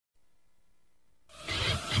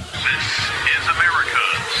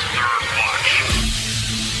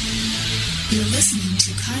listening to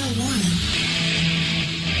Kyle Warren.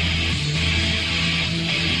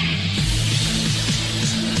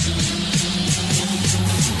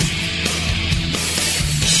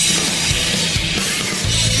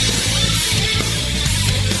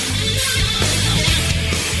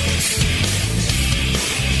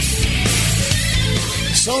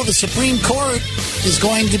 So the Supreme Court is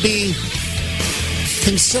going to be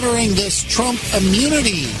considering this Trump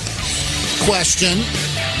immunity question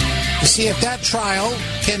to see if that trial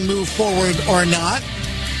can move forward or not.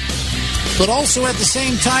 But also at the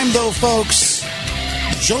same time, though, folks,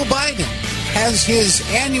 Joe Biden has his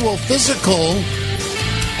annual physical,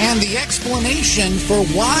 and the explanation for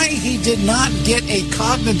why he did not get a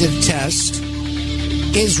cognitive test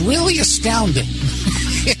is really astounding.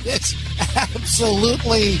 It's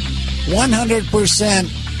absolutely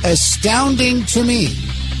 100% astounding to me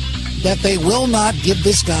that they will not give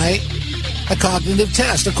this guy a cognitive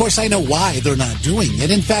test. Of course, I know why they're not doing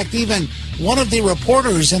it. In fact, even one of the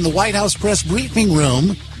reporters in the White House press briefing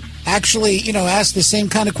room actually, asked the same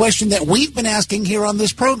kind of question that we've been asking here on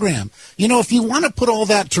this program. If you want to put all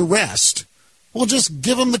that to rest, well, just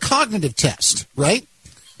give them the cognitive test, right?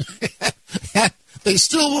 They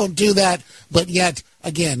still won't do that, but yet,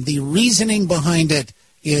 again, the reasoning behind it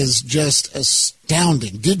is just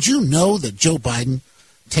astounding. Did you know that Joe Biden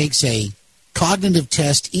takes a cognitive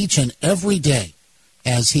test each and every day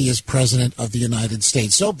as he is president of the United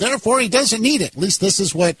States? So, therefore, he doesn't need it. At least this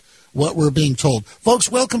is what we're being told.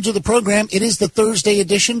 Folks, welcome to the program. It is the Thursday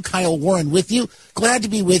edition. Kyle Warren with you. Glad to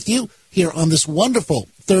be with you here on this wonderful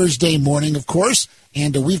Thursday morning, of course.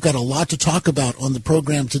 And we've got a lot to talk about on the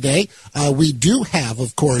program today. We do have,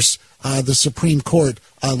 of course, the Supreme Court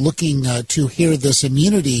looking to hear this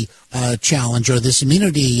immunity challenge, or this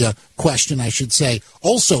immunity question, I should say.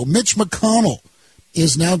 Also, Mitch McConnell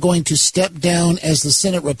is now going to step down as the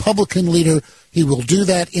Senate Republican leader. He will do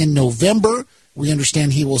that in November. We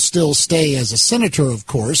understand he will still stay as a senator, of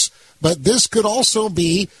course. But this could also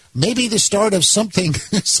be maybe the start of something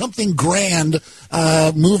grand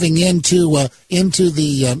moving into the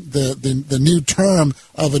new term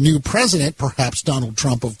of a new president, perhaps Donald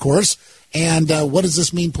Trump, of course. And what does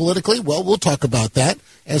this mean politically? Well, we'll talk about that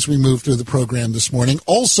as we move through the program this morning.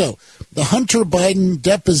 Also, the Hunter Biden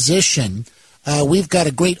deposition. We've got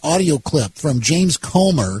a great audio clip from James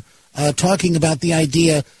Comer talking about the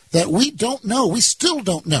idea that we still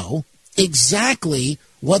don't know exactly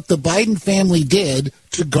what the Biden family did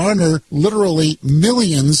to garner literally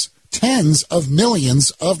millions, tens of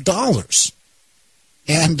millions of dollars,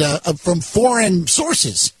 and from foreign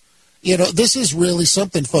sources. This is really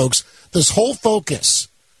something, folks. This whole focus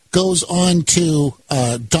goes on to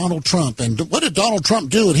Donald Trump, and what did Donald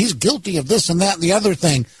Trump do? And he's guilty of this and that and the other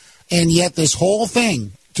thing, and yet this whole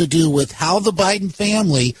thing to do with how the Biden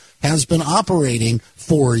family has been operating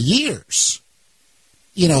for years,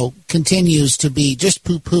 continues to be just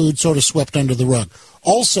poo-pooed, sort of swept under the rug.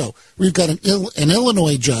 Also, we've got an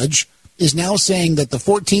Illinois judge is now saying that the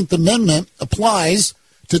 14th Amendment applies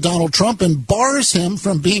to Donald Trump and bars him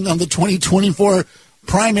from being on the 2024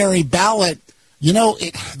 primary ballot.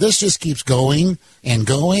 This just keeps going and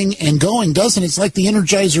going and going, doesn't it? It's like the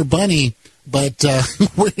Energizer Bunny. But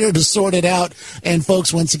we're here to sort it out. And,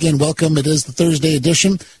 folks, once again, welcome. It is the Thursday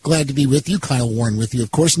edition. Glad to be with you. Kyle Warren with you, of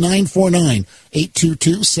course.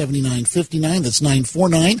 949-822-7959. That's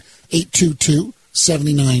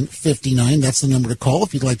 949-822-7959. That's the number to call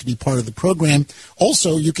if you'd like to be part of the program.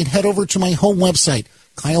 Also, you can head over to my home website,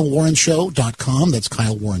 KyleWarrenShow.com. That's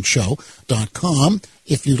KyleWarrenShow.com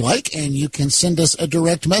if you'd like. And you can send us a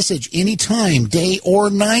direct message anytime, day or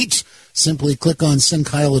night. Simply click on Send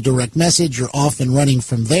Kyle a Direct Message. You're off and running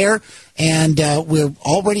from there. And we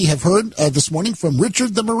already have heard this morning from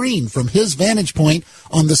Richard the Marine from his vantage point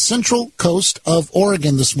on the central coast of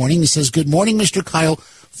Oregon this morning. He says, "Good morning, Mr. Kyle.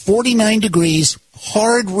 49 degrees,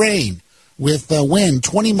 hard rain with wind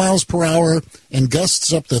 20 miles per hour and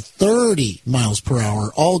gusts up to 30 miles per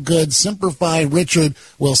hour. All good. Semper Fi, Richard."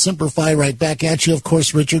 Well, Semper Fi right back at you, of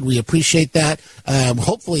course, Richard. We appreciate that.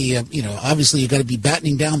 Hopefully, obviously you got to be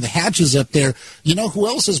battening down the hatches up there. You know who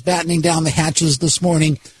else is battening down the hatches this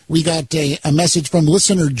morning? We got a message from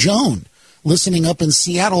listener Joan, listening up in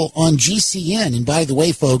Seattle on GCN. And by the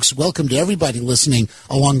way, folks, welcome to everybody listening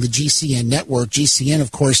along the GCN network. GCN, of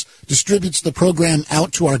course, distributes the program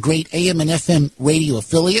out to our great AM and FM radio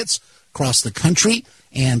affiliates across the country,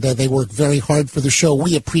 and they work very hard for the show.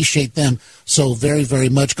 We appreciate them so very, very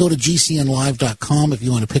much. Go to GCNlive.com if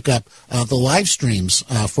you want to pick up the live streams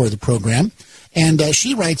for the program. And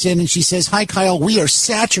she writes in and she says, "Hi, Kyle, we are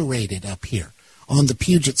saturated up here on the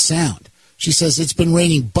Puget Sound." She says it's been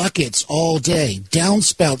raining buckets all day.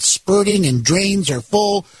 Downspouts spurting and drains are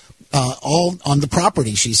full all on the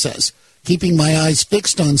property, she says. Keeping my eyes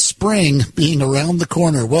fixed on spring being around the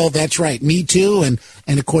corner. Well, that's right. Me too. And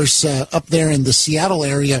of course, up there in the Seattle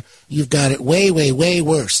area, you've got it way, way, way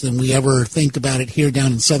worse than we ever think about it here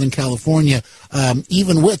down in Southern California,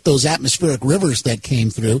 even with those atmospheric rivers that came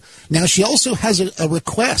through. Now, she also has a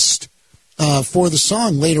request for the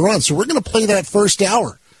song later on. So we're going to play that first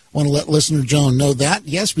hour. I want to let listener Joan know that.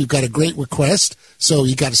 Yes, we've got a great request. So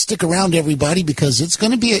you got to stick around, everybody, because it's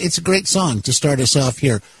going to be it's a great song to start us off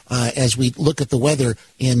here as we look at the weather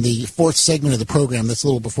in the fourth segment of the program. That's a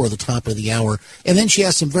little before the top of the hour. And then she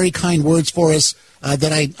has some very kind words for us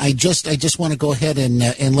that I just want to go ahead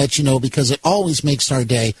and let you know, because it always makes our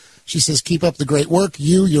day. She says, keep up the great work.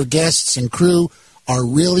 You, your guests, and crew are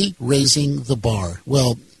really raising the bar.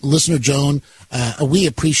 Well, listener Joan, we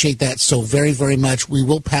appreciate that so very, very much. We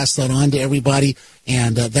will pass that on to everybody,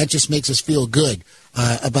 and that just makes us feel good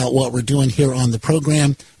about what we're doing here on the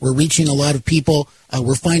program. We're reaching a lot of people.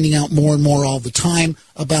 We're finding out more and more all the time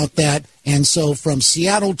about that. And so from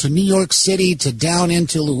Seattle to New York City to down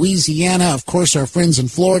into Louisiana, of course, our friends in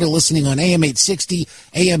Florida listening on AM 860,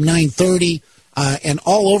 AM 930, and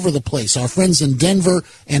all over the place. Our friends in Denver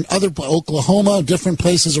and other Oklahoma, different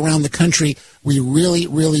places around the country, we really,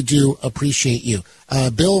 really do appreciate you.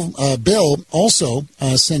 Bill also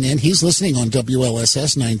sent in. He's listening on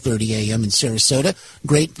WLSS 930 AM in Sarasota.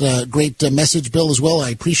 Great message, Bill, as well.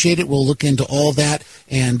 I appreciate it. We'll look into all that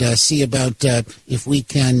and see about if we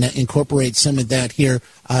can incorporate some of that here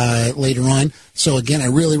later on. So, again, I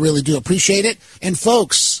really, really do appreciate it. And,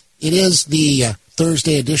 folks, it is the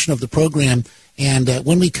Thursday edition of the program. And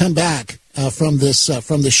when we come back from this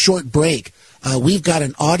short break, we've got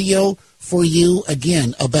an audio for you,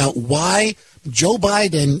 again, about why Joe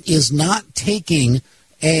Biden is not taking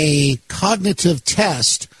a cognitive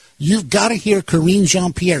test. You've got to hear Karine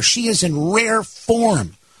Jean-Pierre. She is in rare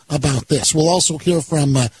form about this. We'll also hear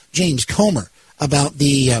from James Comer about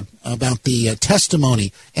the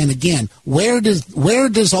testimony. And again, where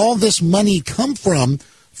does all this money come from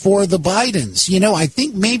for the Bidens? You know, I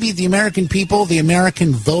think maybe the American people, the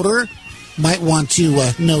American voter, might want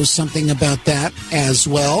to know something about that as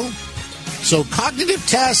well. So cognitive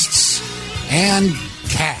tests and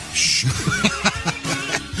cash.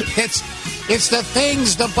 It's the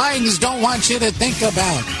things the Bidens don't want you to think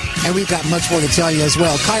about. And we've got much more to tell you as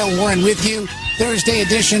well. Kyle Warren with you. Thursday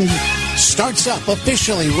edition starts up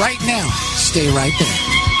officially right now. Stay right there.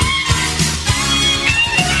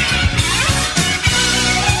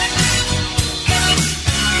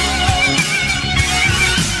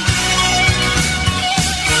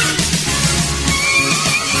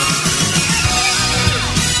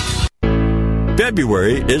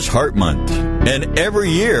 February is Heart Month, and every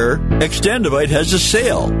year, Extendivite has a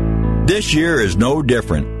sale. This year is no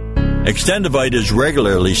different. Extendivite is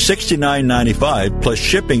regularly $69.95 plus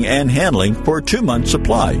shipping and handling for a 2-month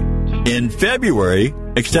supply. In February,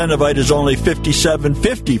 Extendivite is only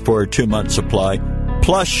 $57.50 for a 2-month supply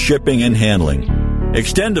plus shipping and handling.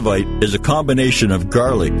 Extendivite is a combination of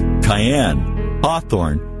garlic, cayenne,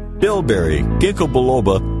 hawthorn, bilberry, ginkgo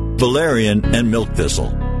biloba, valerian, and milk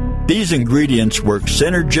thistle. These ingredients work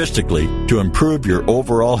synergistically to improve your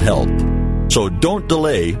overall health. So don't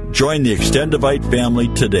delay. Join the Extendivite family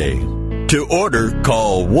today. To order,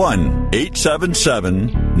 call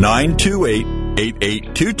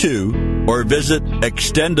 1-877-928-8822 or visit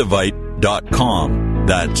extendivite.com.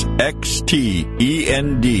 That's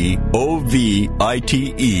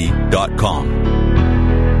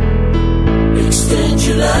XTENDOVITE.com. Extend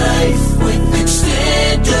your life with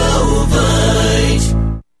Extendovite.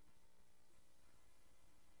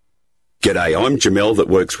 G'day, I'm Jamel that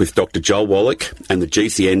works with Dr. Joel Wallach and the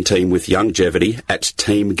GCN team with Longevity at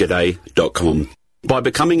teamg'day.com. By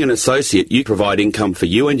becoming an associate, you provide income for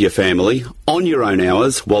you and your family on your own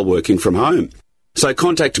hours while working from home. So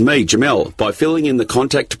contact me, Jamel, by filling in the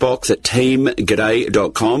contact box at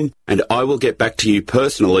teamg'day.com, and I will get back to you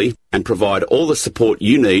personally and provide all the support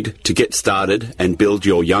you need to get started and build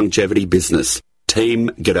your longevity business.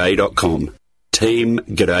 teamg'day.com.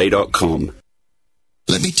 teamg'day.com.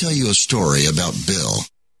 Let me tell you a story about Bill.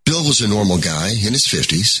 Bill was a normal guy in his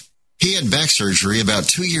 50s. He had back surgery about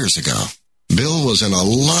 2 years ago. Bill was in a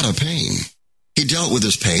lot of pain. He dealt with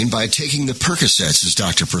his pain by taking the Percocets his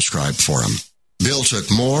doctor prescribed for him. Bill took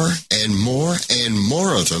more and more and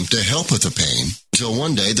more of them to help with the pain, until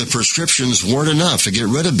one day the prescriptions weren't enough to get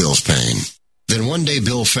rid of Bill's pain. Then one day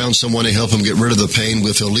Bill found someone to help him get rid of the pain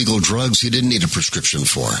with illegal drugs he didn't need a prescription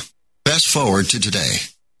for. Fast forward to today.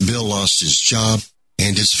 Bill lost his job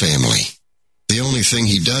and his family. The only thing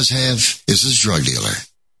he does have is his drug dealer.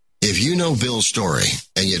 If you know Bill's story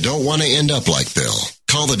and you don't want to end up like Bill,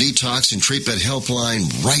 call the Detox and Treatment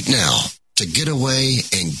Helpline right now to get away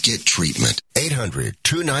and get treatment.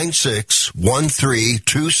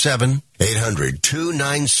 800-296-1327.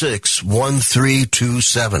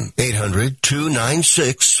 800-296-1327.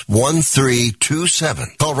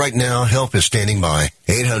 800-296-1327. Call right now. Help is standing by.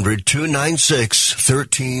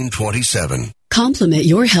 800-296-1327. Complement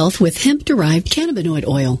your health with hemp-derived cannabinoid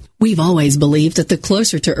oil. We've always believed that the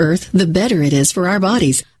closer to Earth, the better it is for our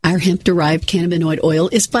bodies. Our hemp-derived cannabinoid oil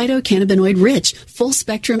is phytocannabinoid-rich,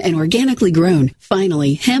 full-spectrum, and organically grown.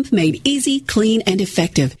 Finally, hemp made easy, clean, and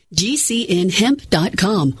effective.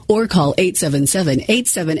 GCNhemp.com or call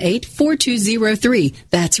 877-878-4203.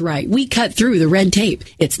 That's right, we cut through the red tape.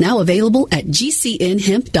 It's now available at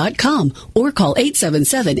GCNhemp.com or call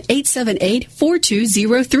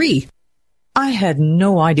 877-878-4203. I had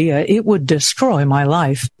no idea it would destroy my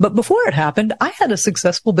life. But before it happened, I had a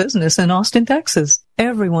successful business in Austin, Texas.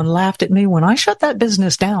 Everyone laughed at me when I shut that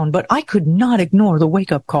business down, but I could not ignore the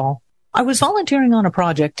wake-up call. I was volunteering on a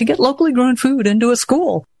project to get locally grown food into a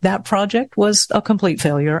school. That project was a complete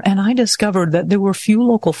failure, and I discovered that there were few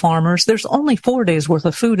local farmers. There's only 4 days worth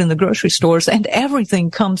of food in the grocery stores, and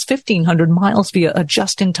everything comes 1,500 miles via a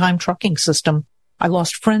just-in-time trucking system. I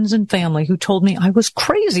lost friends and family who told me I was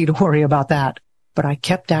crazy to worry about that, but I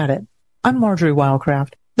kept at it. I'm Marjorie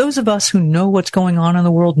Wildcraft. Those of us who know what's going on in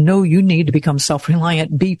the world know you need to become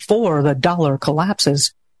self-reliant before the dollar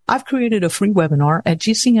collapses. I've created a free webinar at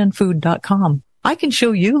gcnfood.com. I can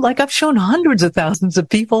show you, like I've shown hundreds of thousands of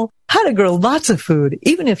people, how to grow lots of food,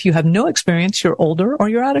 even if you have no experience, you're older, or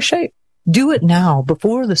you're out of shape. Do it now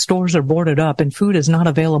before the stores are boarded up and food is not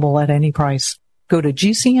available at any price. Go to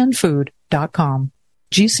gcnfood.com.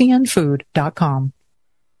 gcnfood.com.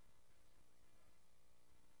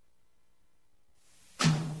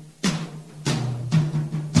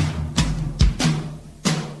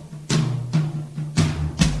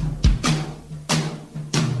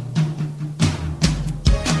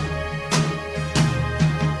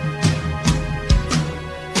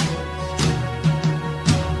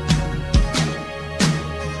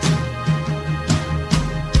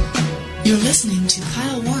 You're listening to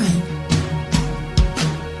Kyle Warren.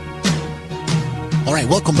 All right,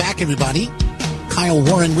 welcome back, everybody. Kyle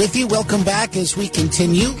Warren with you. Welcome back as we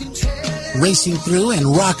continue racing through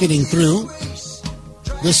and rocketing through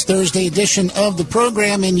this Thursday edition of the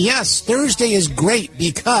program. And yes, Thursday is great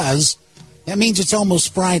because that means it's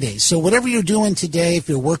almost Friday. So whatever you're doing today, if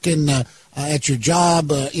you're working at your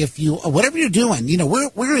job, whatever you're doing, you know,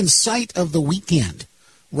 we're in sight of the weekend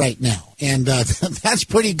right now. And that's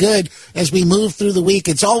pretty good as we move through the week.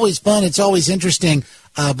 It's always fun. It's always interesting.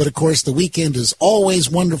 But, of course, the weekend is always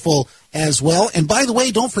wonderful as well. And, by the way,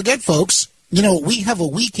 don't forget, folks, you know, we have a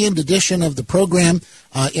weekend edition of the program.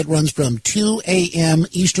 It runs from 2 a.m.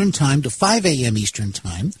 Eastern Time to 5 a.m. Eastern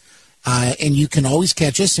Time. And you can always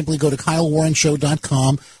catch us. Simply go to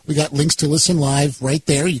KyleWarrenShow.com. We got links to listen live right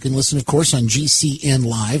there. You can listen, of course, on GCN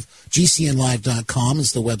Live. GCNLive.com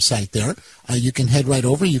is the website there. You can head right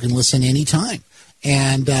over. You can listen anytime.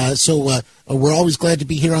 And so we're always glad to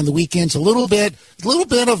be here on the weekends. A little bit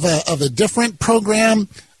of a different program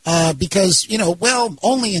because, you know, well,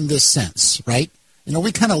 only in this sense, right? You know,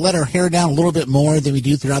 we kind of let our hair down a little bit more than we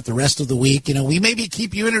do throughout the rest of the week. You know, we maybe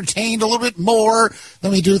keep you entertained a little bit more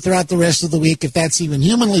than we do throughout the rest of the week, if that's even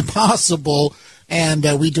humanly possible. And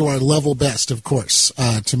we do our level best, of course,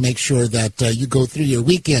 to make sure that you go through your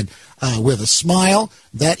weekend with a smile.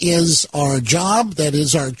 That is our job. That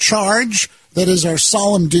is our charge. That is our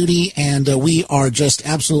solemn duty. And we are just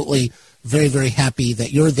absolutely very, very happy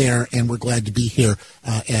that you're there, and we're glad to be here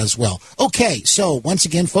as well. Okay, so once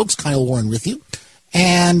again, folks, Kyle Warren with you.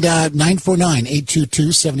 And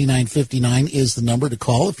 949-822-7959 is the number to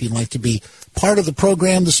call if you'd like to be part of the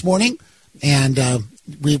program this morning. And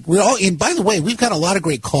we're all in. By the way, we've got a lot of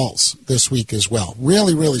great calls this week as well.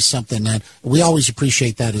 Really, really something that we always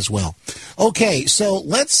appreciate that as well. Okay, so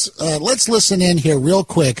let's listen in here real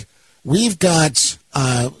quick. We've got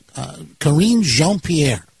Karine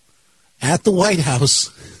Jean-Pierre at the White House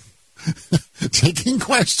taking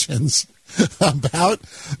questions about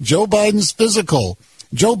Joe Biden's physical.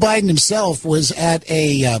 Joe Biden himself was at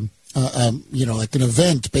a like an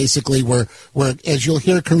event, basically, where as you'll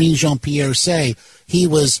hear Karine Jean-Pierre say, he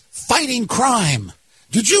was fighting crime.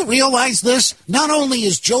 Did you realize this? Not only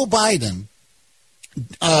is Joe Biden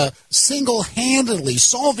single-handedly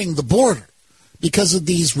solving the border because of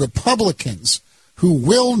these Republicans who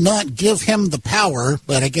will not give him the power,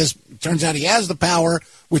 but I guess it turns out he has the power,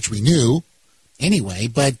 which we knew, anyway.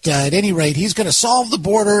 But at any rate, he's going to solve the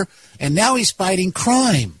border, and now he's fighting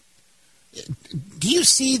crime. Do you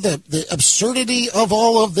see the absurdity of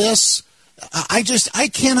all of this? I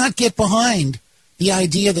cannot get behind the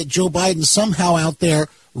idea that Joe Biden's somehow out there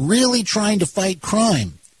really trying to fight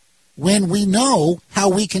crime when we know how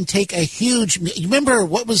we can take a huge. Remember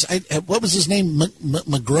what was his name?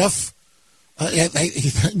 McGruff.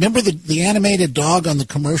 Remember the animated dog on the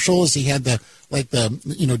commercials? He had the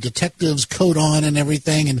detective's coat on and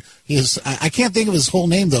everything, and I can't think of his whole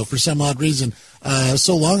name though for some odd reason.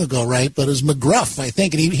 So long ago, right? But it was McGruff, I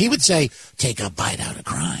think, and he would say, "Take a bite out of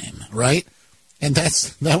crime," right? And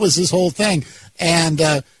that was his whole thing. And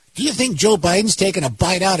do you think Joe Biden's taking a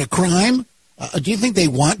bite out of crime? Do you think they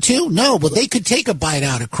want to? No, but they could take a bite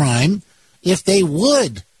out of crime if they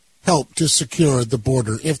would help to secure the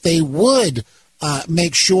border, if they would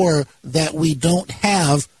make sure that we don't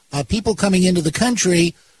have people coming into the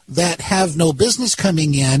country that have no business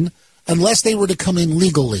coming in unless they were to come in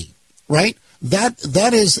legally, right?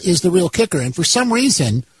 That is the real kicker. And for some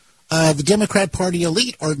reason, the Democrat Party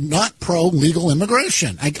elite are not pro-legal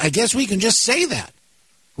immigration. I guess we can just say that,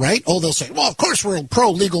 right? Oh, they'll say, well, of course we're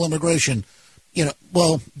pro-legal immigration.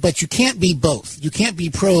 Well, but you can't be both. You can't be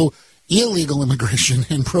pro-illegal immigration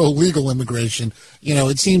and pro-legal immigration.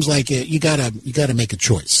 It seems like you gotta make a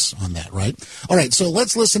choice on that, right? All right, so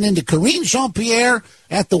let's listen into Karine Jean-Pierre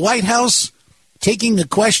at the White House taking the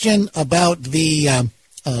question about the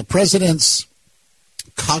president's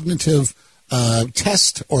cognitive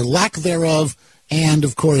test or lack thereof, and,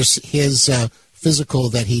 of course, his physical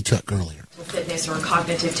that he took earlier. Fitness or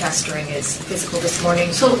cognitive test during his physical this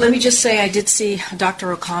morning. So let me just say I did see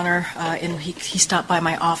Dr. O'Connor, and he stopped by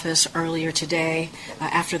my office earlier today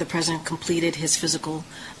after the president completed his physical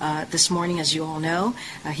this morning, as you all know.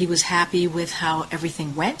 He was happy with how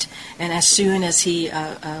everything went, and as soon as he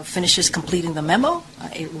finishes completing the memo,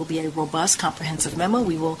 it will be a robust, comprehensive memo.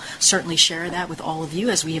 We will certainly share that with all of you,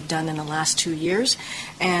 as we have done in the last 2 years.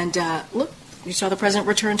 And look, you saw the president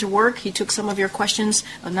return to work. He took some of your questions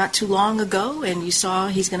not too long ago, and you saw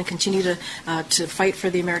he's going to continue to fight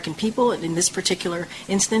for the American people. In this particular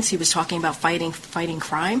instance, he was talking about fighting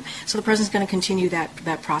crime. So the president's going to continue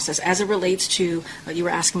that process. As it relates to, you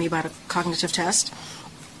were asking me about a cognitive test.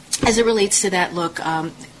 As it relates to that, look,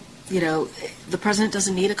 the president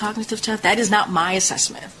doesn't need a cognitive test. That is not my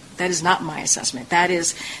assessment. That is not my assessment. That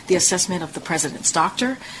is the assessment of the president's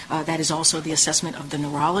doctor. That is also the assessment of the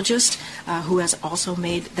neurologist, who has also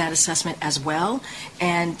made that assessment as well.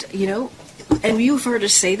 And, and you've heard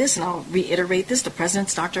us say this, and I'll reiterate this, the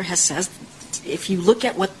president's doctor has said, if you look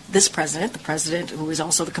at what this president, the president who is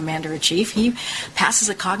also the commander-in-chief, he passes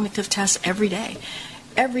a cognitive test every day,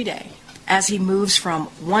 as he moves from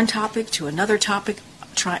one topic to another topic,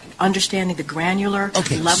 understanding the granular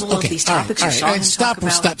level of these topics. All right. Stop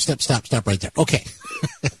right there. Okay.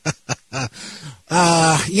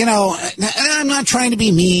 I'm not trying to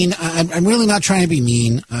be mean. I'm really not trying to be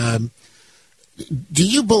mean. Do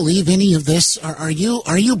you believe any of this? Are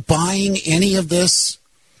you buying any of this?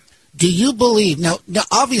 Do you believe? Now,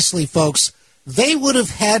 obviously, folks, they would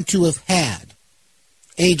have had to have had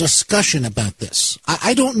a discussion about this.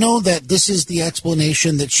 I don't know that this is the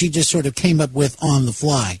explanation that she just sort of came up with on the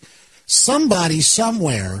fly. Somebody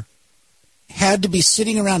somewhere had to be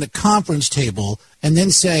sitting around a conference table and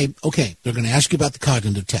then say, okay, they're going to ask you about the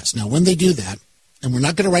cognitive test. Now, when they do that, and we're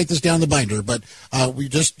not going to write this down in the binder, but we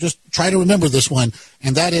just try to remember this one,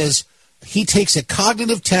 and that is he takes a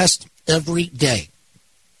cognitive test every day.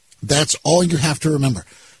 That's all you have to remember.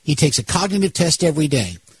 He takes a cognitive test every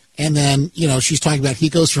day. And then, she's talking about he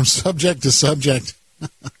goes from subject to subject.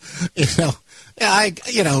 It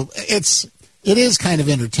is kind of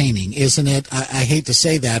entertaining, isn't it? I hate to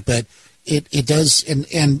say that, but it does. And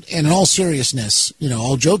in all seriousness,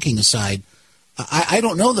 all joking aside, I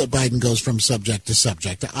don't know that Biden goes from subject to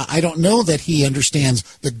subject. I don't know that he understands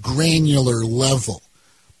the granular level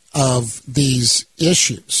of these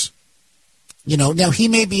issues. Now he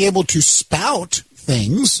may be able to spout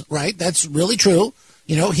things, right? That's really true.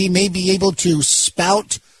 He may be able to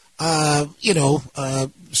spout,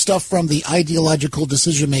 stuff from the ideological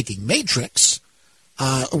decision-making matrix,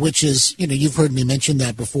 which is, you've heard me mention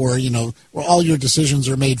that before, where all your decisions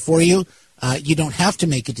are made for you. You don't have to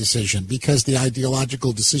make a decision because the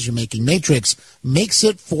ideological decision-making matrix makes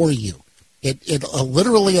it for you. It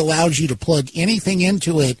literally allows you to plug anything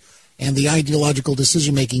into it, and the ideological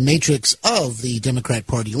decision-making matrix of the Democrat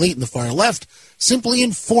Party elite and the far left simply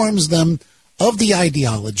informs them of the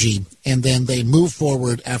ideology, and then they move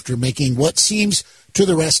forward after making what seems to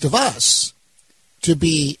the rest of us to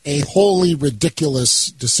be a wholly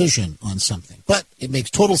ridiculous decision on something. But it makes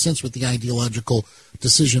total sense with the ideological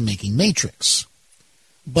decision-making matrix.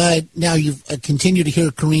 But now you've continued to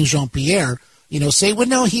hear Karine Jean-Pierre, say, well,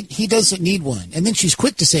 no, he doesn't need one. And then she's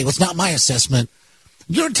quick to say, well, it's not my assessment.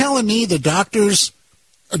 You're telling me the doctors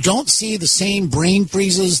don't see the same brain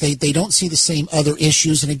freezes, they don't see the same other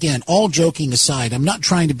issues. And again, all joking aside, I'm not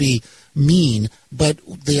trying to be mean, but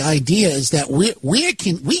the idea is that we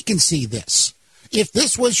can see this. If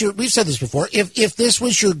this was we've said this before, if this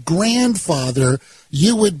was your grandfather,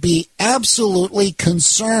 you would be absolutely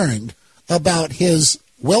concerned about his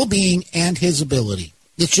well-being and his ability.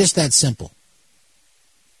 It's just that simple.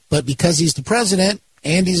 But because he's the president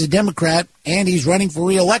and he's a Democrat and he's running for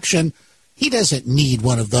re-election, he doesn't need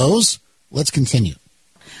one of those. Let's continue.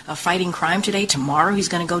 Fighting crime today. Tomorrow he's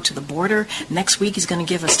going to go to the border. Next week he's going to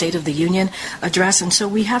give a State of the Union address. And so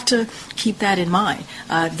we have to keep that in mind.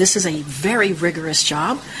 This is a very rigorous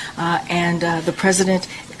job, and the president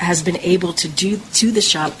has been able to do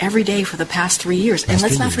this job every day for the past 3 years. And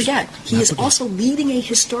let's not forget, he is also leading a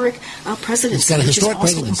historic presidency, which is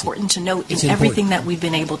also important to note in everything that we've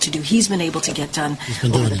been able to do. He's been able to get done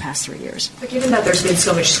over the past 3 years. But given that there's been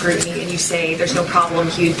so much scrutiny and you say there's no problem,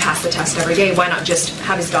 he would pass the test every day, why not just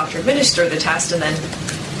have his doctor administer the test and then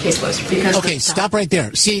case closed? Okay, stop right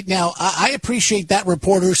there. See, now, I appreciate that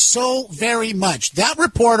reporter so very much. That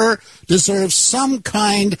reporter deserves some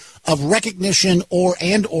kind of recognition or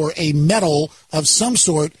a medal of some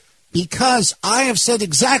sort, because I have said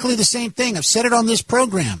exactly the same thing. I've said it on this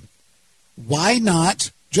program. Why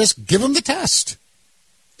not just give him the test?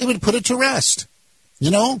 It would put it to rest.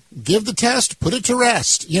 Give the test, put it to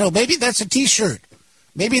rest. Maybe that's a T-shirt.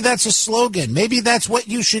 Maybe that's a slogan. Maybe that's what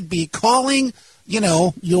you should be calling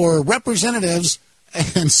your representatives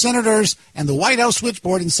and senators and the White House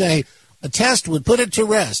switchboard and say, a test would put it to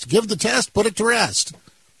rest. Give the test, put it to rest.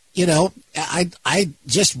 I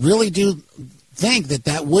just really do think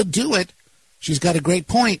that would do it. She's got a great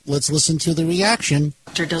point. Let's listen to the reaction.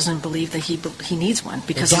 Doctor doesn't believe that he needs one,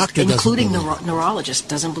 because including the neurologist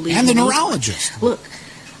doesn't believe. And the neurologist. Look,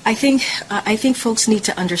 I think folks need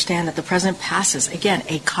to understand that the president passes, again,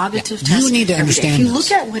 a cognitive test. You need to understand. If you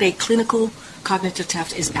look at what a clinical cognitive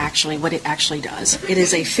test is what it actually does. It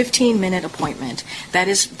is a 15-minute appointment that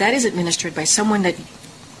is administered by someone that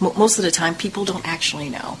most of the time people don't actually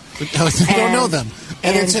know. They don't know them.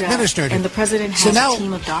 And it's administered. And the president has a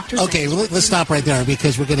team of doctors. Okay, let's stop right there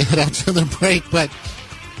because we're going to head out to the break. But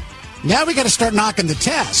now we got to start knocking the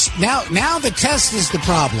test. Now the test is the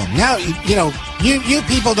problem. Now, you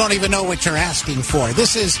people don't even know what you're asking for.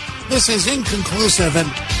 This is inconclusive, and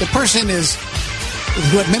the person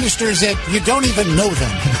who administers it, you don't even know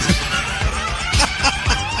them.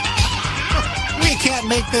 We can't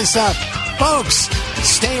make this up. Folks,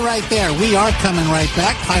 stay right there. We are coming right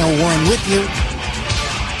back. Kyle Warren with you.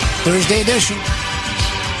 Thursday edition.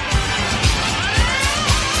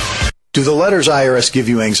 Do the letters IRS give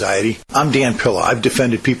you anxiety? I'm Dan Pilla. I've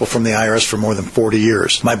defended people from the IRS for more than 40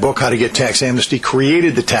 years. My book, How to Get Tax Amnesty,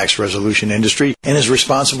 created the tax resolution industry and is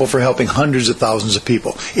responsible for helping hundreds of thousands of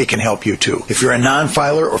people. It can help you too. If you're a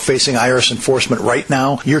non-filer or facing IRS enforcement right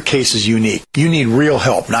now, your case is unique. You need real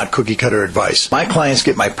help, not cookie-cutter advice. My clients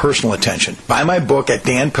get my personal attention. Buy my book at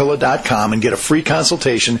danpilla.com and get a free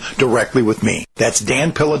consultation directly with me. That's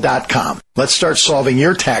danpilla.com. Let's start solving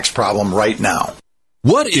your tax problem right now.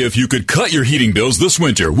 What if you could cut your heating bills this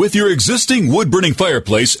winter with your existing wood-burning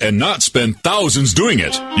fireplace and not spend thousands doing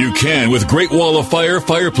it? You can with Great Wall of Fire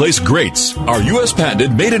fireplace grates. Our U.S.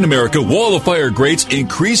 patented made-in-America Wall of Fire grates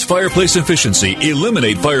increase fireplace efficiency,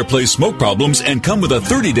 eliminate fireplace smoke problems, and come with a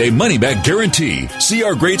 30-day money-back guarantee. See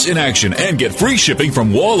our grates in action and get free shipping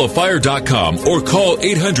from walloffire.com or call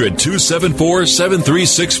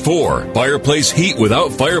 800-274-7364. Fireplace heat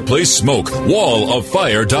without fireplace smoke.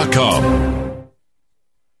 walloffire.com.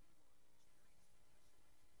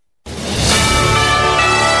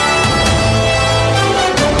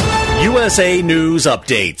 USA News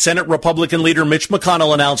Update. Senate Republican leader Mitch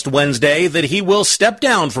McConnell announced Wednesday that he will step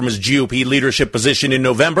down from his GOP leadership position in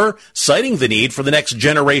November, citing the need for the next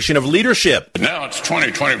generation of leadership. Now it's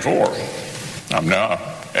 2024. I'm now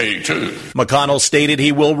 82. McConnell stated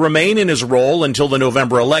he will remain in his role until the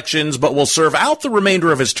November elections, but will serve out the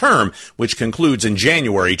remainder of his term, which concludes in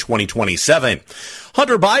January 2027.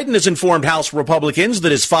 Hunter Biden has informed House Republicans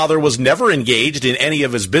that his father was never engaged in any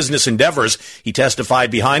of his business endeavors. He testified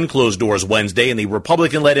behind closed doors Wednesday in the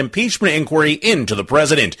Republican-led impeachment inquiry into the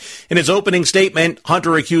president. In his opening statement,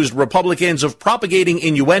 Hunter accused Republicans of propagating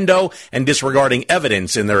innuendo and disregarding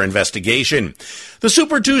evidence in their investigation. The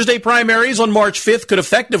Super Tuesday primaries on March 5th could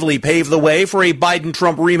effectively pave the way for a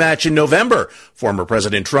Biden-Trump rematch in November. Former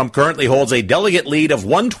President Trump currently holds a delegate lead of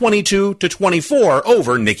 122 to 24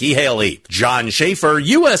 over Nikki Haley. John Schaefer,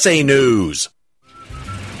 USA News.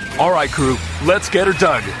 All right, crew, let's get her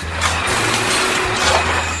dug.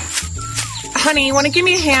 Honey, you want to give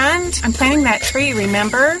me a hand? I'm planting that tree,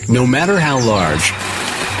 remember? No matter how large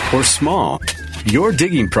or small your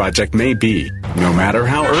digging project may be, no matter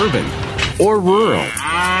how urban or rural,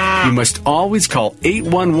 you must always call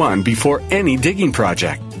 811 before any digging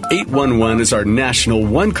project. 811 is our national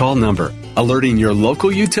one-call number, alerting your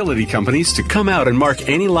local utility companies to come out and mark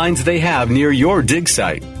any lines they have near your dig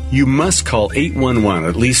site. You must call 811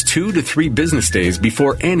 at least 2 to 3 business days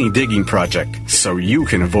before any digging project, so you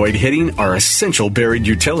can avoid hitting our essential buried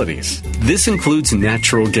utilities. This includes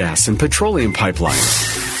natural gas and petroleum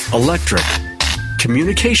pipelines, electric,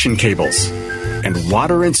 communication cables, and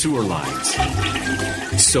water and sewer lines.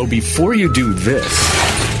 So before you do this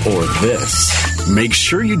or this, make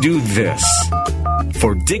sure you do this.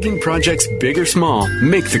 For digging projects big or small,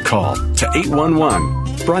 make the call to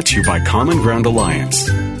 811. Brought to you by Common Ground Alliance.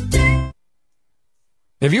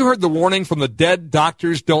 Have you heard the warning from the Dead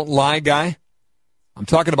Doctors Don't Lie guy? I'm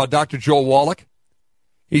talking about Dr. Joel Wallach.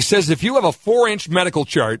 He says if you have a 4-inch medical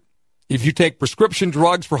chart, if you take prescription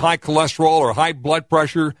drugs for high cholesterol or high blood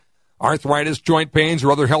pressure, arthritis, joint pains,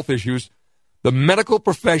 or other health issues, the medical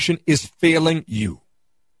profession is failing you.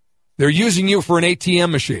 They're using you for an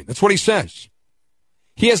ATM machine. That's what he says.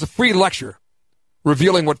 He has a free lecture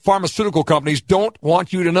revealing what pharmaceutical companies don't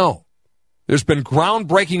want you to know. There's been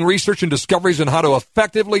groundbreaking research and discoveries on how to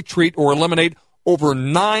effectively treat or eliminate over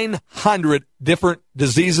 900 different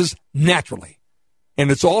diseases naturally.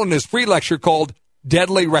 And it's all in his free lecture called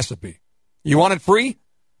Deadly Recipe. You want it free?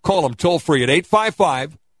 Call him toll free at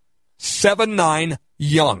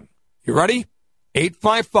 855-79-YOUNG. You ready?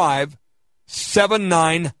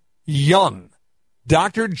 855-79-YOUNG.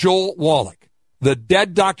 Dr. Joel Wallach, the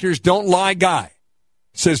Dead Doctors Don't Lie guy,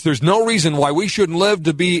 says there's no reason why we shouldn't live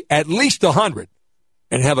to be at least 100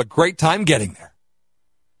 and have a great time getting there.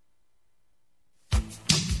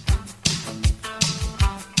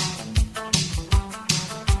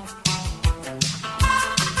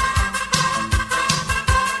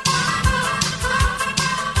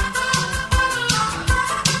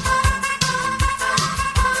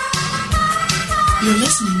 You're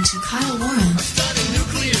listening to Kyle Warren. I study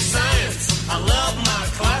nuclear science. I love my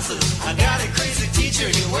classes. I got a crazy teacher.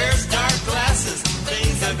 He wears dark glasses.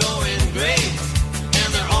 Things are going great,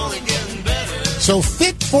 and they're only getting better. So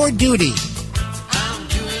fit for duty. I'm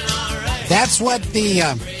doing all right. That's what the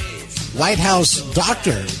White House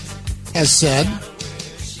doctor has said.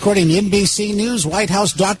 According to NBC News, White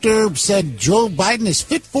House doctor said Joe Biden is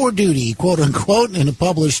fit for duty, quote unquote, in a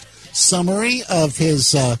published summary of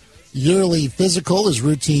his yearly physical, his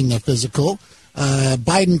routine physical.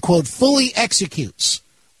 Biden, quote, fully executes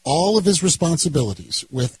all of his responsibilities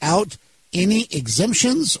without any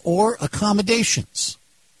exemptions or accommodations,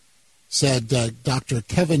 said Dr.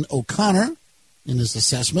 Kevin O'Connor in his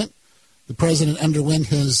assessment. The president underwent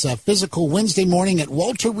his physical Wednesday morning at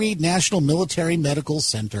Walter Reed National Military Medical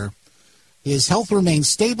Center. His health remains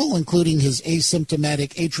stable, including his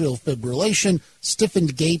asymptomatic atrial fibrillation,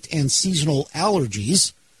 stiffened gait, and seasonal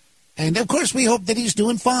allergies. And, of course, we hope that he's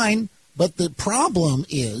doing fine. But the problem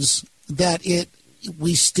is that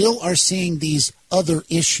we still are seeing these other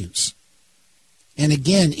issues. And,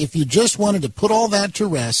 again, if you just wanted to put all that to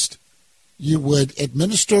rest, you would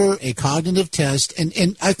administer a cognitive test.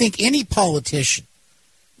 And I think any politician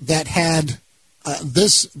that had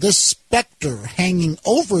this specter hanging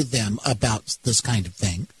over them about this kind of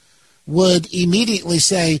thing would immediately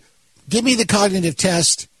say, give me the cognitive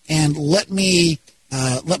test and let me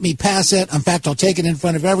pass it. In fact, I'll take it in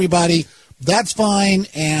front of everybody. That's fine,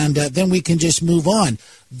 and then we can just move on.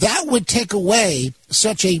 That would take away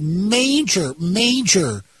such a major,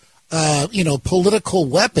 political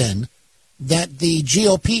weapon that the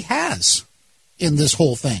GOP has in this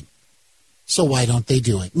whole thing. So why don't they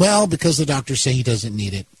do it? Well, because the doctors say he doesn't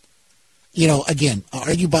need it. Again,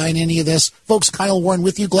 are you buying any of this? Folks, Kyle Warren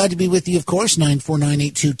with you. Glad to be with you, of course.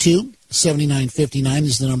 949-822-7959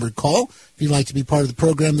 is the number to call. If you'd like to be part of the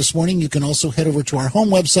program this morning, you can also head over to our home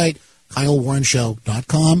website,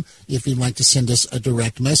 KyleWarrenShow.com if you'd like to send us a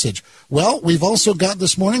direct message. Well, we've also got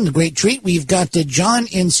this morning a great treat. We've got John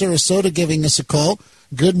in Sarasota giving us a call.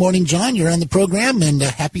 Good morning, John. You're on the program, and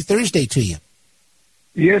happy Thursday to you.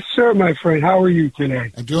 Yes, sir, my friend. How are you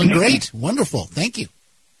today? I'm doing great. Wonderful. Thank you.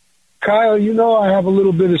 Kyle, you know I have a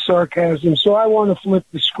little bit of sarcasm, so I want to flip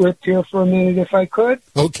the script here for a minute if I could.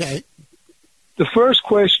 Okay. The first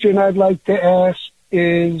question I'd like to ask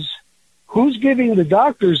is, who's giving the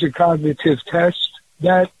doctors a cognitive test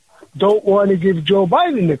that don't want to give Joe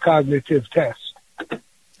Biden a cognitive test?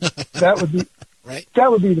 That would be right. That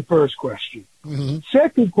would be the first question. Mm-hmm.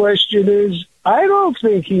 Second question is, I don't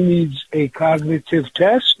think he needs a cognitive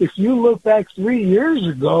test. If you look back 3 years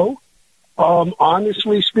ago,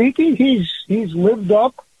 honestly speaking, he's lived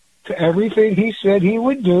up to everything he said he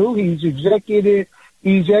would do. He's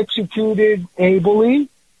executed ably.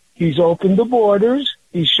 He's opened the borders.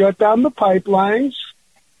 He's shut down the pipelines.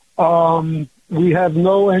 We have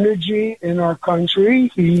no energy in our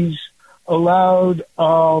country. He's allowed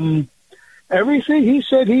everything he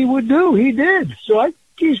said he would do. He did. So I think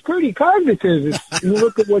he's pretty cognitive. If you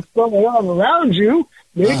look at what's going on around you,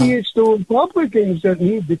 maybe it's the Republicans that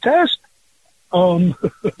need the test.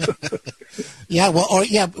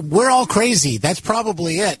 We're all crazy. That's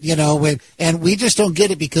probably it, and we just don't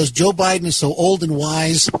get it because Joe Biden is so old and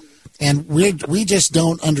wise, and we just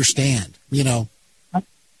don't understand,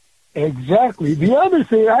 Exactly. The other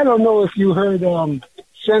thing, I don't know if you heard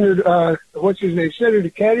Senator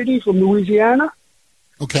Kennedy from Louisiana.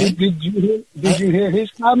 Okay. Did you hear his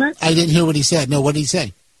comment? I didn't hear what he said. No, what did he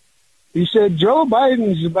say? He said Joe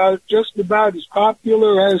Biden's just about as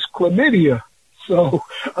popular as chlamydia. So,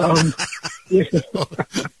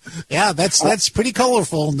 yeah, that's pretty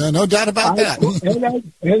colorful. No doubt about that.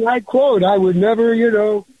 And I quote, I would never,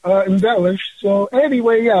 embellish. So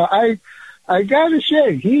anyway, yeah, I gotta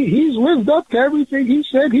say, he's lived up to everything he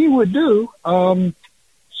said he would do.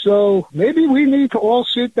 So maybe we need to all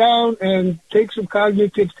sit down and take some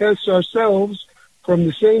cognitive tests ourselves from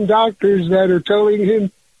the same doctors that are telling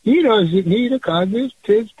him he doesn't need a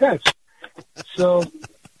cognitive test. So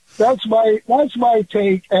that's my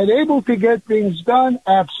take. And able to get things done,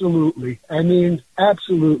 absolutely. I mean,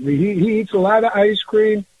 absolutely. He eats a lot of ice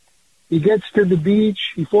cream. He gets to the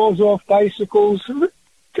beach. He falls off bicycles.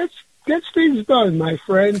 Gets things done, my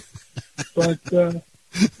friend. But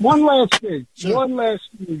one last thing, and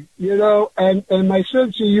my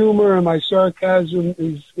sense of humor and my sarcasm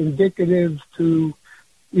is indicative to,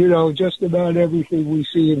 just about everything we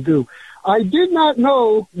see and do. I did not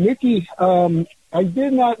know Nikki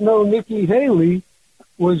Haley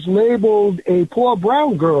was labeled a poor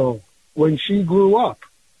brown girl when she grew up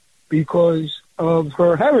because of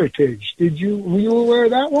her heritage. Were you aware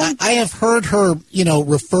of that one? I have heard her,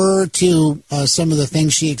 refer to some of the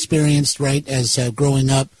things she experienced, right, as growing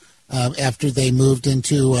up after they moved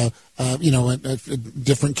into, a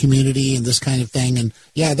different community and this kind of thing. And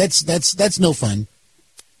yeah, that's no fun.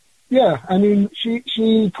 Yeah, I mean,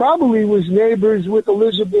 she probably was neighbors with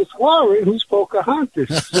Elizabeth Warren, who's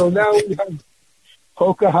Pocahontas. So now we have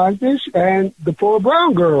Pocahontas and the poor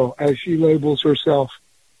brown girl, as she labels herself.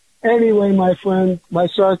 Anyway, my friend, my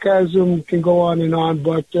sarcasm can go on,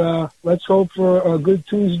 but let's hope for a good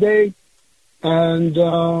Tuesday, and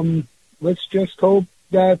let's just hope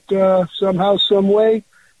that somehow, some way.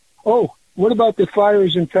 Oh, what about the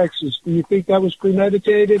fires in Texas? Do you think that was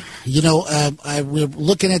premeditated? We're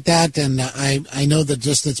looking at that, and I know that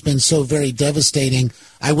just it's been so very devastating.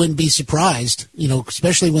 I wouldn't be surprised,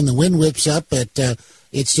 especially when the wind whips up, but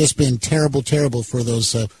it's just been terrible, terrible for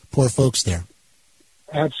those poor folks there.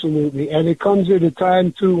 Absolutely. And it comes at a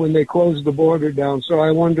time, too, when they close the border down. So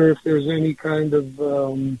I wonder if there's any kind of,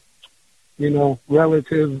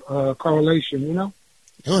 relative correlation,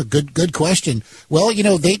 Oh, good question. Well,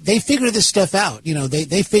 they figure this stuff out.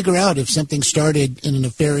 They figure out if something started in a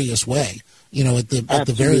nefarious way, at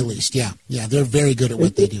the very least. Yeah, they're very good at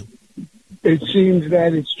what they do. It seems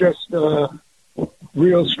that it's just a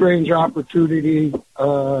real strange opportunity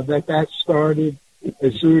that started.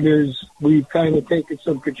 As soon as we've kind of taken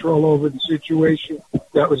some control over the situation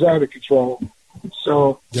that was out of control.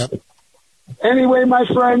 So, yep. Anyway, my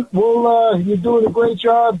friend, you're doing a great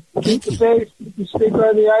job. Keep the faith, keep the stick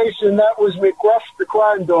on the ice, and that was McGruff the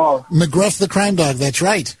crime dog. McGruff the crime dog, that's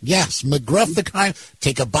right. Yes, McGruff the crime,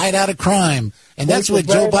 take a bite out of crime. And that's what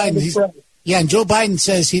Joe Biden, and Joe Biden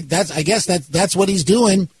says I guess that's what he's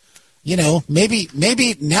doing.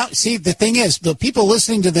 Maybe now, see, the thing is, the people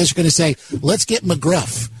listening to this are going to say, let's get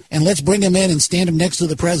McGruff and let's bring him in and stand him next to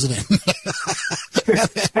the president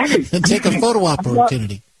and take a photo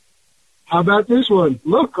opportunity. How about this one?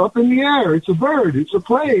 Look, up in the air. It's a bird. It's a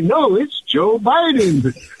plane. No, it's Joe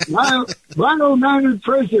Biden, mild-mannered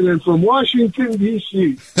president from Washington,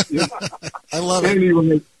 D.C. I love it.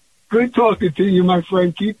 Anyway, good talking to you, my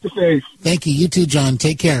friend. Keep the faith. Thank you. You too, John.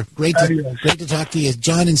 Take care. Great to talk to you.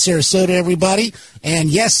 John in Sarasota, everybody. And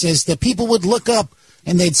yes, as the people would look up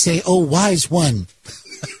and they'd say, oh, wise one.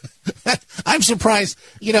 I'm surprised,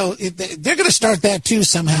 they're going to start that too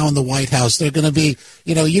somehow in the White House. They're going to be,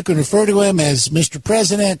 you can refer to him as Mr.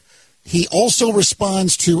 President. He also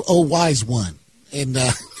responds to, oh, wise one. And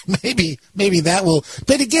maybe that will.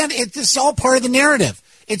 But again, it's all part of the narrative.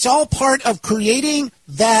 It's all part of creating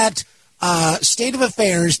that state of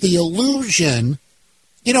affairs, the illusion.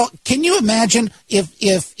 Can you imagine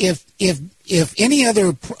if any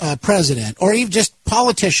other president or even just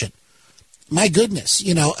politician, my goodness,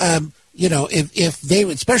 if they,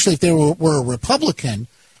 especially if they were a Republican,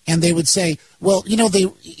 and they would say, well,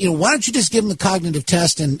 why don't you just give them the cognitive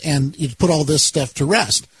test and you put all this stuff to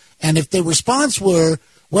rest? And if the response were,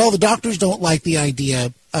 well, the doctors don't like the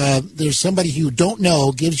idea. There's somebody who you don't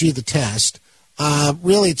know gives you the test.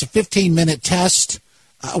 Really, it's a 15-minute test.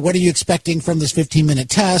 What are you expecting from this 15-minute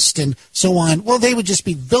test? And so on. Well, they would just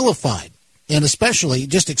be vilified and especially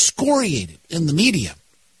just excoriated in the media.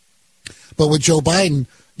 But with Joe Biden,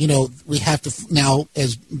 we have to now,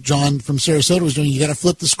 as John from Sarasota was doing, you got to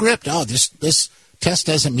flip the script. Oh, this test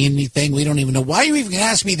doesn't mean anything. We don't even know. Why are you even going to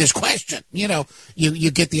ask me this question? You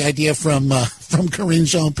get the idea from Karine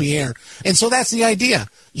Jean-Pierre. And so that's the idea.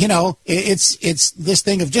 It's this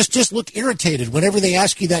thing of just look irritated whenever they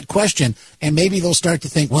ask you that question, and maybe they'll start to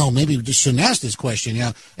think, well, maybe we just shouldn't ask this question.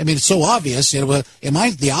 It's so obvious. Am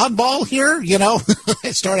I the oddball here?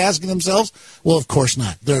 They start asking themselves. Well, of course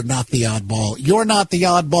not. They're not the oddball. You're not the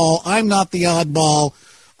oddball. I'm not the oddball.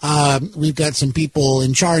 We've got some people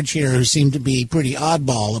in charge here who seem to be pretty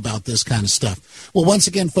oddball about this kind of stuff. Well, once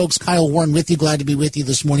again, folks, Kyle Warren with you. Glad to be with you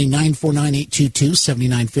this morning.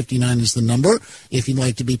 949-822-7959 is the number if you'd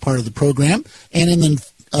like to be part of the program. And in the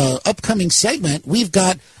upcoming segment, we've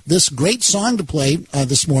got this great song to play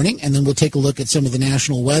this morning, and then we'll take a look at some of the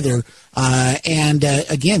national weather.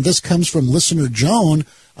 Again, this comes from listener Joan.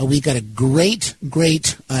 We got a great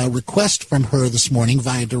request from her this morning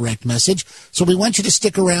via direct message. So we want you to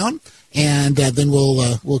stick around, and then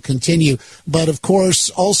we'll continue. But, of course,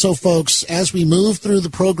 also, folks, as we move through the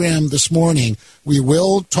program this morning, we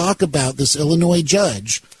will talk about this Illinois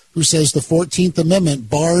judge who says the 14th Amendment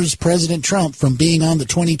bars President Trump from being on the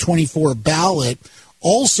 2024 ballot.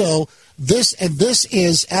 Also, this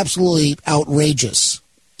is absolutely outrageous.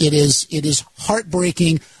 It is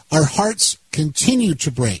heartbreaking. Our hearts continue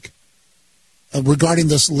to break regarding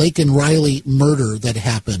this Laken Riley murder that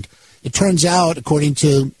happened. It turns out, according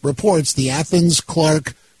to reports, the Athens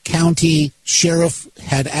Clarke County Sheriff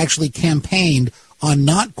had actually campaigned on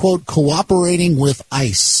not, quote, cooperating with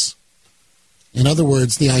ICE. In other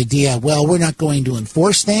words, the idea, well, we're not going to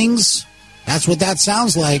enforce things. That's what that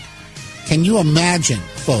sounds like. Can you imagine,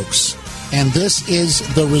 folks? And this is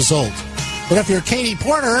the result. But if you're Katie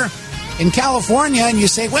Porter in California and you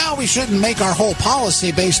say, well, we shouldn't make our whole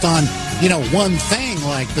policy based on, one thing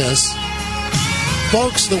like this.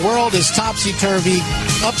 Folks, the world is topsy-turvy,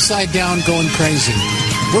 upside down, going crazy.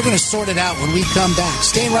 We're going to sort it out when we come back.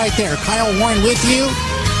 Stay right there. Kyle Warren with you.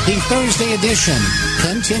 The Thursday edition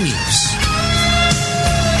continues.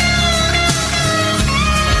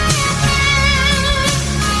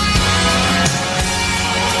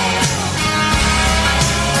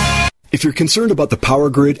 If you're concerned about the power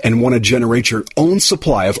grid and want to generate your own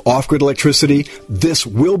supply of off-grid electricity, this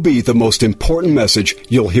will be the most important message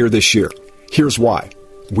you'll hear this year. Here's why.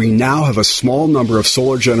 We now have a small number of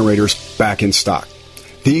solar generators back in stock.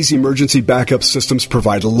 These emergency backup systems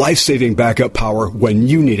provide life-saving backup power when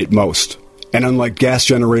you need it most. And unlike gas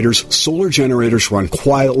generators, solar generators run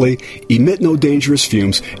quietly, emit no dangerous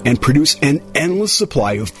fumes, and produce an endless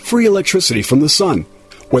supply of free electricity from the sun.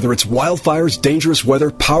 Whether it's wildfires, dangerous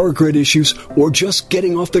weather, power grid issues, or just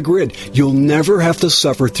getting off the grid, you'll never have to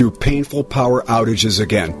suffer through painful power outages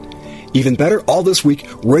again. Even better, all this week,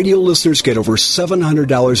 radio listeners get over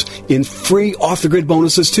 $700 in free off-the-grid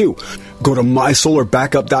bonuses, too. Go to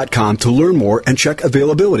mysolarbackup.com to learn more and check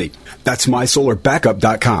availability. That's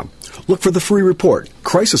mysolarbackup.com. Look for the free report,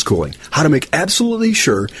 Crisis Cooling, how to make absolutely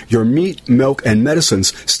sure your meat, milk, and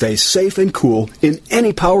medicines stay safe and cool in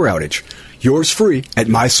any power outage. Yours free at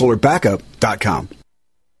mysolarbackup.com.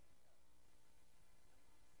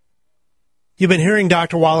 You've been hearing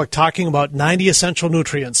Dr. Wallach talking about 90 essential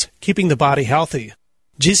nutrients, keeping the body healthy.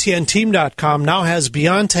 GCNteam.com now has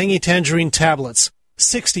Beyond Tangy Tangerine tablets,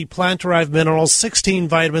 60 plant-derived minerals, 16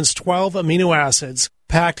 vitamins, 12 amino acids,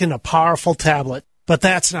 packed in a powerful tablet. But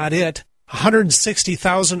that's not it.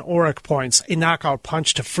 160,000 auric points, a knockout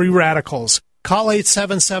punch to free radicals. Call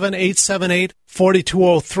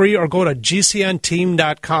 877-878-4203 or go to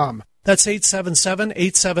gcnteam.com. That's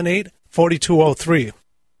 877-878-4203.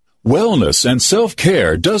 Wellness and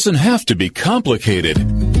self-care doesn't have to be complicated.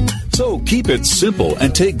 So keep it simple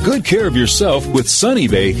and take good care of yourself with Sunny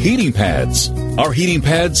Bay heating pads. Our heating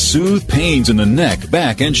pads soothe pains in the neck,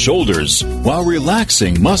 back, and shoulders while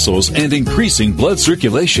relaxing muscles and increasing blood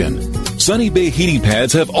circulation. Sunny Bay heating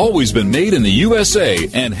pads have always been made in the USA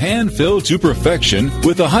and hand-filled to perfection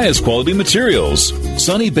with the highest quality materials.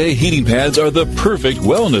 Sunny Bay heating pads are the perfect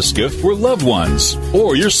wellness gift for loved ones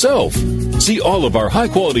or yourself. See all of our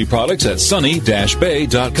high-quality products at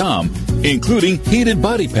sunny-bay.com, including heated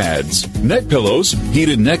body pads, neck pillows,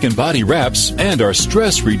 heated neck and body wraps, and our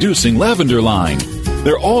stress-reducing lavender line.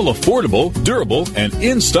 They're all affordable, durable, and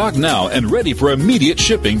in stock now and ready for immediate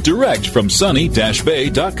shipping direct from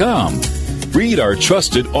sunny-bay.com. Read our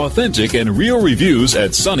trusted, authentic, and real reviews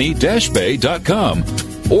at sunny-bay.com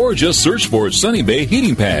or just search for Sunny Bay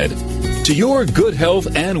Heating Pad. To your good health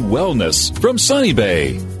and wellness from Sunny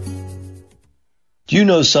Bay. Do you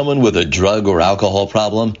know someone with a drug or alcohol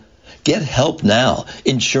problem? Get help now.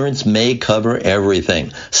 Insurance may cover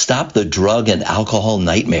everything. Stop the drug and alcohol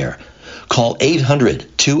nightmare. Call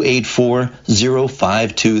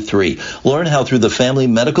 800-284-0523. Learn how through the Family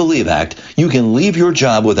Medical Leave Act you can leave your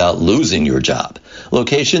job without losing your job.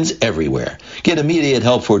 Locations everywhere. Get immediate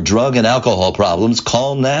help for drug and alcohol problems.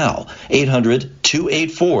 Call now.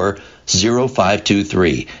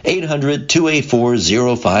 800-284-0523.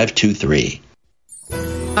 800-284-0523.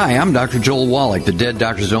 Hi, I'm Dr. Joel Wallach, the Dead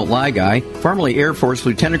Doctors Don't Lie guy, formerly Air Force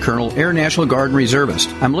Lieutenant Colonel, Air National Guard and Reservist.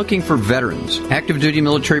 I'm looking for veterans, active duty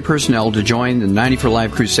military personnel to join the 90 for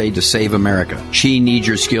Life crusade to save America. She needs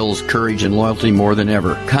your skills, courage, and loyalty more than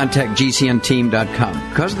ever. Contact GCNteam.com.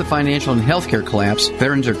 Because of the financial and healthcare collapse,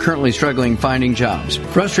 veterans are currently struggling finding jobs.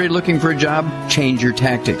 Frustrated looking for a job? Change your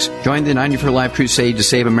tactics. Join the 90 for Life crusade to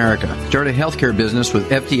save America. Start a healthcare business with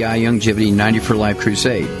FDI Longevity 90 for Life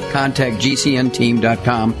crusade. Contact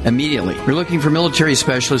GCNteam.com immediately. We're looking for military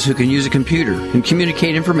specialists who can use a computer and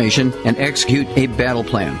communicate information and execute a battle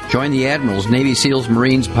plan. Join the admirals, Navy SEALs,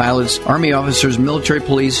 Marines, pilots, Army officers, military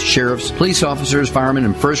police, sheriffs, police officers, firemen,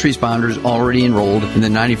 and first responders already enrolled in the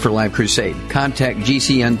 90 for Life crusade. Contact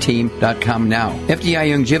GCNteam.com now.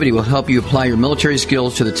 FDI Longevity will help you apply your military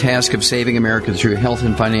skills to the task of saving America through health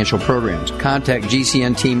and financial programs. Contact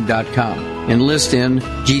GCNteam.com. Enlist in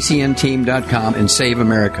GCNteam.com and save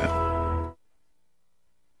America.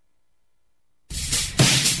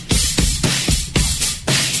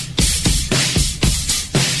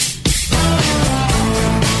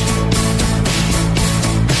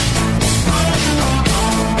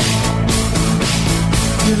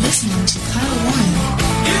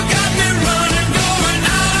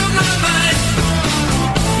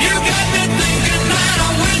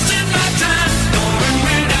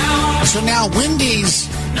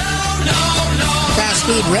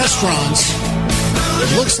 Restaurants,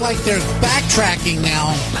 it looks like they're backtracking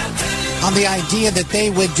now on the idea that they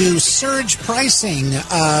would do surge pricing,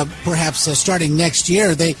 perhaps starting next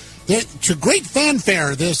year. They to great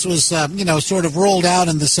fanfare, this was sort of rolled out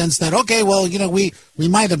in the sense that, okay, well, we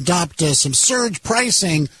might adopt some surge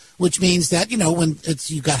pricing, which means that when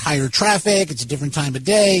you got higher traffic, it's a different time of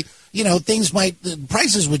day,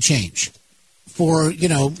 prices would change for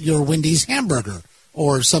your Wendy's hamburger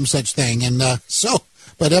or some such thing, and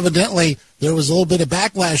But evidently, there was a little bit of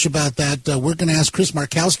backlash about that. We're going to ask Chris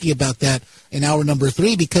Markowski about that in hour number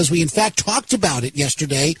 3 because we, in fact, talked about it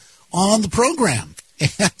yesterday on the program.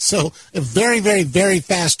 And so a very, very, very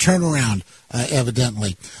fast turnaround,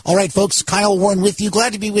 evidently. All right, folks, Kyle Warren with you.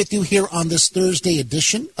 Glad to be with you here on this Thursday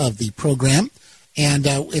edition of the program. And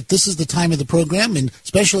this is the time of the program, and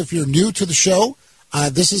especially if you're new to the show,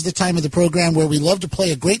 this is the time of the program where we love to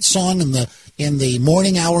play a great song in the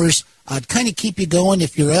morning hours. Kind of keep you going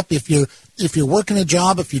if you're up, if you're working a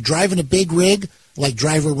job, if you're driving a big rig like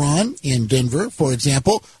Driver Ron in Denver, for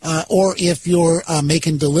example, or if you're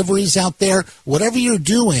making deliveries out there, whatever you're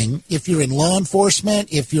doing, if you're in law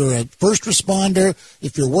enforcement, if you're a first responder,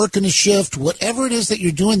 if you're working a shift, whatever it is that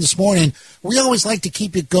you're doing this morning, we always like to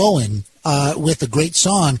keep it going with a great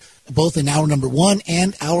song, both in hour number 1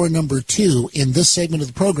 and hour number 2 in this segment of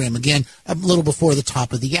the program, again, a little before the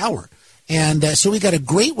top of the hour. And so we got a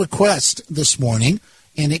great request this morning,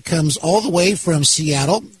 and it comes all the way from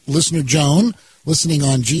Seattle, listener Joan, listening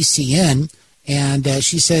on GCN, and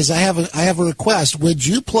she says, I have a request. Would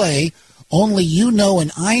you play Only You Know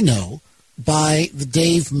and I Know by the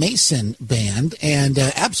Dave Mason Band. And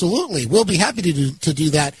absolutely, we'll be happy to do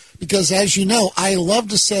that because, as you know, I love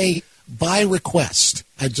to say by request.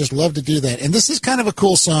 I just love to do that. And this is kind of a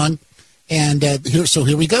cool song. And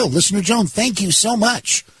here we go. Listener Joan, thank you so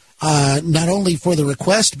much, not only for the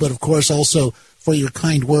request, but, of course, also for your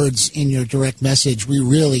kind words in your direct message. We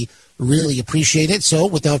really, really appreciate it. So,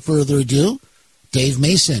 without further ado, Dave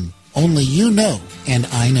Mason, Only You Know and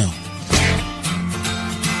I Know.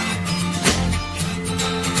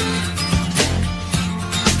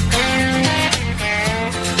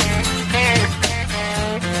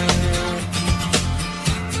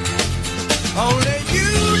 Only you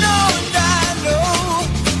know and I know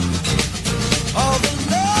all the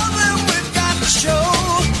love that we've got to show.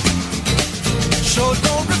 So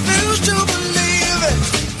don't refuse to believe it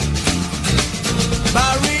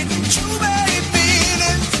by reading too many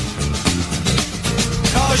feelings.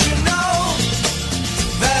 'Cause you know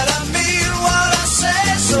that I mean what I say.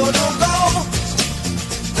 So don't go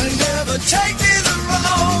and never take me the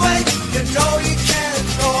wrong way. You know you can't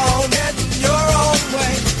go on getting your own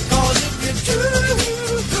way. 'Cause if you do,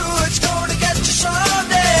 it's gonna get you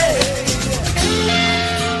someday.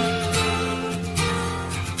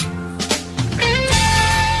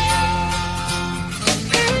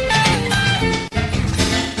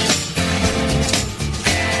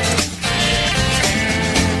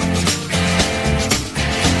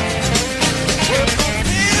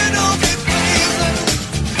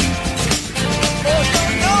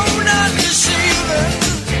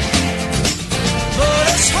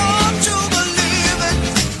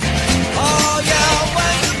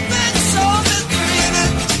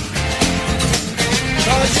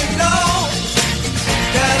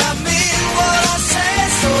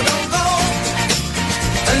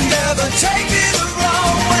 Take me the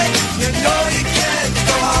wrong way. You know you can't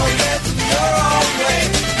go on getting your own way.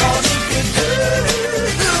 'Cause if you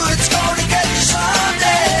do, it's gonna get you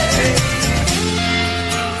someday.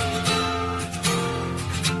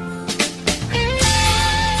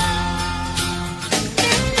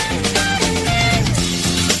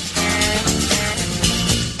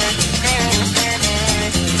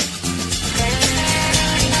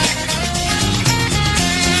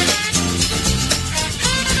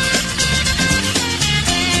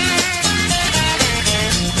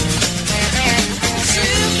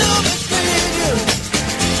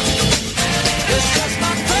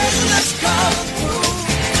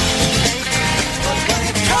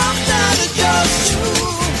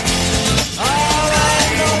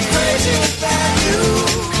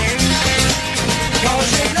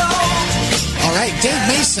 All right, Dave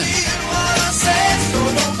Mason.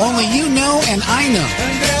 Only You Know and I Know.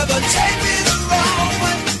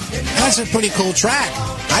 That's a pretty cool track,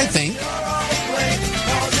 I think.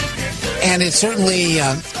 And it certainly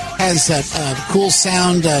has a cool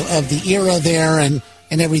sound of the era there and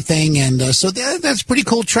everything. And so that's a pretty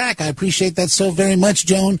cool track. I appreciate that so very much,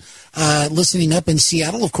 Joan. Listening up in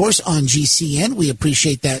Seattle, of course, on GCN. We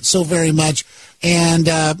appreciate that so very much. And,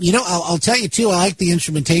 I'll tell you, too, I like the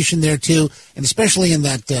instrumentation there, too, and especially in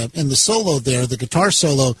that in the solo there, the guitar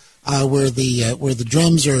solo, where the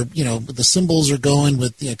drums are, the cymbals are going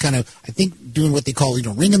with kind of, I think, doing what they call,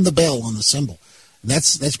 ringing the bell on the cymbal.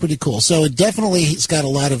 That's pretty cool. So it definitely has got a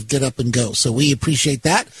lot of get up and go. So we appreciate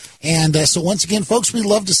that. And so once again, folks, we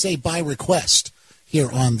love to say by request here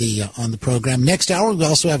on the program. Next hour, we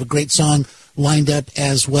also have a great song lined up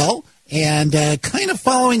as well. And kind of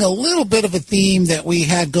following a little bit of a theme that we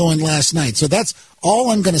had going last night. So that's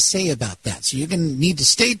all I'm going to say about that. So you're going to need to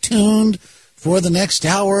stay tuned for the next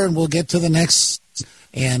hour, and we'll get to the next.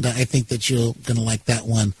 And I think that you're going to like that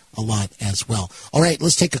one a lot as well. All right,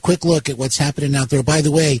 let's take a quick look at what's happening out there. By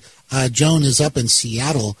the way, Joan is up in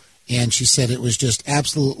Seattle, and she said it was just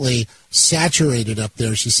absolutely saturated up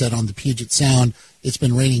there. She said on the Puget Sound, it's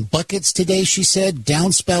been raining buckets today, she said.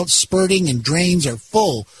 Downspouts spurting and drains are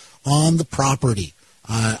full on the property.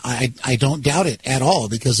 I don't doubt it at all,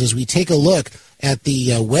 because as we take a look at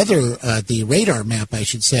the weather, the radar map, I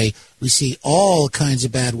should say, we see all kinds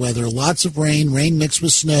of bad weather, lots of rain mixed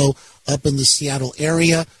with snow up in the Seattle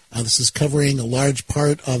area. This is covering a large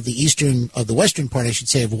part of the western part, I should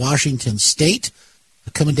say, of Washington State,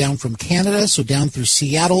 coming down from Canada, so down through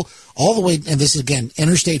Seattle, all the way, and this is, again,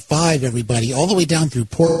 Interstate 5, everybody, all the way down through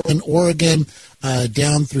Portland, Oregon,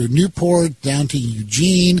 down through Newport, down to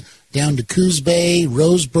Eugene, down to Coos Bay,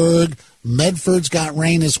 Roseburg. Medford's got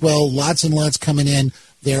rain as well, lots and lots coming in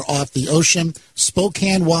there off the ocean.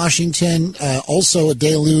 Spokane, Washington, also a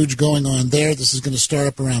deluge going on there. This is going to start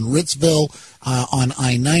up around Ritzville on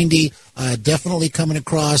I-90, definitely coming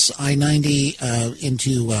across I-90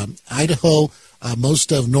 into Idaho.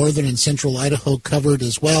 Most of northern and central Idaho covered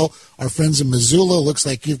as well. Our friends in Missoula, looks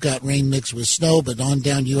like you've got rain mixed with snow, but on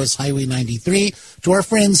down U.S. Highway 93 to our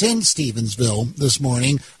friends in Stevensville this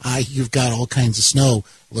morning, you've got all kinds of snow.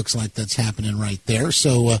 Looks like that's happening right there.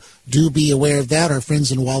 So do be aware of that. Our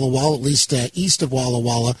friends in Walla Walla, at least east of Walla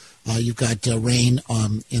Walla, you've got rain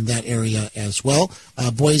in that area as well.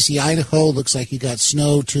 Boise, Idaho, looks like you got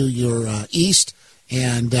snow to your east.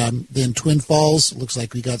 And then Twin Falls, looks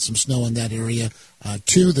like we got some snow in that area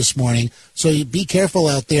too this morning. So you be careful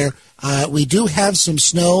out there. We do have some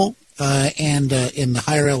snow and in the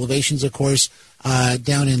higher elevations, of course,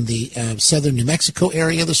 down in the southern New Mexico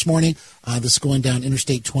area this morning. This is going down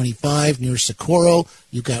Interstate 25 near Socorro.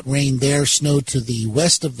 You've got rain there, snow to the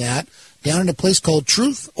west of that. Down in a place called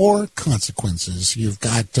Truth or Consequences, you've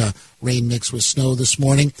got rain mixed with snow this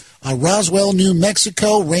morning. Roswell, New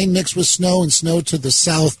Mexico, rain mixed with snow and snow to the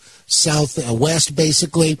southwest,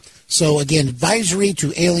 basically. So, again, advisory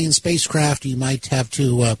to alien spacecraft. You might have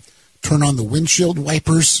to turn on the windshield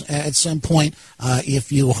wipers at some point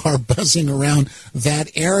if you are buzzing around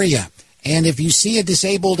that area. And if you see a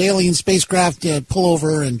disabled alien spacecraft, pull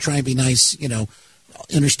over and try and be nice,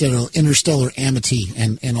 interstellar amity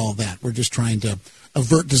and all that. We're just trying to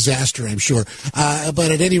avert disaster, I'm sure. But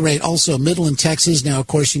at any rate, also Midland, Texas. Now, of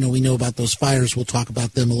course, we know about those fires. We'll talk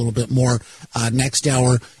about them a little bit more next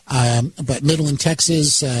hour. But Midland,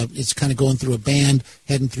 Texas, it's kind of going through a band,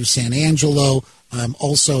 heading through San Angelo.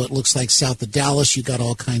 Also, it looks like south of Dallas, you got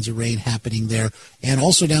all kinds of rain happening there. And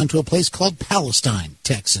also down to a place called Palestine,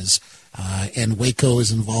 Texas. And Waco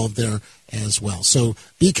is involved there as well. So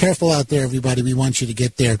be careful out there, everybody. We want you to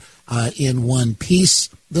get there in one piece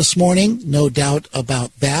this morning, no doubt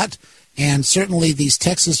about that. And certainly these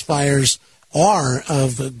Texas fires are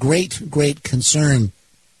of great, great concern.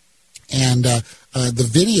 And the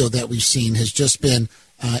video that we've seen has just been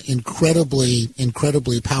incredibly,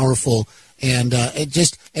 incredibly powerful. And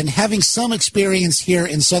and having some experience here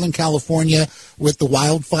in Southern California with the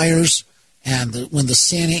wildfires, and when the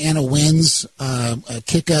Santa Ana winds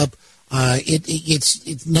kick up,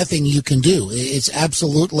 it's nothing you can do. It's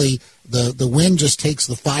absolutely the wind just takes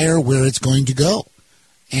the fire where it's going to go,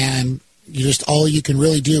 and all you can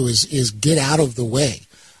really do is get out of the way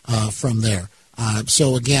from there.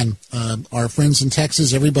 So again, our friends in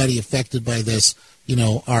Texas, everybody affected by this,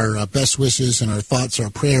 our best wishes and our thoughts, our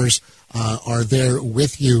prayers are there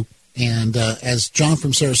with you. And as John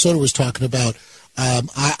from Sarasota was talking about,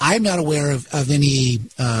 I'm not aware of any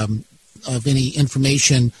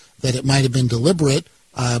information that it might have been deliberate,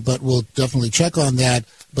 but we'll definitely check on that.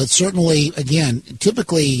 But certainly, again,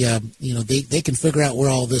 typically, they can figure out where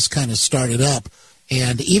all this kind of started up.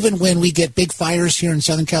 And even when we get big fires here in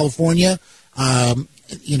Southern California,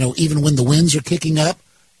 even when the winds are kicking up,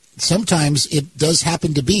 sometimes it does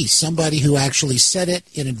happen to be somebody who actually set it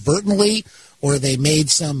inadvertently, or they made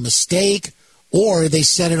some mistake, or they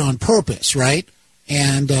set it on purpose, right?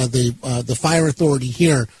 And the fire authority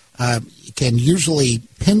here can usually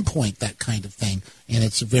pinpoint that kind of thing, and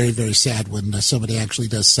it's very, very sad when somebody actually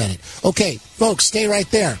does set it. Okay, folks, stay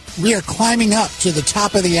right there. We are climbing up to the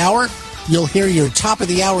top of the hour. You'll hear your top of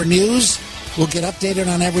the hour news. We'll get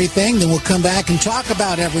updated on everything. Then we'll come back and talk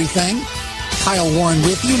about everything. Kyle Warren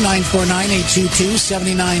with you,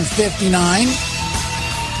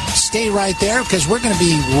 949-822-7959. Stay right there because we're going to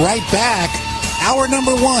be right back. Hour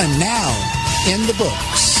number 1 now in the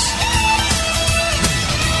books.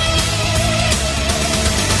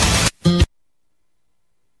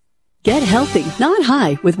 Get healthy, not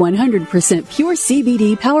high, with 100% pure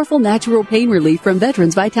CBD powerful natural pain relief from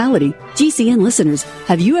Veterans Vitality. GCN listeners,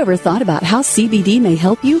 have you ever thought about how CBD may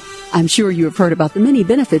help you? I'm sure you have heard about the many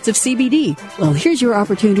benefits of CBD. Well, here's your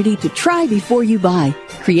opportunity to try before you buy.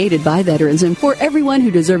 Created by veterans and for everyone who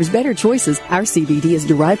deserves better choices, our CBD is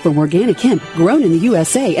derived from organic hemp, grown in the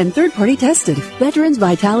USA and third-party tested. Veterans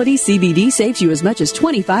Vitality CBD saves you as much as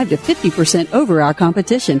 25 to 50% over our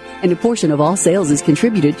competition, and a portion of all sales is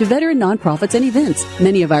contributed to veteran nonprofits and events.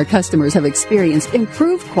 Many of our customers have experienced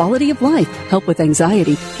improved quality of life, help with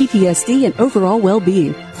anxiety, PTSD, and overall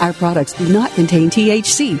well-being. Our products do not contain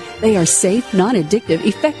THC. They are safe, non-addictive,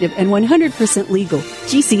 effective, and 100% legal.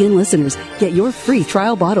 GCN listeners, get your free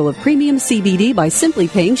trial bottle of premium CBD by simply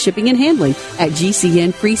paying shipping and handling at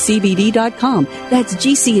GCNFreeCBD.com. That's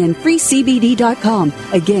GCNFreeCBD.com.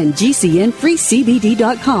 Again,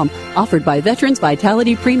 GCNFreeCBD.com. Offered by Veterans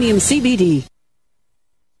Vitality Premium CBD.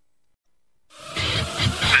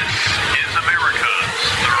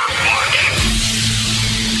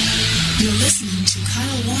 You're listening to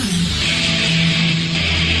Kyle Warren.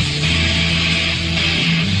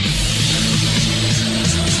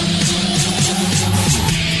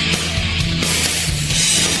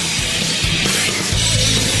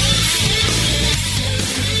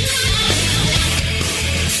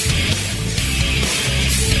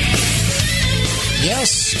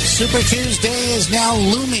 Yes, Super Tuesday is now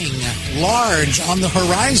looming large on the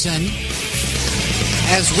horizon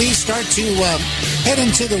as we start to head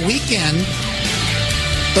into the weekend.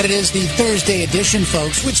 But it is the Thursday edition,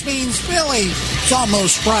 folks, which means really it's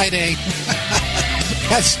almost Friday.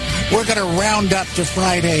 We're going to round up to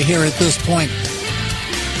Friday here at this point.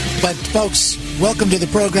 But, folks, welcome to the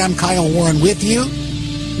program. Kyle Warren with you.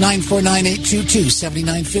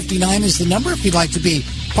 949-822-7959 is the number if you'd like to be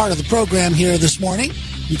part of the program here this morning.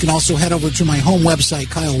 You can also head over to my home website,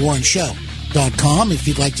 KyleWarrenShow.com, if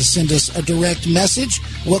you'd like to send us a direct message.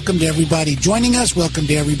 Welcome to everybody joining us. Welcome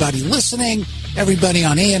to everybody listening. Everybody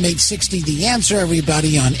on AM 860, The Answer.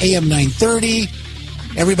 Everybody on AM 930.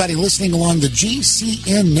 Everybody listening along the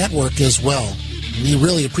GCN network as well. We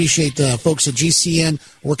really appreciate the folks at GCN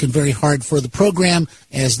working very hard for the program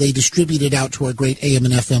as they distribute it out to our great AM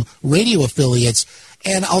and FM radio affiliates.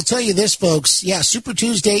 And I'll tell you this, folks. Yeah, Super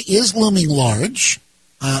Tuesday is looming large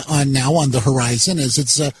on the horizon as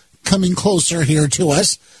it's coming closer here to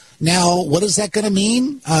us. Now, what is that going to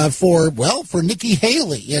mean for Nikki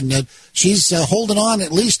Haley? And she's holding on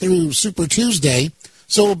at least through Super Tuesday.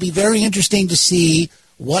 So it'll be very interesting to see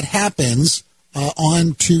what happens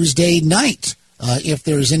on Tuesday night. If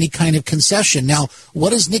there's any kind of concession. Now, what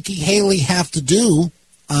does Nikki Haley have to do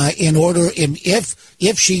if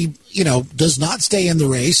she, does not stay in the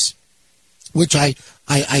race, which I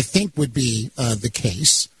think would be the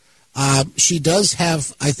case. She does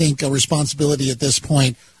have, I think, a responsibility at this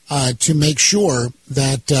point to make sure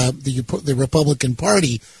that the Republican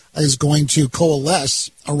Party is going to coalesce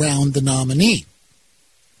around the nominee.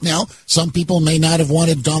 Now, some people may not have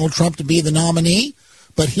wanted Donald Trump to be the nominee,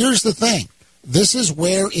 but here's the thing. This is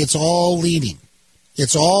where it's all leading.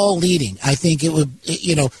 It's all leading. I think it would,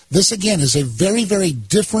 this again is a very, very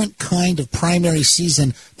different kind of primary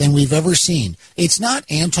season than we've ever seen. It's not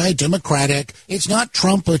anti-democratic. It's not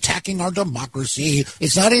Trump attacking our democracy.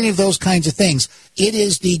 It's not any of those kinds of things. It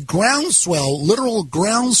is the groundswell, literal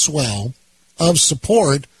groundswell of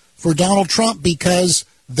support for Donald Trump because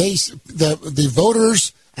the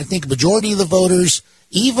voters, I think a majority of the voters,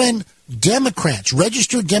 even Democrats,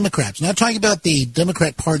 registered Democrats, not talking about the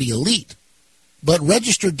Democrat Party elite, but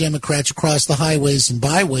registered Democrats across the highways and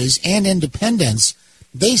byways and independents,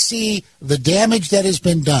 they see the damage that has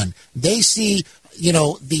been done. They see,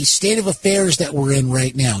 the state of affairs that we're in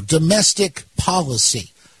right now, domestic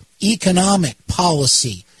policy, economic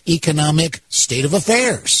state of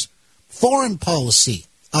affairs, foreign policy,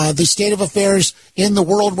 the state of affairs in the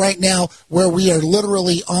world right now where we are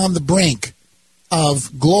literally on the brink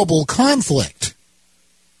of global conflict.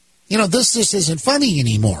 This just isn't funny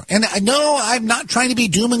anymore. And I know I'm not trying to be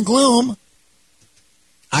doom and gloom.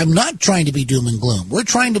 We're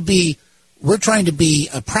trying to be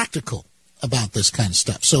practical about this kind of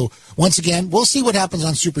stuff. So once again, we'll see what happens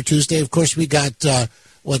on Super Tuesday. Of course, we got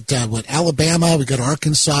Alabama, we got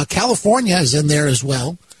Arkansas, California is in there as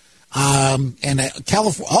well. And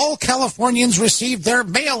all Californians received their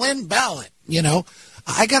mail-in ballot.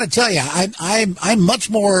 I got to tell you, I'm much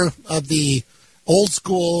more of the old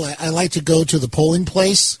school. I like to go to the polling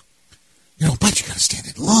place, but you got to stand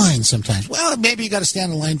in line sometimes. Well, maybe you got to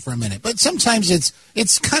stand in line for a minute, but sometimes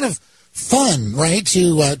it's kind of fun, right,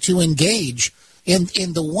 to engage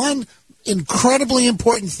in the one incredibly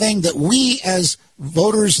important thing that we as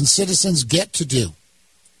voters and citizens get to do.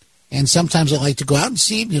 And sometimes I like to go out and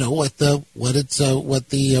see, what the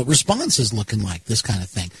response is looking like, this kind of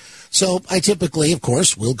thing. So I typically, of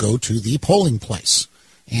course, will go to the polling place.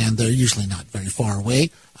 And they're usually not very far away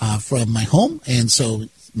from my home, and so it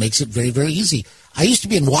makes it very, very easy. I used to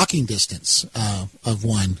be in walking distance of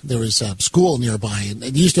one. There was a school nearby, and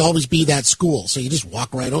it used to always be that school, so you just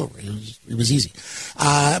walk right over. It was easy.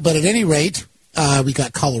 But at any rate, we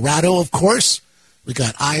got Colorado, of course. We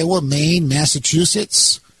got Iowa, Maine,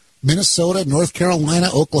 Massachusetts, Minnesota, North Carolina,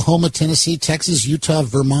 Oklahoma, Tennessee, Texas, Utah,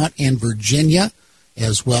 Vermont, and Virginia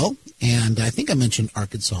as well. And I think I mentioned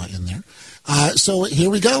Arkansas in there. So here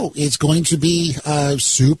we go. It's going to be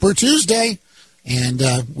Super Tuesday, and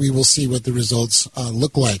we will see what the results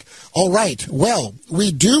look like. All right. Well,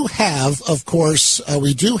 we do have, of course, a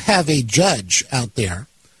judge out there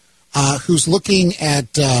who's looking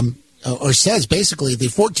at or says basically the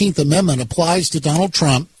 14th Amendment applies to Donald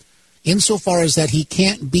Trump insofar as that he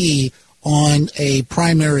can't be on a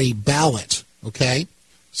primary ballot. Okay.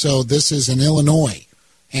 So this is in Illinois.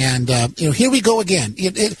 And, here we go again.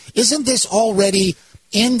 Isn't this already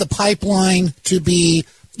in the pipeline to be,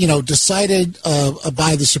 decided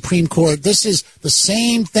by the Supreme Court? This is the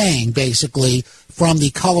same thing, basically, from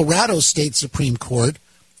the Colorado State Supreme Court.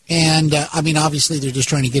 And, obviously, they're just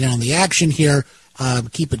trying to get in on the action here,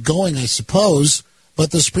 keep it going, I suppose.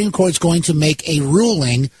 But the Supreme Court's going to make a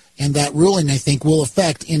ruling, and that ruling, I think, will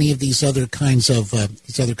affect any of these other kinds of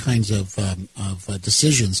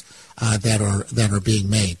decisions that are being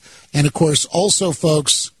made. And of course, also,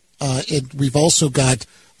 folks, we've also got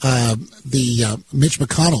the Mitch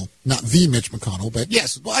McConnell, not the Mitch McConnell, but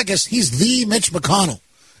yes, well, I guess he's the Mitch McConnell,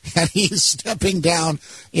 and he's stepping down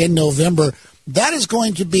in November. That is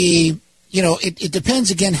going to be, it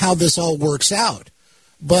depends again how this all works out.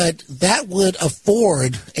 But that would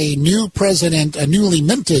afford a new president, a newly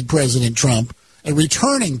minted President Trump, a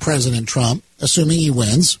returning President Trump, assuming he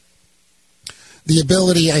wins, the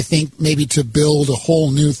ability, I think, maybe to build a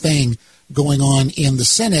whole new thing going on in the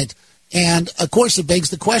Senate. And, of course, it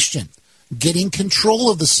begs the question. Getting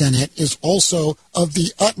control of the Senate is also of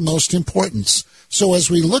the utmost importance. So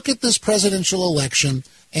as we look at this presidential election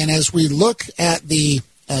and as we look at the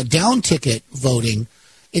down ticket voting,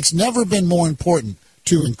 it's never been more important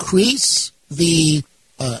to increase the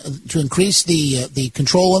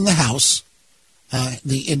control in the House,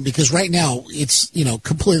 because right now it's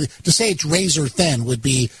completely, to say it's razor thin would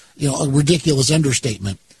be a ridiculous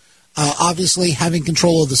understatement. Obviously, having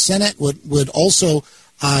control of the Senate would also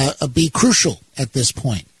be crucial at this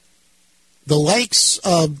point. The likes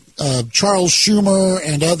of Charles Schumer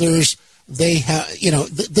and others, they have,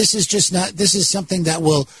 this is something that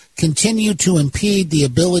will continue to impede the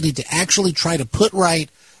ability to actually try to put right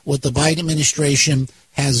what the Biden administration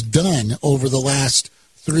has done over the last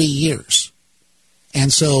 3 years.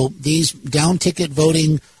 And so these down ticket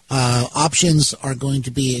voting options are going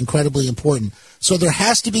to be incredibly important. So there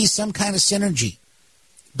has to be some kind of synergy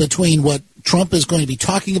between what Trump is going to be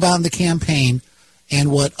talking about in the campaign and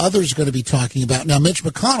what others are going to be talking about. Now, Mitch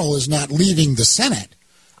McConnell is not leaving the Senate.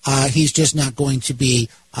 He's just not going to be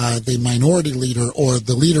the minority leader or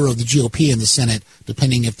the leader of the GOP in the Senate,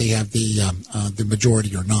 depending if they have the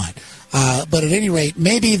majority or not. But at any rate,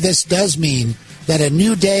 maybe this does mean that a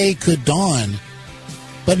new day could dawn.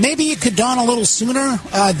 But maybe it could dawn a little sooner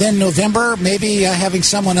than November. Maybe having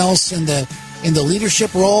someone else in the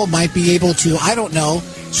leadership role might be able to, I don't know,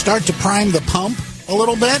 start to prime the pump a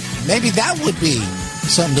little bit. Maybe that would be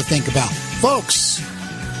something to think about. Folks,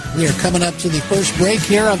 we are coming up to the first break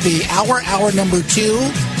here of the hour number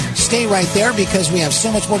 2. Stay right there because we have so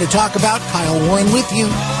much more to talk about. Kyle Warren with you.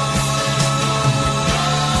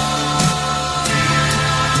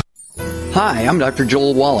 Hi, I'm Dr.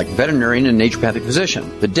 Joel Wallach, veterinarian and naturopathic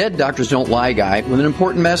physician, the Dead Doctors Don't Lie guy with an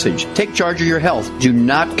important message. Take charge of your health. Do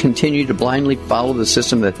not continue to blindly follow the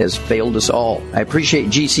system that has failed us all. I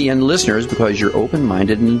appreciate GCN listeners because you're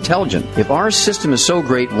open-minded and intelligent. If our system is so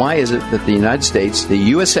great, why is it that the United States, the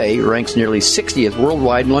USA, ranks nearly 60th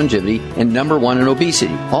worldwide in longevity and number 1 in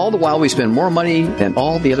obesity? All the while we spend more money than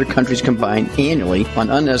all the other countries combined annually on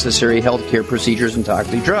unnecessary health care procedures and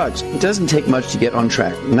toxic drugs. It doesn't take much to get on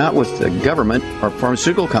track. Not with the government or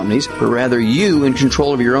pharmaceutical companies, but rather you in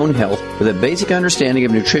control of your own health with a basic understanding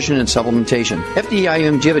of nutrition and supplementation. FDI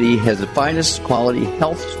Longevity has the finest quality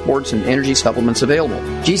health, sports, and energy supplements available.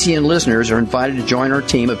 GCN listeners are invited to join our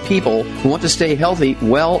team of people who want to stay healthy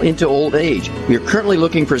well into old age. We are currently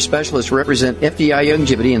looking for specialists to represent FDI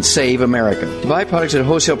Longevity and Save America. To buy products at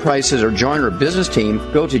wholesale prices or join our business team,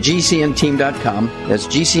 go to GCNteam.com. That's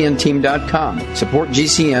GCNteam.com. Support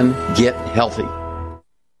GCN. Get healthy.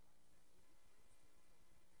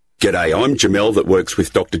 G'day, I'm Jamel that works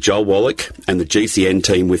with Dr. Joel Wallach and the GCN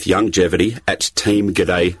team with Longevity at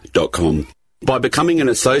teamg'day.com. By becoming an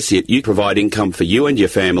associate, you provide income for you and your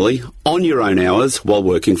family on your own hours while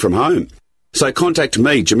working from home. So contact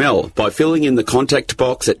me, Jamel, by filling in the contact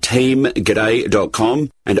box at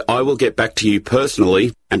teamg'day.com and I will get back to you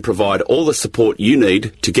personally and provide all the support you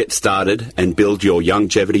need to get started and build your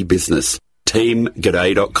longevity business.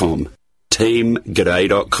 teamg'day.com.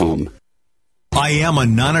 teamg'day.com. I am a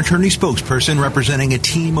non-attorney spokesperson representing a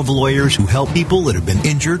team of lawyers who help people that have been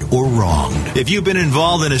injured or wronged. If you've been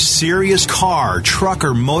involved in a serious car, truck,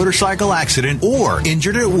 or motorcycle accident or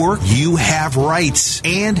injured at work, you have rights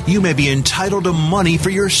and you may be entitled to money for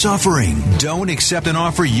your suffering. Don't accept an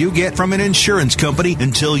offer you get from an insurance company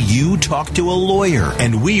until you talk to a lawyer.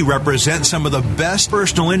 And we represent some of the best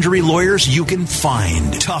personal injury lawyers you can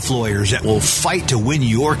find. Tough lawyers that will fight to win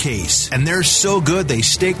your case. And they're so good they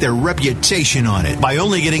stake their reputation on it by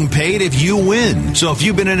only getting paid if you win. So if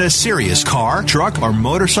you've been in a serious car, truck, or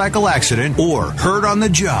motorcycle accident or hurt on the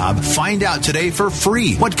job, find out today for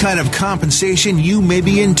free what kind of compensation you may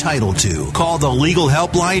be entitled to. Call the legal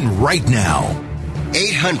helpline right now.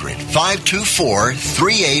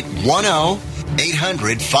 800-524-3810.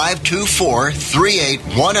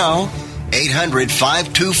 800-524-3810.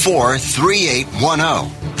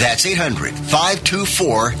 800-524-3810. That's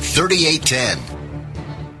 800-524-3810.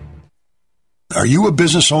 Are you a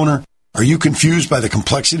business owner? Are you confused by the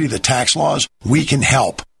complexity of the tax laws? We can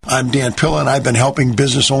help. I'm Dan Pilla, and I've been helping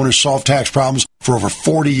business owners solve tax problems for over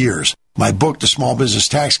 40 years. My book, The Small Business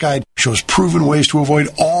Tax Guide, shows proven ways to avoid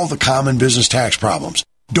all the common business tax problems.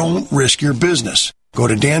 Don't risk your business. Go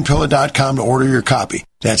to danpilla.com to order your copy.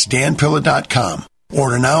 That's danpilla.com.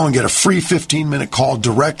 Order now and get a free 15-minute call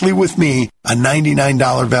directly with me, a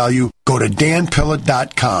 $99 value. Go to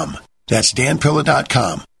danpilla.com. That's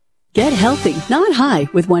danpilla.com. Get healthy, not high,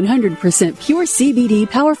 with 100% pure CBD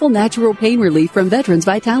powerful natural pain relief from Veterans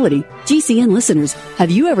Vitality. GCN listeners, have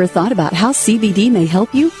you ever thought about how CBD may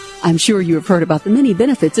help you? I'm sure you have heard about the many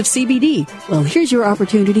benefits of CBD. Well, here's your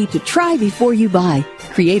opportunity to try before you buy.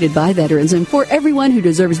 Created by veterans and for everyone who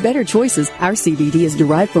deserves better choices, our CBD is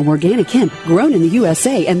derived from organic hemp, grown in the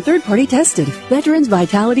USA, and third-party tested. Veterans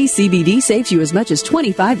Vitality CBD saves you as much as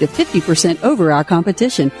 25 to 50% over our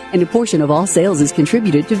competition, and a portion of all sales is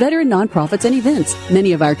contributed to veteran nonprofits and events.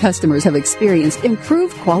 Many of our customers have experienced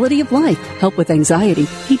improved quality of life, help with anxiety,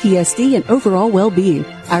 PTSD, and overall well-being.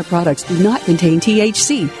 Our products do not contain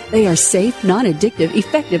THC. They are safe, non-addictive,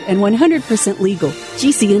 effective, and 100% legal.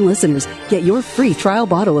 GCN listeners, get your free trial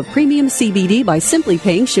bottle of premium CBD by simply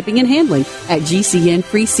paying shipping and handling at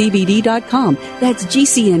GCNFreeCBD.com. That's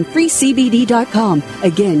GCNFreeCBD.com.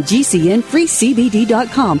 Again,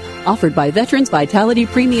 GCNFreeCBD.com. Offered by Veterans Vitality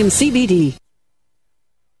Premium CBD.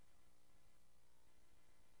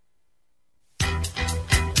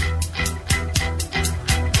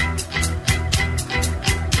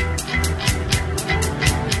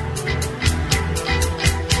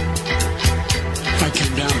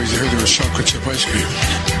 Chocolate chip ice cream.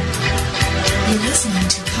 You're listening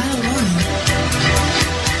to Kyle Warren.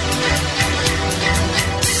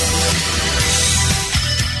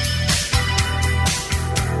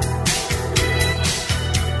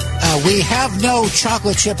 We have no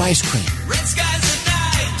chocolate chip ice cream. Red skies at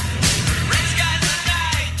night. Red skies at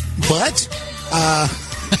night. But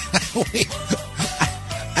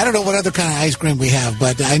I don't know what other kind of ice cream we have,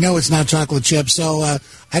 but I know it's not chocolate chip. So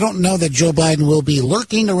I don't know that Joe Biden will be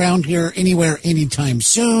lurking around here anywhere anytime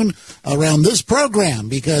soon around this program,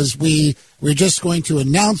 because we're just going to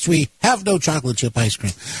announce we have no chocolate chip ice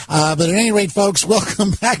cream. But at any rate, folks,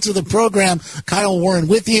 welcome back to the program. Kyle Warren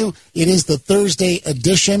with you. It is the Thursday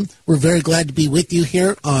edition. We're very glad to be with you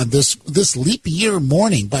here on this leap year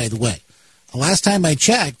morning, by the way. Last time I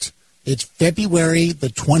checked, it's February the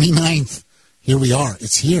 29th. Here we are.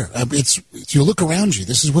 It's here. You look around you.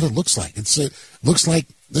 This is what it looks like. This is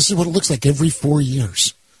what it looks like every 4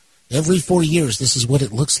 years. Every 4 years, this is what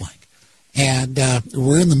it looks like. And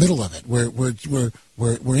we're in the middle of it. We're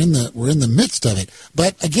in the midst of it.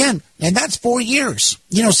 But again, and that's 4 years.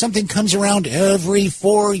 You know, something comes around every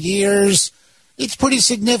 4 years. It's pretty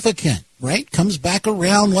significant, right? Comes back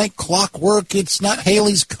around like clockwork. It's not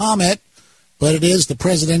Halley's Comet, but it is the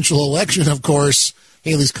presidential election, of course.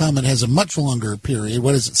 Halley's Comet has a much longer period.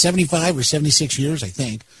 What is it, 75 or 76 years, I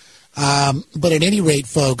think. But at any rate,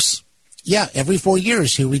 folks, yeah, every 4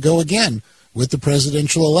 years, here we go again with the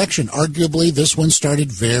presidential election. Arguably, this one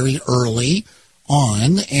started very early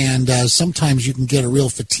on, and sometimes you can get a real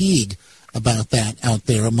fatigue about that out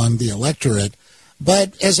there among the electorate.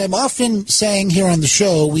 But as I'm often saying here on the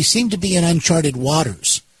show, we seem to be in uncharted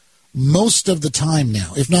waters most of the time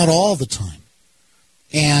now, if not all the time.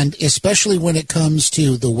 And especially when it comes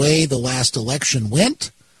to the way the last election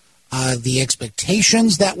went, the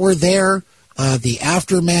expectations that were there, the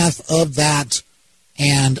aftermath of that,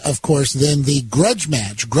 and, of course, then the Grudge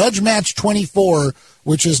Match 24,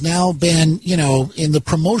 which has now been, in the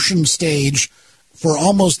promotion stage for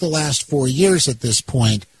almost the last 4 years at this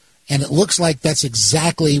point, and it looks like that's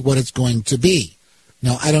exactly what it's going to be.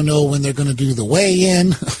 Now, I don't know when they're going to do the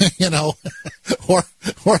weigh-in, or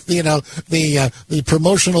the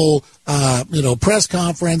promotional, press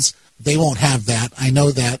conference. They won't have that. I know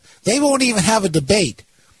that. They won't even have a debate.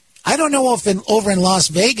 I don't know if over in Las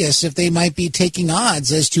Vegas, if they might be taking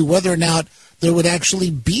odds as to whether or not there would actually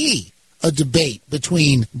be a debate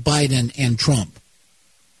between Biden and Trump.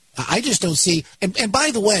 I just don't see. And by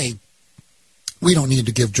the way, we don't need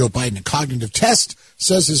to give Joe Biden a cognitive test,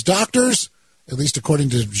 says his doctors. At least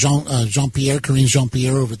according to Karine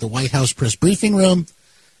Jean-Pierre over at the White House press briefing room.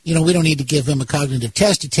 We don't need to give him a cognitive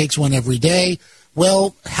test. He takes one every day.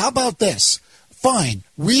 Well, how about this? Fine.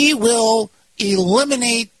 We will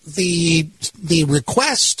eliminate the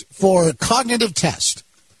request for a cognitive test,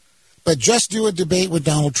 but just do a debate with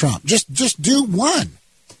Donald Trump. Just do one.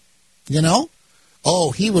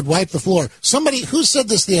 Oh, he would wipe the floor. Somebody, who said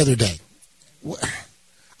this the other day?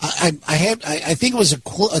 I think it was a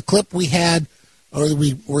clip we had, or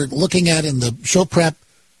we were looking at in the show prep.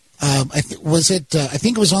 I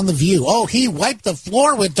think it was on The View. Oh, he wiped the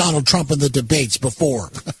floor with Donald Trump in the debates before.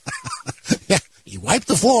 Yeah, he wiped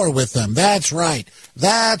the floor with them. That's right.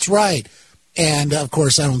 That's right. And, of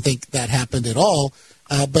course, I don't think that happened at all.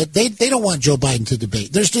 But they don't want Joe Biden to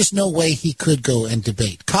debate. There's just no way he could go and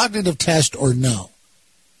debate, cognitive test or no,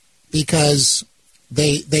 because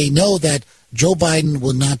they know that Joe Biden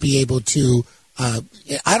will not be able to.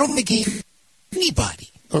 I don't think anybody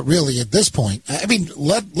really at this point. I mean,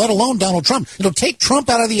 let alone Donald Trump. Take Trump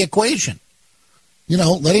out of the equation.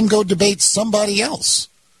 Let him go debate somebody else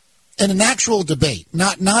in an actual debate,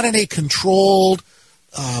 not in a controlled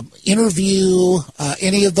interview,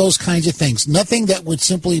 any of those kinds of things. Nothing that would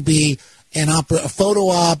simply be a photo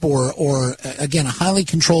op or again, a highly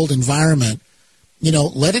controlled environment.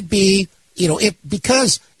 Let it be,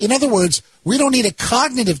 because in other words, we don't need a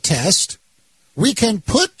cognitive test. We can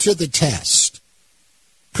put to the test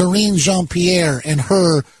Karine Jean-Pierre and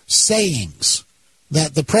her sayings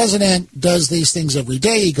that the president does these things every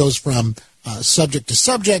day. He goes from subject to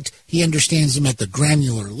subject. He understands them at the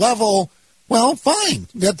granular level. Well, fine.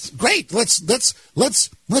 That's great. Let's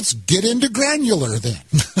get into granular then,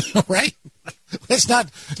 right? Let's not,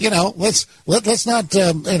 let's not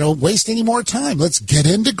waste any more time. Let's get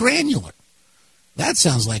into granular. That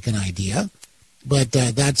sounds like an idea, but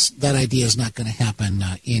that idea is not going to happen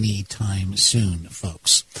anytime soon,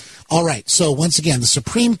 folks. All right. So once again, the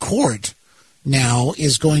Supreme Court now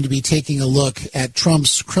is going to be taking a look at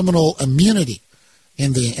Trump's criminal immunity.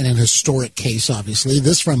 In an historic case, obviously.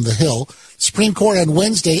 This from The Hill. Supreme Court on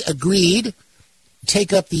Wednesday agreed to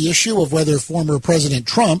take up the issue of whether former President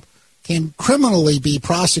Trump can criminally be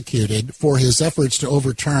prosecuted for his efforts to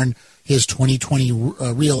overturn his 2020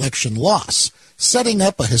 re-election loss, setting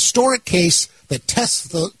up a historic case that tests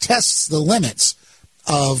the limits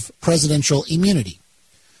of presidential immunity.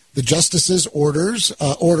 The justice's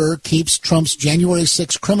order keeps Trump's January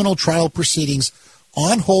 6 criminal trial proceedings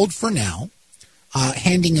on hold for now,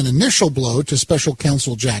 handing an initial blow to special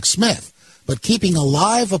counsel Jack Smith, but keeping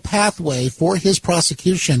alive a pathway for his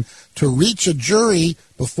prosecution to reach a jury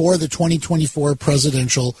before the 2024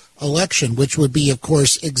 presidential election, which would be, of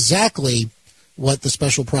course, exactly what the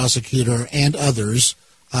special prosecutor and others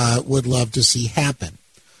would love to see happen.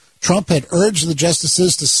 Trump had urged the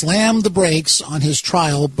justices to slam the brakes on his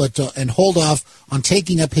trial and hold off on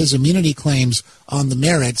taking up his immunity claims on the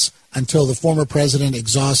merits until the former president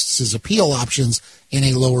exhausts his appeal options in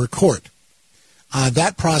a lower court.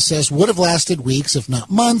 That process would have lasted weeks, if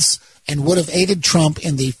not months, and would have aided Trump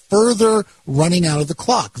in the further running out of the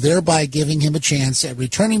clock, thereby giving him a chance at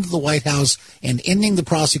returning to the White House and ending the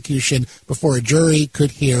prosecution before a jury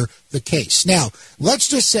could hear the case. Now, let's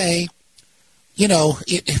just say,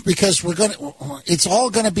 because it's all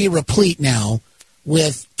going to be replete now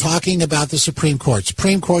with talking about the Supreme Court.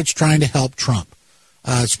 Supreme Court's trying to help Trump.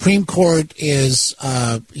 Supreme Court is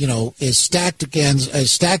stacked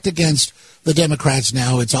against the Democrats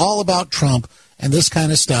now. It's all about Trump and this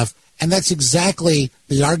kind of stuff. And that's exactly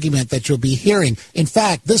the argument that you'll be hearing. In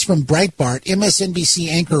fact, this from Breitbart, MSNBC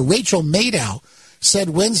anchor Rachel Maddow said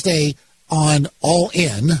Wednesday on All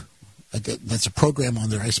In, that's a program on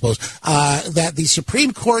there, I suppose, that the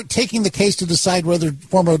Supreme Court taking the case to decide whether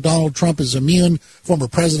former Donald Trump is immune, former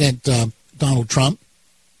President Donald Trump.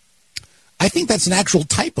 I think that's an actual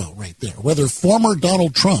typo right there, whether former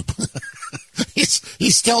Donald Trump,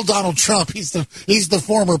 he's still Donald Trump, he's the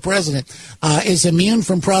former president, is immune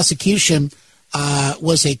from prosecution,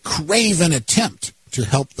 was a craven attempt to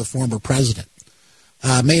help the former president.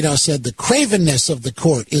 Maddow said the cravenness of the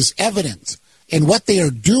court is evident in what they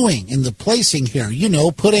are doing in the placing here,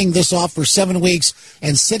 putting this off for 7 weeks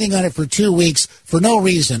and sitting on it for 2 weeks for no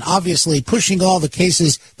reason, obviously pushing all the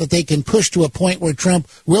cases that they can push to a point where Trump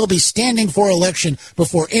will be standing for election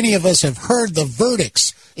before any of us have heard the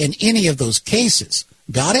verdicts in any of those cases.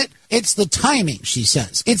 Got it? It's the timing, she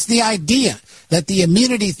says. It's the idea that the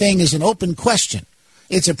immunity thing is an open question.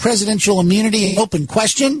 It's a presidential immunity open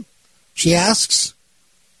question, she asks.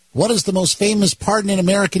 What is the most famous pardon in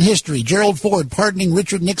American history? Gerald Ford pardoning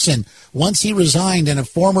Richard Nixon once he resigned and a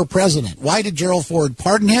former president. Why did Gerald Ford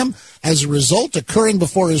pardon him? As a result, occurring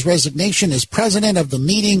before his resignation as president of the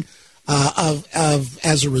meeting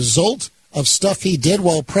as a result of stuff he did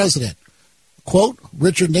while president. Quote,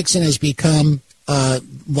 Richard Nixon has become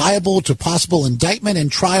liable to possible indictment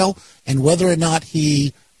and trial, and whether or not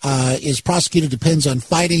he is prosecuted depends on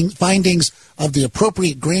findings of the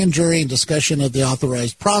appropriate grand jury and discussion of the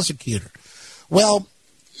authorized prosecutor. Well,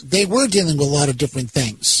 they were dealing with a lot of different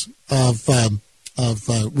things of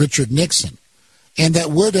Richard Nixon, and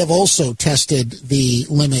that would have also tested the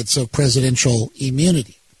limits of presidential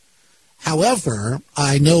immunity. However,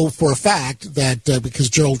 I know for a fact that because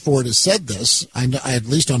Gerald Ford has said this, I know, at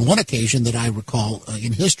least on one occasion that I recall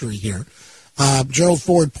in history here, Gerald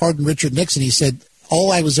Ford pardoned Richard Nixon. He said,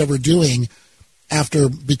 all I was ever doing after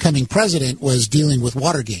becoming president was dealing with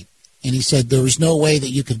Watergate. And he said there was no way that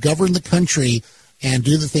you could govern the country and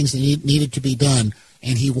do the things that needed to be done,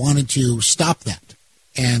 and he wanted to stop that.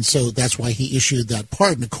 And so that's why he issued that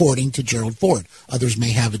pardon, according to Gerald Ford. Others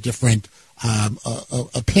may have a different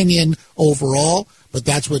opinion overall, but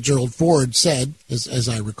that's what Gerald Ford said, as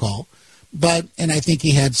I recall. And I think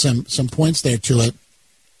he had some points there to it.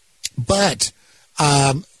 But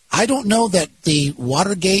I don't know that the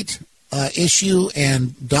Watergate issue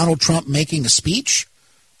and Donald Trump making a speech,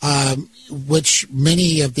 which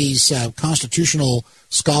many of these constitutional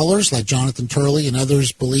scholars like Jonathan Turley and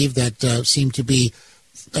others believe that seem to be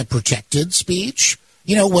a protected speech.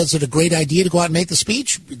 Was it a great idea to go out and make the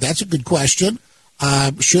speech? That's a good question.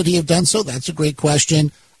 Should he have done so? That's a great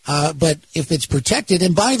question. But if it's protected,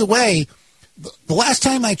 and by the way, the last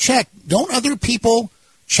time I checked, don't other people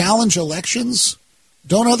challenge elections?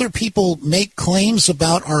 Don't other people make claims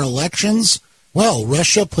about our elections? Well,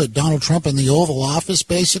 Russia put Donald Trump in the Oval Office,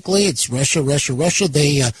 basically. It's Russia.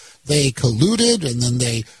 They colluded, and then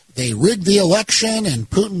they rigged the election, and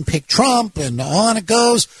Putin picked Trump, and on it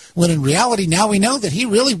goes, when in reality now we know that he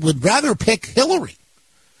really would rather pick Hillary.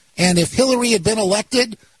 And if Hillary had been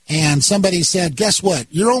elected and somebody said, guess what,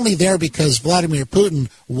 you're only there because Vladimir Putin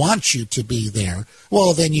wants you to be there,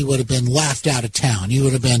 well, then you would have been laughed out of town. You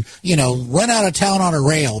would have been, run out of town on a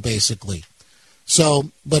rail, basically.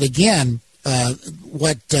 So, but again, I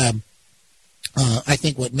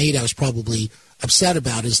think what Madow's probably upset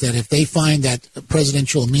about is that if they find that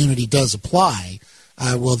presidential immunity does apply,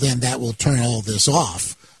 well, then that will turn all this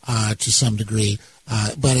off to some degree.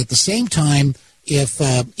 But at the same time, if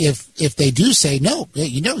they do say, no,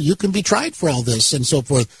 you can be tried for all this and so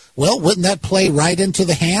forth, well, wouldn't that play right into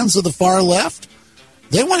the hands of the far left?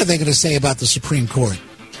 Then what are they going to say about the Supreme Court?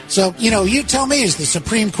 So, you tell me, is the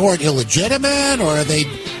Supreme Court illegitimate, or are they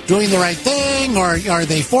doing the right thing, or are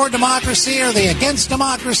they for democracy, are they against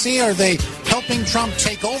democracy, are they helping Trump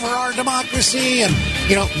take over our democracy? And,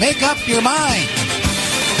 make up your mind.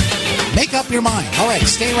 Make up your mind. All right,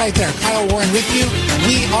 stay right there. Kyle Warren with you.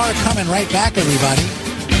 We are coming right back, everybody.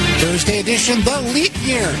 Thursday edition, the leap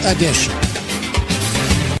year edition.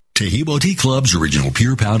 Tahibo Tea Club's original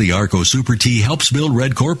Pure Pouty Arco Super Tea helps build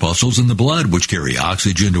red corpuscles in the blood, which carry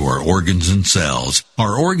oxygen to our organs and cells.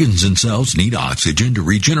 Our organs and cells need oxygen to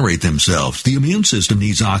regenerate themselves. The immune system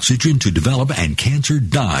needs oxygen to develop, and cancer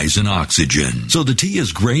dies in oxygen. So the tea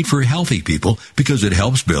is great for healthy people because it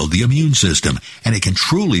helps build the immune system, and it can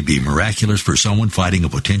truly be miraculous for someone fighting a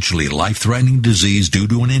potentially life-threatening disease due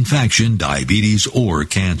to an infection, diabetes, or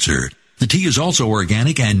cancer. The tea is also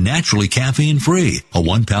organic and naturally caffeine-free. A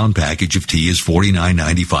 1-pound package of tea is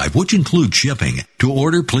 $49.95, which includes shipping. To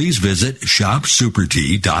order, please visit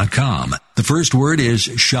shopsupertea.com. The first word is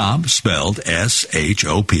shop, spelled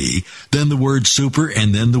S-H-O-P, then the word super,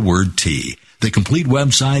 and then the word tea. The complete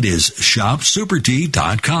website is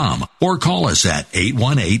shopsupertea.com, or call us at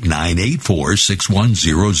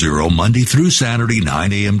 818-984-6100 Monday through Saturday,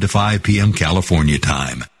 9 a.m. to 5 p.m. California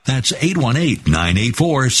time. That's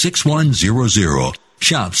 818-984-6100.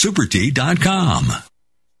 ShopSuperTea.com.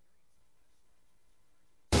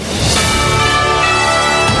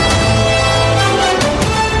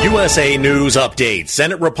 USA News Update.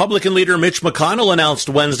 Senate Republican leader Mitch McConnell announced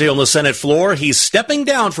Wednesday on the Senate floor he's stepping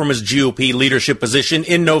down from his GOP leadership position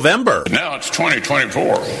in November. Now it's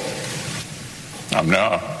 2024. I'm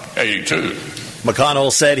now 82.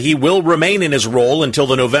 McConnell said he will remain in his role until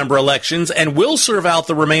the November elections and will serve out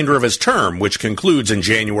the remainder of his term, which concludes in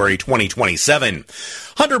January 2027.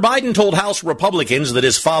 Hunter Biden told House Republicans that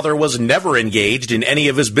his father was never engaged in any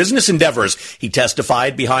of his business endeavors. He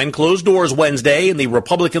testified behind closed doors Wednesday in the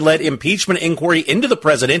Republican-led impeachment inquiry into the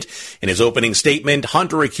president. In his opening statement,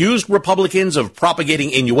 Hunter accused Republicans of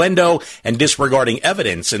propagating innuendo and disregarding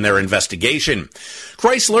evidence in their investigation.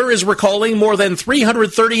 Chrysler is recalling more than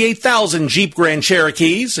 338,000 Jeep Grand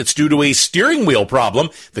Cherokees. It's due to a steering wheel problem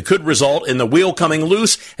that could result in the wheel coming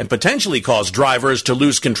loose and potentially cause drivers to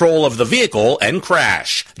lose control of the vehicle and crash.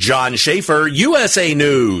 John Schaefer, USA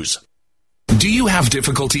News. Do you have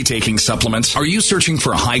difficulty taking supplements? Are you searching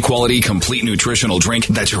for a high-quality, complete nutritional drink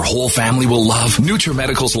that your whole family will love?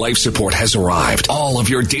 NutriMedical's Life Support has arrived. All of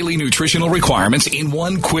your daily nutritional requirements in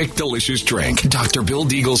one quick, delicious drink. Dr. Bill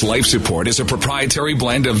Deagle's Life Support is a proprietary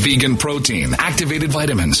blend of vegan protein, activated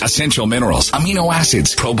vitamins, essential minerals, amino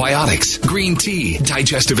acids, probiotics, green tea,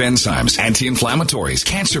 digestive enzymes, anti-inflammatories,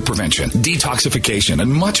 cancer prevention, detoxification,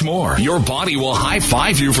 and much more. Your body will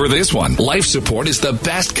high-five you for this one. Life Support is the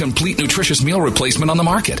best complete nutritious meal replacement on the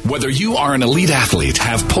market. Whether you are an elite athlete,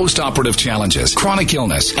 have post-operative challenges, chronic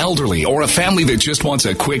illness, elderly, or a family that just wants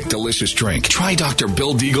a quick, delicious drink, try Dr.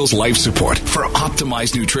 Bill Deagle's Life Support for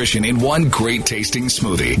optimized nutrition in one great tasting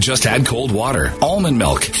smoothie. Just add cold water, almond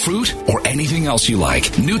milk, fruit, or anything else you like.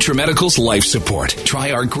 NutriMedical's Life Support.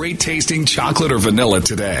 Try our great tasting chocolate or vanilla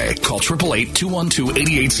today. Call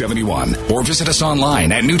 888-212-8871 or visit us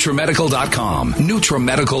online at NutriMedical.com.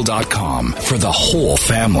 NutriMedical.com for the whole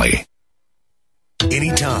family.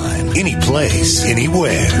 Anytime, any place,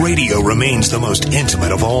 anywhere. Radio remains the most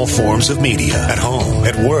intimate of all forms of media. At home,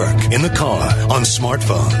 at work, in the car, on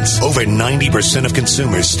smartphones. Over 90% of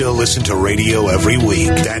consumers still listen to radio every week.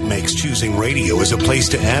 That makes choosing radio as a place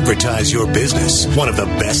to advertise your business one of the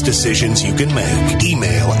best decisions you can make.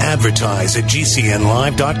 Email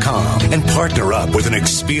advertise@gcnlive.com and partner up with an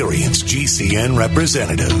experienced GCN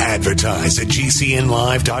representative.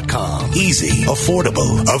 Advertise@gcnlive.com. Easy,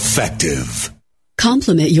 affordable, effective.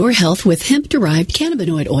 Complement your health with hemp-derived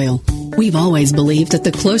cannabinoid oil. We've always believed that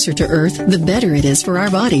the closer to Earth, the better it is for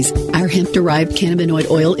our bodies. Our hemp-derived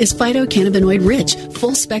cannabinoid oil is phytocannabinoid rich,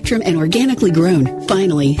 full spectrum, and organically grown.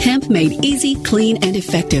 Finally, hemp made easy, clean, and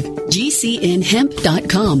effective.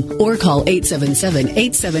 GCNhemp.com or call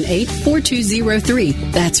 877-878-4203.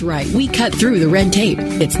 That's right, we cut through the red tape.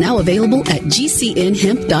 It's now available at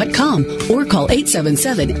GCNhemp.com or call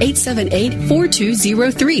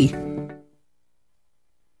 877-878-4203.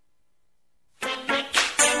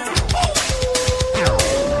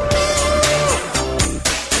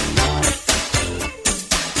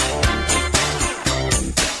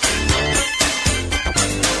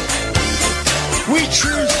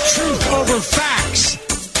 Facts.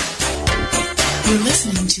 You're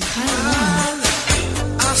listening to Kyle Warren.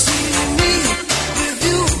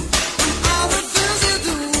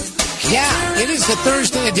 Yeah, it is the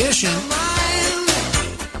Thursday edition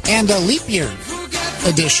and a leap year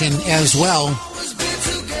edition as well.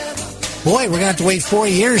 Boy, we're going to have to wait 4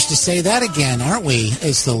 years to say that again, aren't we?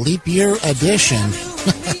 It's the leap year edition.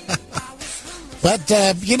 But,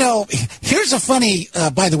 here's a funny,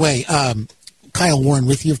 by the way, Kyle Warren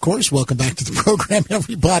with you, of course. Welcome back to the program,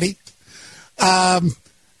 everybody.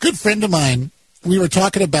 Good friend of mine, we were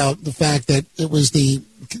talking about the fact that it was the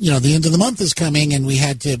end of the month is coming, and we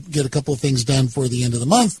had to get a couple of things done for the end of the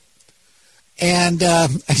month. And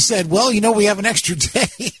I said, well, we have an extra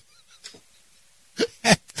day.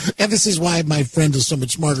 And this is why my friend is so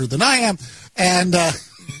much smarter than I am. And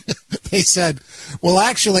they said, well,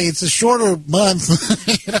 actually, it's a shorter month,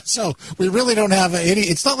 so we really don't have any.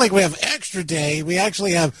 It's not like we have extra day. We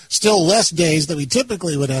actually have still less days than we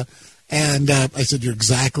typically would have. And I said, you're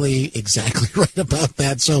exactly right about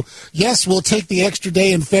that. So, yes, we'll take the extra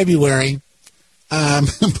day in February,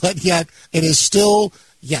 but yet it is still,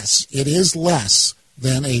 yes, it is less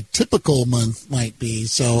than a typical month might be.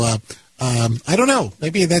 So, I don't know.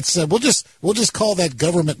 Maybe that's we'll just call that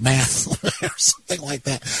government math or something like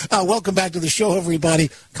that. Welcome back to the show, everybody.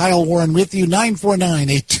 Kyle Warren with you,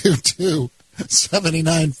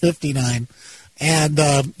 949-822-7959. And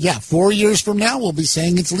 4 years from now, we'll be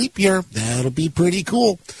saying it's leap year. That'll be pretty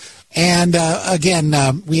cool. And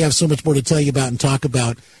again, we have so much more to tell you about and talk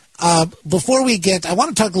about. Before we get, I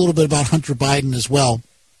want to talk a little bit about Hunter Biden as well.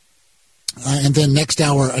 And then next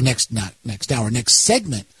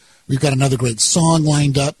segment. We've got another great song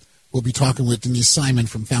lined up. We'll be talking with Denise Simon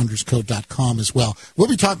from FoundersCode.com as well. We'll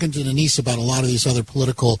be talking to Denise about a lot of these other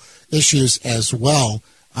political issues as well.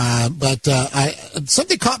 But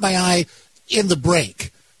something caught my eye in the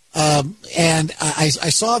break. And I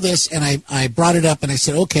saw this, and I brought it up, and I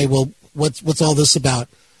said, okay, well, what's all this about?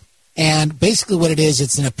 And basically what it is,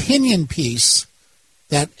 it's an opinion piece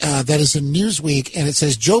that is in Newsweek, and it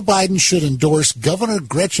says Joe Biden should endorse Governor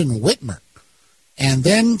Gretchen Whitmer and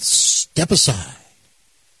then step aside.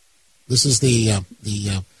 This is the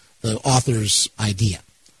author's idea.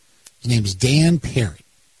 His name is Dan Perry.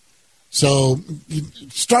 So it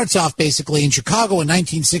starts off basically in Chicago in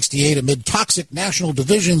 1968, amid toxic national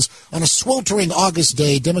divisions, on a sweltering August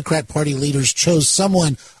day, Democrat Party leaders chose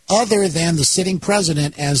someone other than the sitting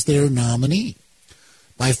president as their nominee.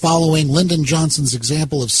 By following Lyndon Johnson's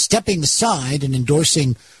example of stepping aside and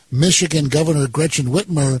endorsing Michigan Governor Gretchen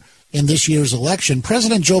Whitmer in this year's election,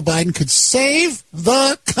 President Joe Biden could save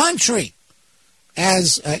the country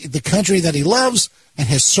as the country that he loves and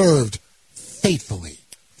has served faithfully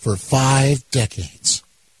for 5 decades.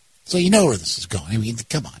 So you know where this is going. I mean,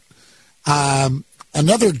 come on.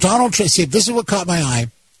 Another Donald Trump. See, this is what caught my eye.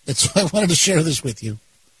 That's why I wanted to share this with you.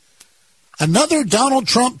 Another Donald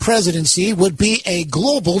Trump presidency would be a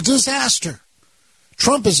global disaster.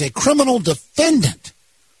 Trump is a criminal defendant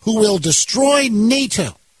who will destroy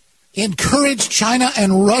NATO, encourage China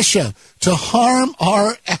and Russia to harm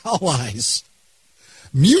our allies,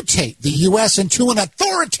 mutate the U.S. into an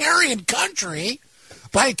authoritarian country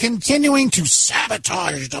by continuing to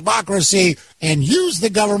sabotage democracy and use the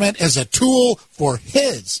government as a tool for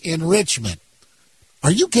his enrichment.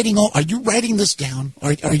 Are you writing this down?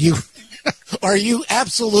 Are you are you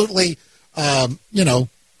absolutely you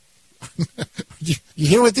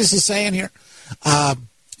hear what this is saying here?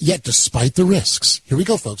 Yet despite the risks, here we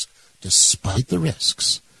go, folks, despite the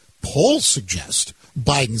risks, polls suggest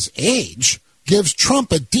Biden's age gives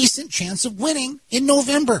Trump a decent chance of winning in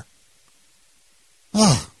November.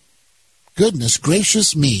 Oh, goodness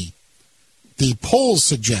gracious me. The polls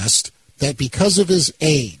suggest that because of his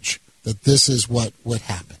age, that this is what would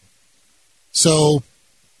happen. So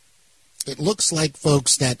it looks like,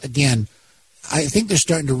 folks, that, again, I think they're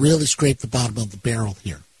starting to really scrape the bottom of the barrel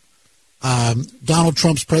here. Donald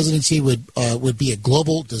Trump's presidency would be a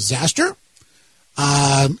global disaster.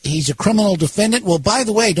 He's a criminal defendant. Well, by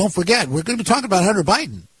the way, don't forget, we're going to be talking about Hunter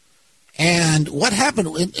Biden. And what happened,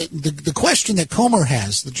 the question that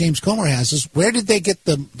James Comer has, is where did they get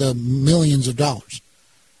the millions of dollars?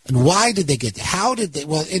 And why did they get it? How did they?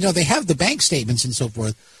 Well, they have the bank statements and so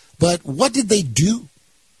forth, but what did they do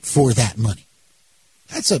for that money?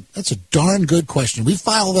 That's a darn good question. We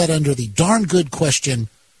file that under the darn good question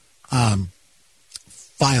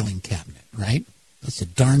filing cabinet, right? That's a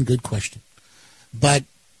darn good question. But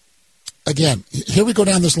again, here we go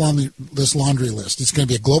down this laundry list. It's going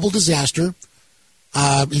to be a global disaster.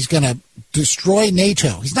 He's going to destroy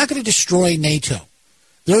NATO. He's not going to destroy NATO.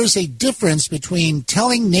 There is a difference between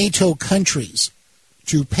telling NATO countries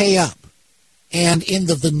to pay up and in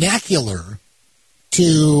the vernacular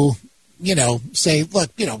to, say,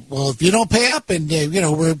 look, well, if you don't pay up and,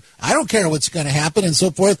 I don't care what's going to happen and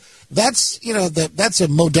so forth. That's, that's a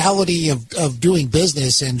modality of doing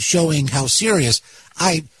business and showing how serious.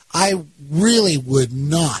 I really would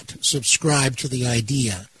not subscribe to the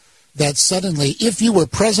idea that suddenly, if you were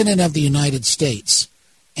president of the United States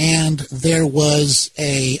and there was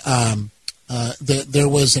there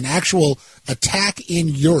was an actual attack in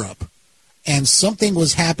Europe and something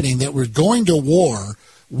was happening that we're going to war,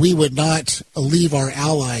 we would not leave our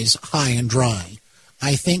allies high and dry.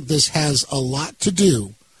 I think this has a lot to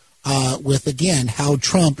do with, again, how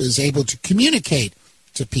Trump is able to communicate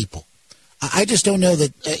to people. I just don't know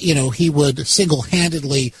that, he would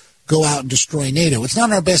single-handedly go out and destroy NATO. It's not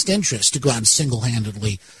in our best interest to go out and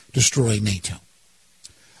single-handedly destroy NATO.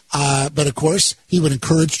 But, of course, he would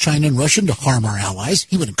encourage China and Russia to harm our allies.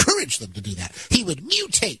 He would encourage them to do that. He would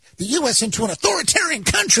mutate the U.S. into an authoritarian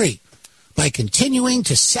country by continuing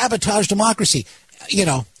to sabotage democracy,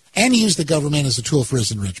 and use the government as a tool for his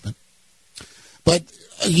enrichment. But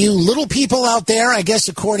you little people out there, I guess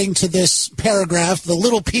according to this paragraph, the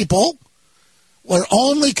little people were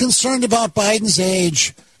only concerned about Biden's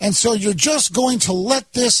age, and so you're just going to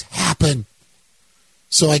let this happen.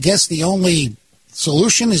 So I guess the only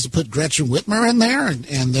solution is to put Gretchen Whitmer in there, and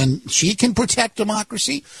then she can protect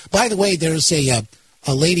democracy. By the way, there's a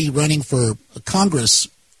lady running for Congress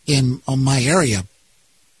in my area,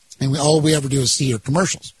 and all we ever do is see her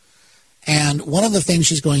commercials. And one of the things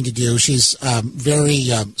she's going to do, she's very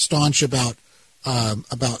staunch about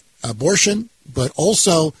abortion, but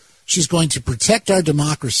also she's going to protect our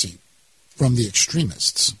democracy from the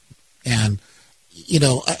extremists. And,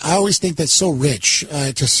 I always think that's so rich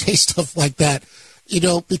to say stuff like that,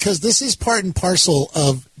 because this is part and parcel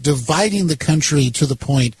of dividing the country to the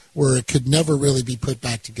point where it could never really be put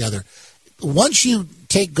back together. Once you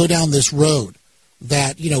go down this road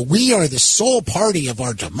that, we are the sole party of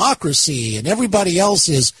our democracy and everybody else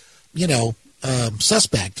is,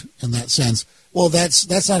 suspect in that sense, well,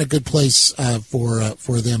 that's not a good place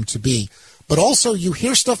for them to be. But also you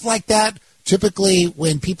hear stuff like that typically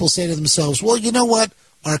when people say to themselves, well, you know what,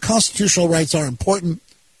 our constitutional rights are important,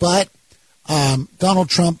 but Donald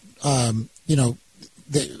Trump, you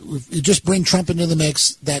just bring Trump into the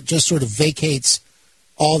mix, that just sort of vacates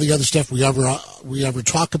all the other stuff we ever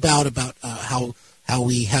talk about how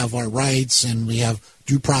we have our rights and we have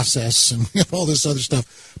due process and we have all this other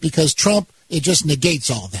stuff, because Trump, it just negates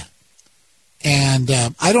all that. And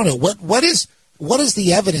I don't know what is what is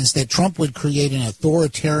the evidence that Trump would create an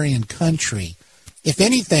authoritarian country? If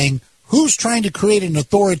anything, who's trying to create an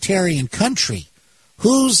authoritarian country?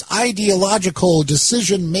 Whose ideological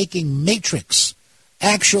decision-making matrix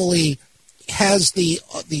actually has the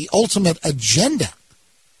ultimate agenda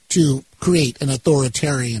to create an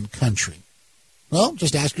authoritarian country? Well,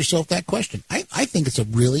 just ask yourself that question. I think it's a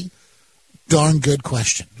really darn good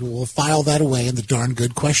question. We'll file that away in the darn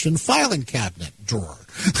good question filing cabinet drawer.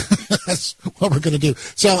 That's what we're going to do.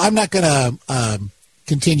 So I'm not going to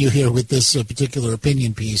continue here with this particular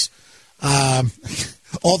opinion piece,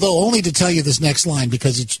 although only to tell you this next line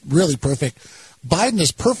because it's really perfect. Biden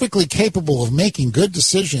is perfectly capable of making good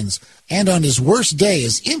decisions and on his worst day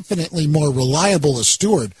is infinitely more reliable a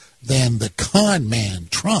steward than the con man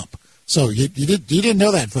Trump. So you didn't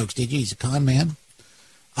know that, folks, did you? He's a con man.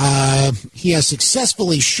 He has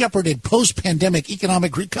successfully shepherded post-pandemic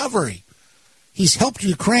economic recovery. He's helped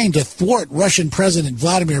Ukraine to thwart Russian President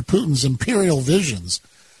Vladimir Putin's imperial visions.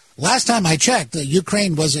 Last time I checked,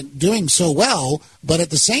 Ukraine wasn't doing so well, but at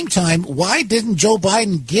the same time, why didn't Joe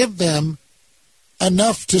Biden give them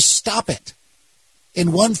enough to stop it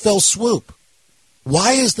in one fell swoop?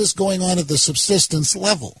 Why is this going on at the subsistence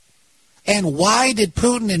level? And why did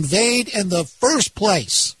Putin invade in the first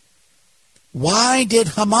place? Why did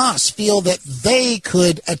Hamas feel that they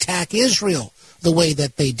could attack Israel the way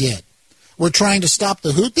that they did? We're trying to stop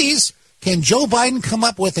the Houthis. Can Joe Biden come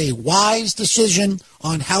up with a wise decision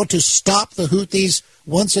on how to stop the Houthis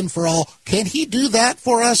once and for all? Can he do that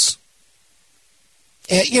for us?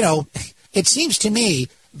 It seems to me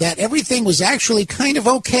that everything was actually kind of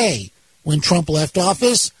okay when Trump left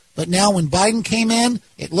office, but now when Biden came in,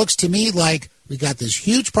 it looks to me like we got this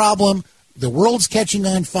huge problem. The world's catching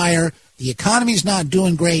on fire. The economy's not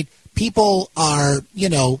doing great. People are,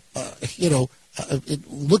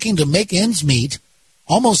 looking to make ends meet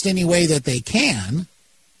almost any way that they can.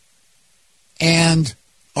 And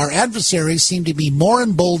our adversaries seem to be more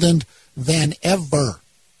emboldened than ever.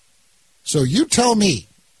 So you tell me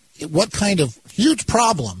what kind of huge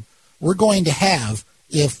problem we're going to have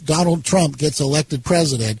if Donald Trump gets elected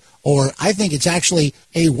president, or I think it's actually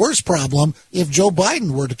a worse problem if Joe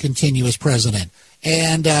Biden were to continue as president.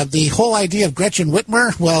 And the whole idea of Gretchen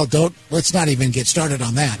Whitmer, well, let's not even get started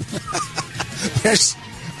on that.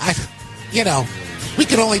 We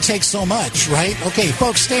can only take so much, right? Okay,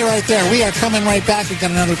 folks, stay right there. We are coming right back. We've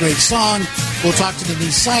got another great song. We'll talk to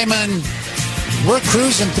Denise Simon. We're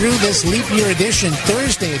cruising through this leap year edition,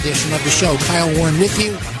 Thursday edition of the show. Kyle Warren with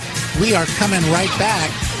you. We are coming right back.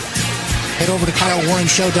 Head over to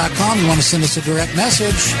KyleWarrenShow.com. You want to send us a direct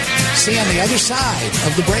message. See you on the other side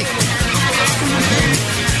of the break.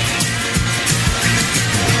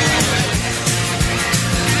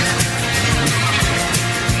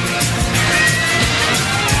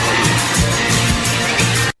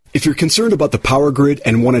 If you're concerned about the power grid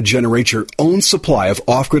and want to generate your own supply of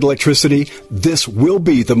off-grid electricity, this will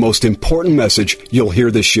be the most important message you'll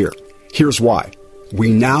hear this year. Here's why. We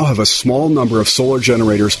now have a small number of solar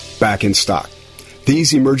generators back in stock.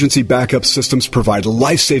 These emergency backup systems provide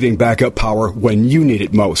life-saving backup power when you need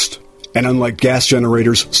it most. And unlike gas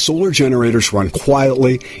generators, solar generators run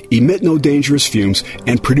quietly, emit no dangerous fumes,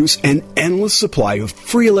 and produce an endless supply of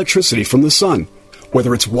free electricity from the sun.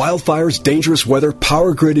 Whether it's wildfires, dangerous weather,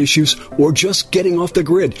 power grid issues, or just getting off the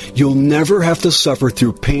grid, you'll never have to suffer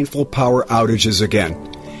through painful power outages again.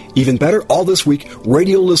 Even better, all this week,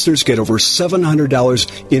 radio listeners get over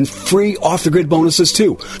 $700 in free off-the-grid bonuses,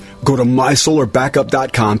 too. Go to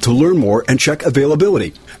MySolarBackup.com to learn more and check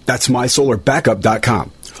availability. That's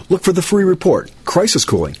MySolarBackup.com. Look for the free report, Crisis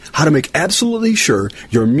Cooling, how to make absolutely sure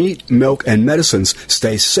your meat, milk, and medicines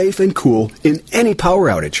stay safe and cool in any power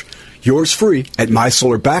outage. Yours free at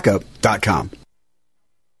MySolarBackup.com.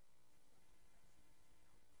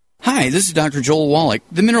 Hi, this is Dr. Joel Wallach,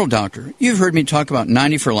 the Mineral Doctor. You've heard me talk about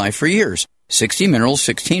 90 for Life for years. 60 minerals,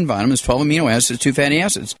 16 vitamins, 12 amino acids, 2 fatty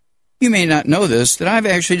acids. You may not know this, that I've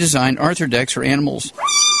actually designed Arthrodex for animals.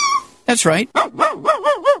 That's right.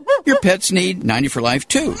 Your pets need 90 for Life,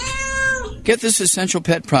 too. Get this essential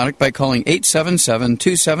pet product by calling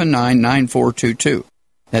 877-279-9422.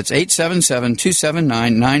 That's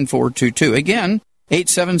 877-279-9422. Again,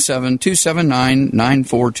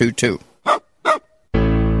 877-279-9422.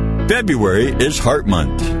 February is Heart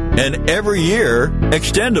Month, and every year,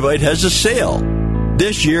 Extendivite has a sale.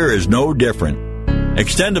 This year is no different.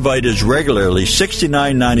 Extendivite is regularly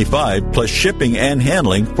 $69.95 plus shipping and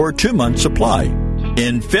handling for a 2-month supply.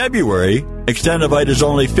 In February, Extendivite is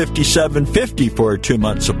only $57.50 for a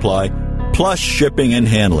 2-month supply plus shipping and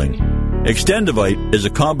handling. Extendivite is a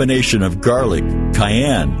combination of garlic,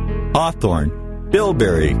 cayenne, hawthorn,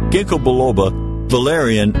 bilberry, ginkgo biloba,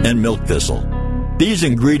 valerian, and milk thistle. These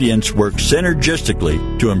ingredients work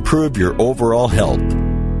synergistically to improve your overall health.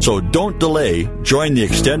 So don't delay. Join the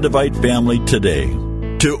Extendivite family today.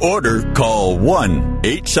 To order, call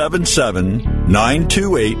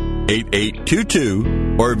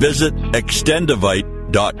 1-877-928-8822 or visit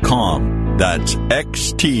extendivite.com. That's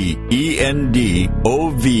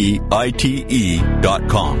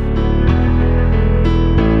XTENDOVITE.com.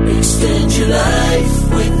 Extend your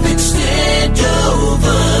life with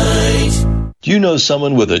Extendovite. Do you know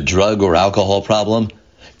someone with a drug or alcohol problem?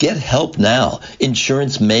 Get help now.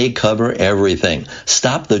 Insurance may cover everything.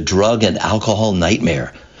 Stop the drug and alcohol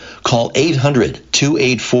nightmare. Call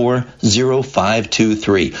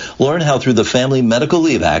 800-284-0523. Learn how through the Family Medical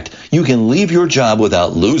Leave Act, you can leave your job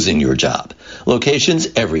without losing your job. Locations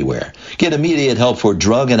everywhere. Get immediate help for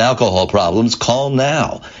drug and alcohol problems. Call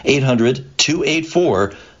now.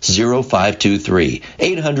 800-284-0523.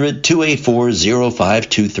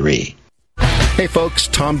 800-284-0523. Hey folks,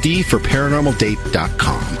 Tom D for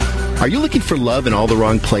ParanormalDate.com. Are you looking for love in all the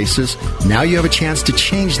wrong places? Now you have a chance to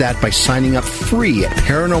change that by signing up free at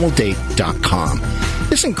ParanormalDate.com.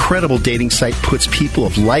 This incredible dating site puts people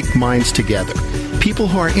of like minds together. People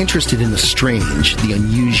who are interested in the strange, the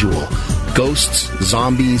unusual, ghosts,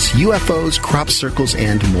 zombies, UFOs, crop circles,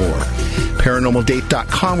 and more.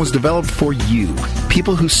 ParanormalDate.com was developed for you,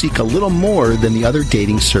 people who seek a little more than the other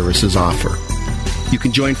dating services offer. You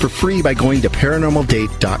can join for free by going to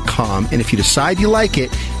ParanormalDate.com, and if you decide you like it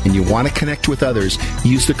and you want to connect with others,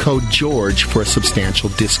 use the code GEORGE for a substantial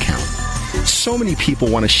discount. So many people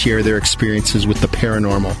want to share their experiences with the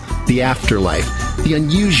paranormal, the afterlife, the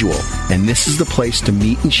unusual, and this is the place to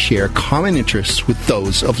meet and share common interests with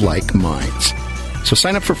those of like minds. So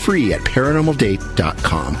sign up for free at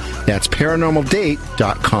ParanormalDate.com. That's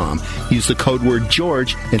ParanormalDate.com. Use the code word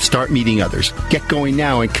George and start meeting others. Get going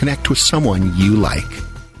now and connect with someone you like.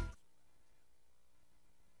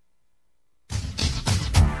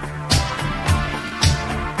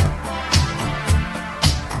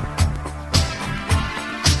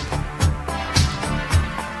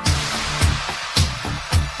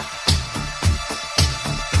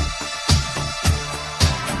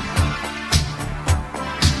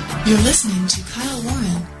 You're listening to Kyle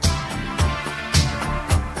Warren.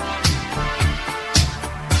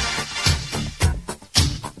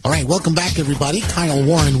 All right, welcome back, everybody. Kyle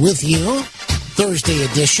Warren with you. Thursday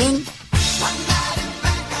edition.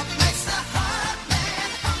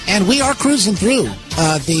 And we are cruising through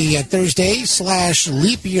the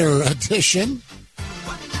Thursday/leap year edition.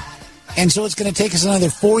 And so it's going to take us another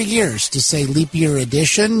 4 years to say leap year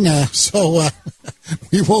edition. So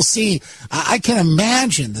we will see. I can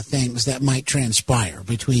imagine the things that might transpire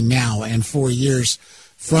between now and 4 years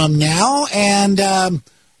from now. And,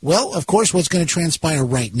 well, of course, what's going to transpire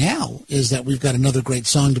right now is that we've got another great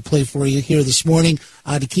song to play for you here this morning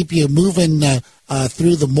to keep you moving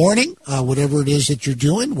through the morning, whatever it is that you're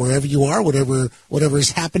doing, wherever you are, whatever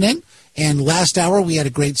is happening. And last hour we had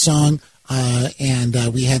a great song. And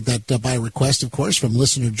we had that by request, of course, from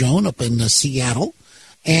listener Joan up in Seattle.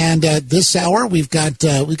 And this hour, we've got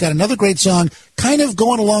another great song, kind of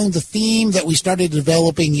going along the theme that we started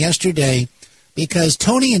developing yesterday, because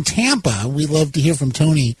Tony in Tampa, we love to hear from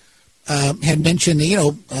Tony, had mentioned,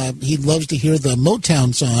 he loves to hear the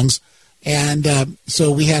Motown songs, and so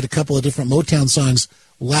we had a couple of different Motown songs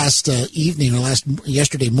last evening or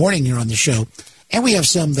yesterday morning here on the show. And we have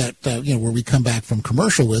some that, where we come back from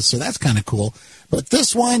commercial with, so that's kind of cool. But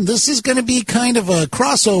this is going to be kind of a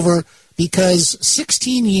crossover because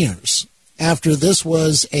 16 years after this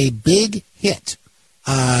was a big hit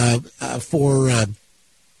for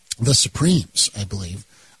the Supremes, I believe,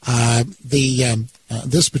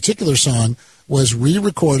 this particular song was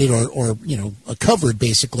re-recorded or covered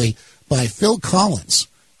basically by Phil Collins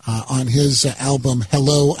on his album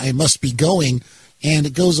Hello, I Must Be Going. And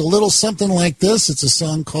it goes a little something like this. It's a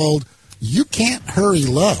song called You Can't Hurry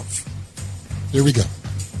Love. Here we go.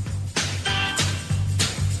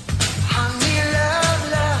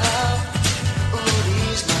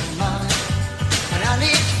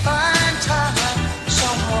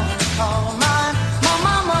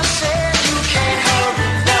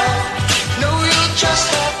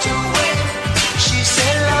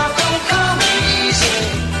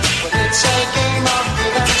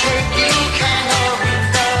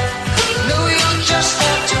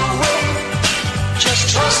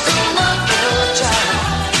 Just a good time.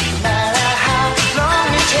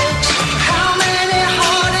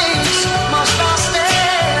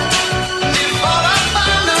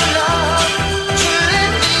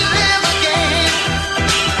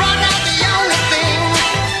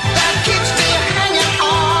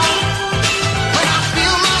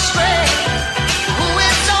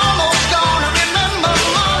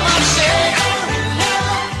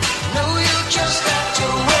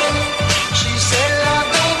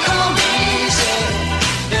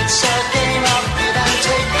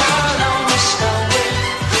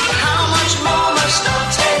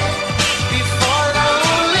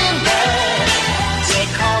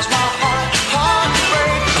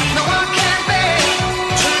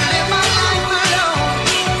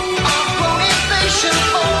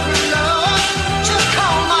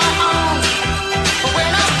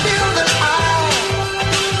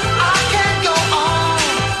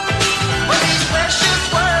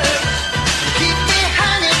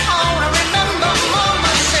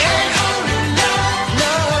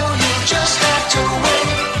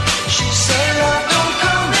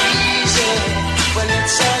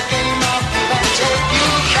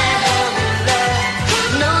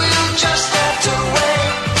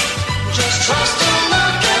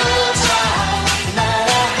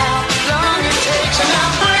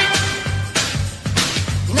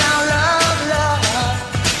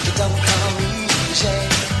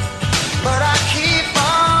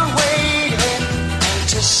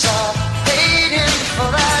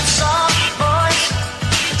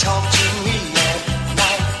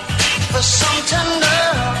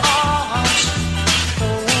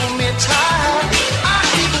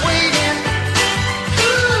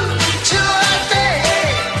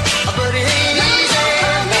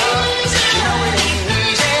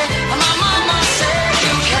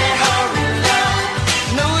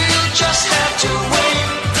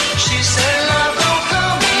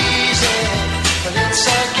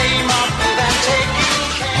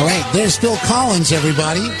 There's Phil Collins,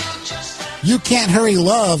 everybody. You Can't Hurry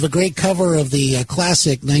Love, a great cover of the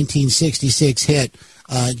classic 1966 hit,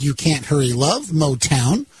 You Can't Hurry Love,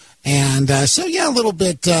 Motown. And so, yeah, a little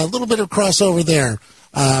bit of crossover there.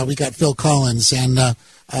 We got Phil Collins, and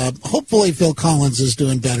hopefully Phil Collins is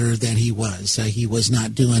doing better than he was. He was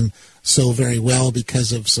not doing so very well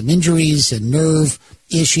because of some injuries and nerve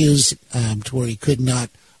issues to where he could not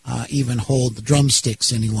even hold the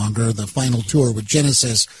drumsticks any longer. The final tour with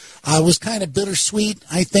Genesis was kind of bittersweet,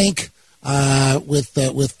 I think,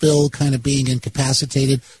 with Phil kind of being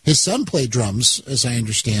incapacitated. His son played drums, as I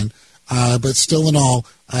understand, but still in all,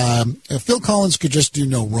 Phil Collins could just do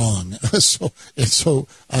no wrong. so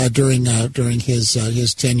during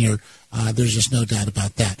his tenure, there's just no doubt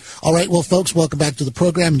about that. All right, well, folks, welcome back to the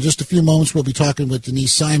program. In just a few moments, we'll be talking with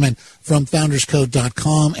Denise Simon from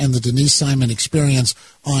FoundersCode.com and the Denise Simon Experience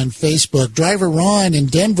on Facebook. Driver Ron in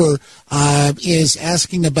Denver is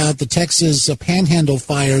asking about the Texas Panhandle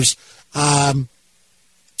fires, and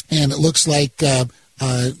it looks like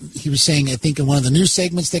he was saying, I think, in one of the news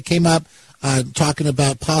segments that came up, talking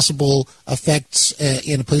about possible effects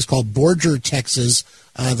in a place called Borger, Texas,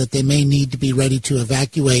 that they may need to be ready to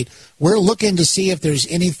evacuate. We're looking to see if there's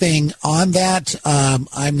anything on that.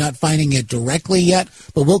 I'm not finding it directly yet,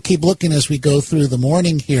 but we'll keep looking as we go through the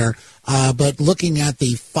morning here. But looking at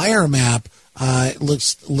the fire map, look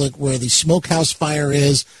where the smokehouse fire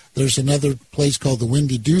is. There's another place called the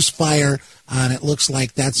Windy Deuce Fire, and it looks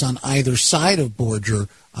like that's on either side of Borger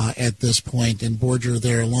at this point, and Borger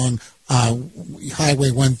there along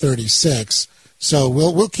Highway 136. So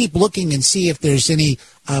we'll keep looking and see if there's any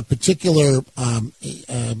particular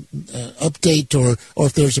update or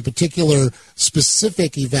if there's a particular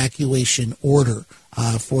specific evacuation order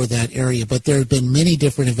for that area. But there have been many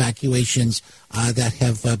different evacuations that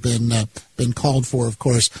have been called for, of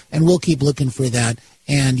course, and we'll keep looking for that.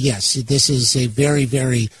 And yes, this is a very,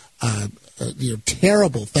 very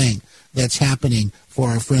terrible thing that's happening for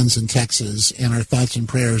our friends in Texas, and our thoughts and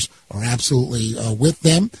prayers are absolutely with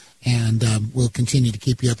them. And we'll continue to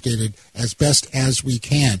keep you updated as best as we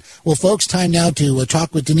can. Well, folks, time now to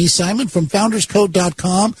talk with Denise Simon from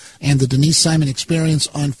FoundersCode.com and the Denise Simon Experience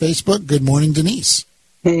on Facebook. Good morning, Denise.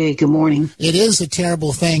 Hey, good morning. It is a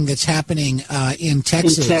terrible thing that's happening in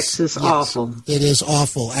Texas. In Texas, yes. Awful. It is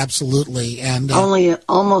awful, absolutely. And only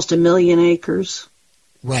almost 1 million acres.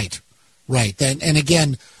 Right. And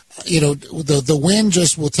again, the wind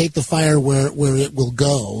just will take the fire where it will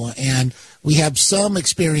go. And we have some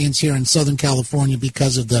experience here in Southern California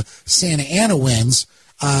because of the Santa Ana winds,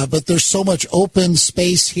 but there's so much open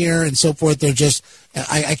space here and so forth. They're just,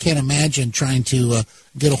 I can't imagine trying to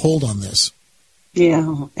get a hold on this.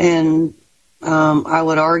 Yeah, and I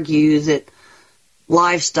would argue that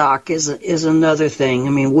livestock is another thing. I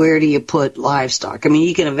mean, where do you put livestock? I mean,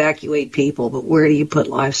 you can evacuate people, but where do you put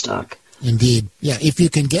livestock? Indeed. Yeah, if you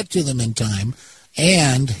can get to them in time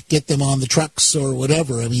and get them on the trucks or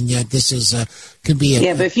whatever. I mean, yeah, this is could be a...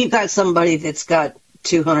 Yeah, but if you've got somebody that's got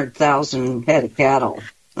 200,000 head of cattle...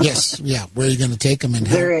 Yes, yeah, where are you going to take them and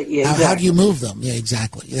how do you move them? Yeah,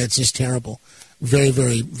 exactly. That's just terrible. Very,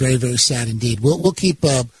 very, very, very sad indeed. We'll keep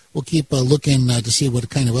looking to see what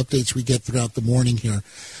kind of updates we get throughout the morning here.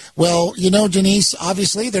 Well, Denise,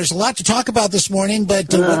 obviously there's a lot to talk about this morning,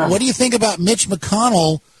 but what do you think about Mitch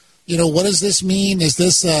McConnell? What does this mean? Is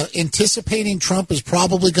this anticipating Trump is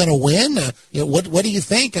probably going to win? What do you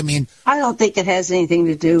think? I mean, I don't think it has anything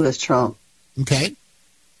to do with Trump. Okay.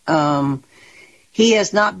 He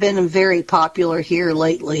has not been very popular here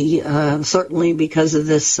lately, certainly because of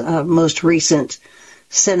this most recent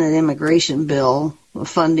Senate immigration bill,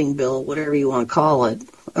 funding bill, whatever you want to call it,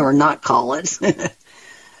 or not call it.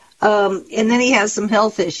 And then he has some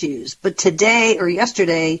health issues. But today or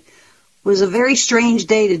yesterday was a very strange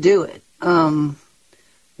day to do it.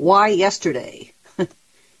 Why yesterday?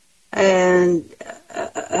 And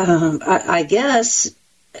I guess,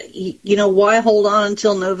 why hold on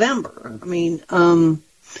until November? I mean, right.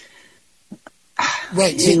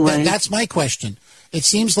 Anyway. That's my question. It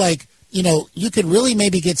seems like, you could really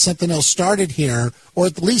maybe get something else started here, or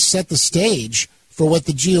at least set the stage for what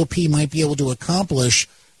the GOP might be able to accomplish,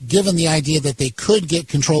 given the idea that they could get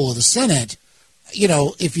control of the Senate,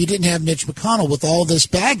 if you didn't have Mitch McConnell with all this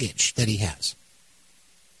baggage that he has.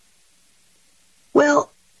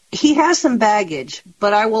 Well, he has some baggage,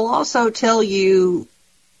 but I will also tell you,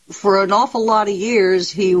 for an awful lot of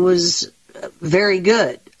years, he was very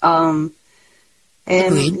good. And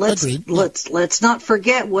Agreed. let's not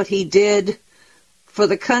forget what he did for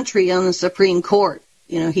the country on the Supreme Court.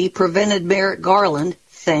 He prevented Merrick Garland,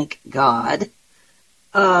 thank God,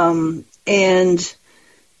 and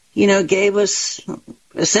gave us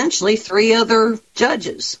essentially 3 other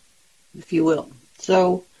judges, if you will.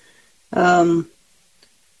 So I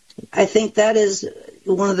think that is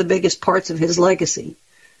one of the biggest parts of his legacy.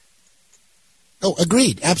 Oh,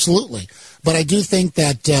 agreed. Absolutely. But I do think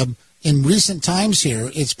that in recent times here,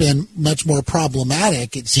 it's been much more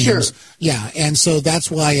problematic, it seems. Sure. Yeah. And so that's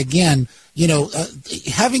why, again,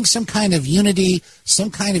 having some kind of unity, some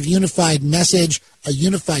kind of unified message, a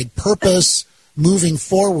unified purpose moving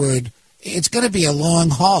forward, it's going to be a long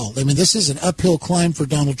haul. I mean, this is an uphill climb for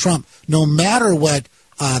Donald Trump, no matter what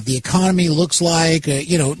the economy looks like,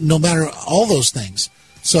 no matter all those things.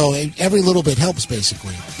 So every little bit helps,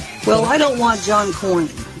 basically. Well, I don't want John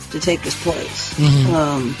Cornyn to take his place.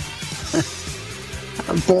 Mm-hmm.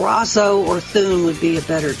 Barrasso or Thune would be a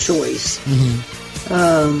better choice.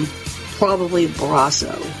 Mm-hmm. Probably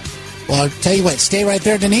Barrasso. Well, I'll tell you what, stay right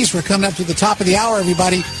there, Denise. We're coming up to the top of the hour,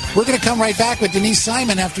 everybody. We're going to come right back with Denise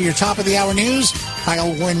Simon after your top of the hour news.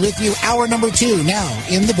 Kyle Warren with you. Hour number 2 now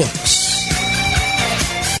in the books.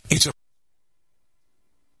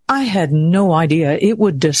 I had no idea it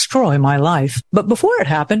would destroy my life. But before it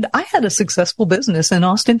happened, I had a successful business in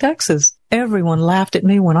Austin, Texas. Everyone laughed at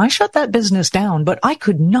me when I shut that business down, but I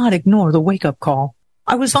could not ignore the wake-up call.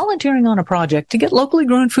 I was volunteering on a project to get locally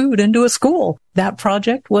grown food into a school. That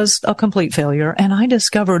project was a complete failure, and I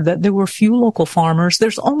discovered that there were few local farmers.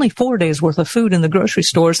 There's only 4 days worth of food in the grocery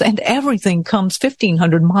stores, and everything comes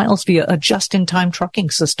 1,500 miles via a just-in-time trucking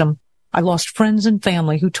system. I lost friends and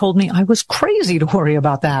family who told me I was crazy to worry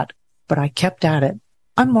about that. But I kept at it.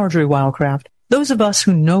 I'm Marjorie Wildcraft. Those of us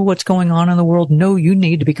who know what's going on in the world know you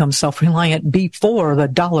need to become self-reliant before the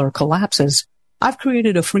dollar collapses. I've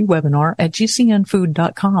created a free webinar at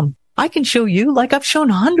gcnfood.com. I can show you, like I've shown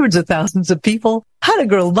hundreds of thousands of people, how to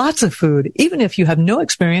grow lots of food, even if you have no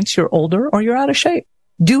experience, you're older, or you're out of shape.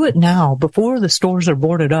 Do it now before the stores are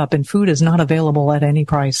boarded up and food is not available at any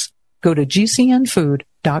price. Go to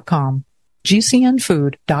gcnfood.com.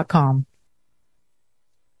 gcnfood.com.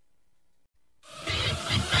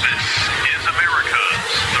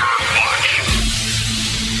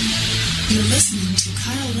 You're listening to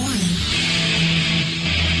Kyle Warren.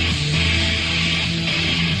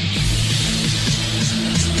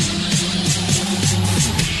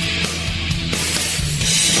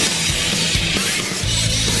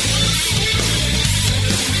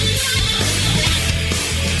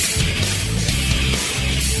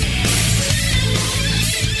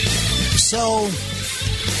 So,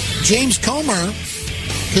 James Comer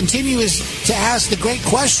continues to ask the great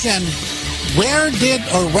question, what did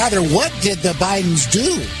the Bidens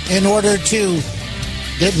do in order to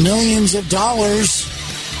get millions of dollars?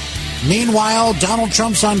 Meanwhile, Donald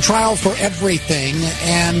Trump's on trial for everything,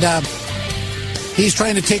 and he's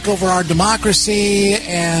trying to take over our democracy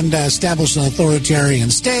and establish an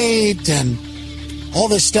authoritarian state and all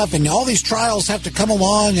this stuff, and all these trials have to come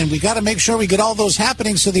along, and we got to make sure we get all those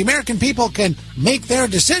happening so the American people can make their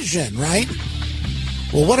decision, right?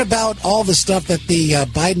 Well, what about all the stuff that the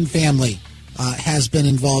Biden family has been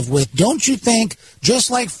involved with? Don't you think, just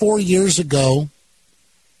like 4 years ago,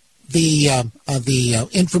 the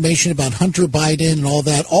information about Hunter Biden and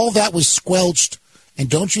all that was squelched, and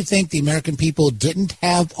don't you think the American people didn't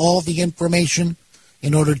have all the information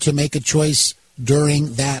in order to make a choice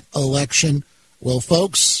during that election? Well,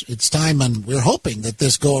 folks, it's time, and we're hoping that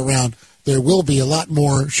this go around there will be a lot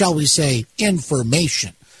more, shall we say,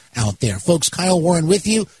 information out there. Folks, Kyle Warren with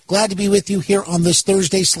you. Glad to be with you here on this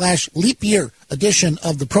Thursday/leap year edition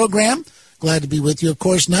of the program. Glad to be with you. Of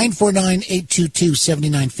course,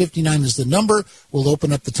 949-822-7959 is the number. We'll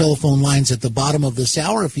open up the telephone lines at the bottom of this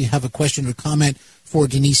hour if you have a question or comment for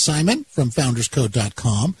Denise Simon from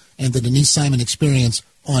founderscode.com and the Denise Simon Experience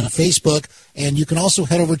on Facebook. And you can also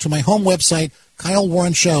head over to my home website,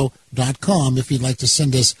 KyleWarrenShow.com, if you'd like to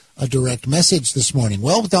send us a direct message this morning.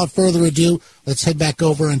 Well, without further ado, let's head back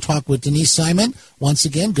over and talk with Denise Simon. Once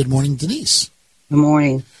again, good morning, Denise. Good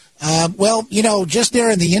morning. Well, just there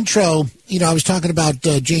in the intro, I was talking about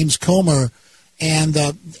James Comer, and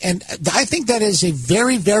I think that is a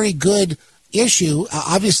very, very good issue.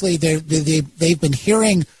 Obviously, they've been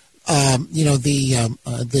hearing, the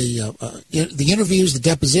interviews, the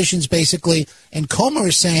depositions, basically, and Comer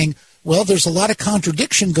is saying, well, there's a lot of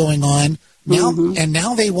contradiction going on now, and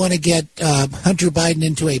now they want to get Hunter Biden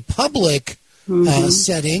into a public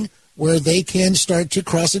setting where they can start to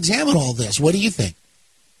cross-examine all this. What do you think?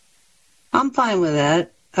 I'm fine with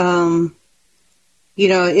that.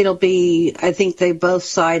 It'll be, I think both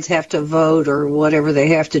sides have to vote or whatever they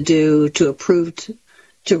have to do to approve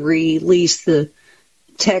to release the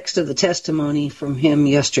text of the testimony from him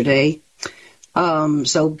yesterday.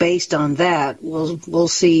 So based on that, we'll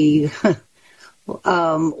see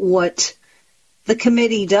what the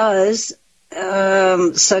committee does,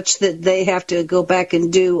 such that they have to go back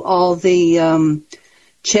and do all the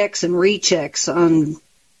checks and rechecks on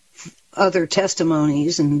other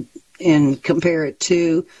testimonies and compare it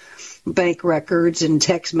to bank records and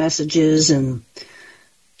text messages and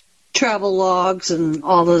travel logs and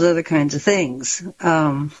all those other kinds of things.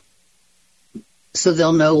 So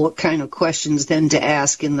they'll know what kind of questions then to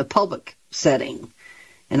ask in the public setting.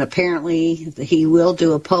 And apparently he will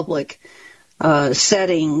do a public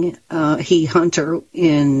setting, Hunter,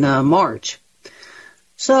 in March.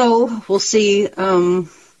 So we'll see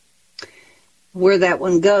where that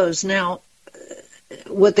one goes. Now,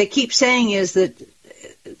 what they keep saying is that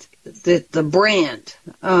the brand,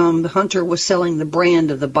 Hunter was selling the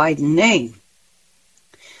brand of the Biden name.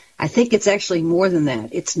 I think it's actually more than that.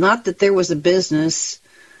 It's not that there was a business,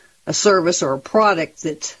 a service, or a product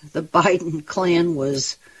that the Biden clan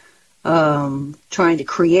was trying to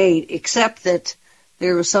create, except that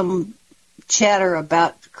there was some chatter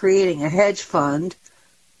about creating a hedge fund,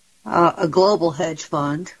 a global hedge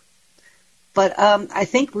fund. But I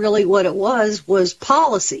think really what it was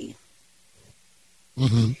policy.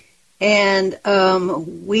 Mm-hmm. And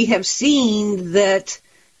we have seen that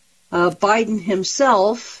Biden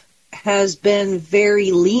himself has been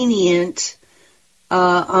very lenient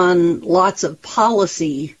on lots of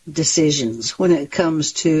policy decisions when it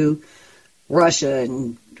comes to Russia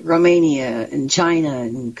and Romania and China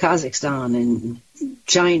and Kazakhstan and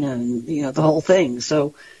China and, the whole thing.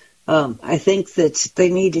 So I think that they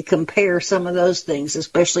need to compare some of those things,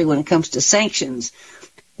 especially when it comes to sanctions.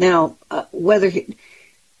 Now, whether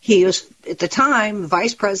he was, at the time,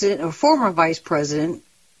 vice president or former vice president,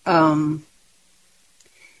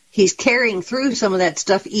 he's carrying through some of that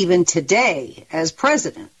stuff even today as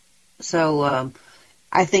president. So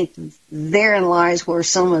I think therein lies where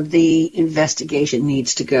some of the investigation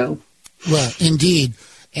needs to go. Well, indeed.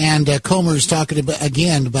 And Comer's talking about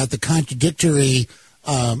the contradictory,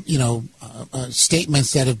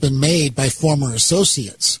 statements that have been made by former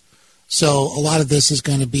associates. So a lot of this is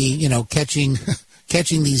going to be,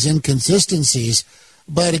 catching these inconsistencies.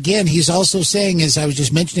 But again, he's also saying, as I was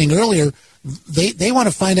just mentioning earlier, they want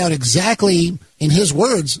to find out exactly, in his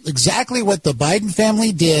words, exactly what the Biden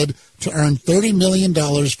family did to earn $30 million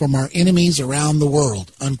from our enemies around the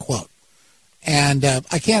world, unquote. And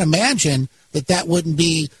I can't imagine that wouldn't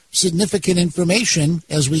be significant information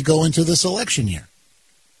as we go into this election year.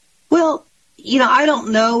 Well, I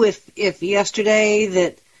don't know if yesterday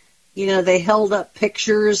that, they held up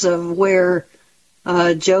pictures of where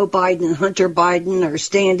Joe Biden and Hunter Biden are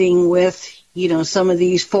standing with, some of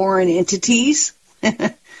these foreign entities.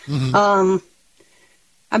 Mm-hmm.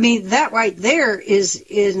 That right there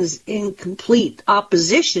is in complete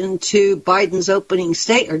opposition to Biden's opening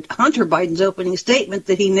Hunter Biden's opening statement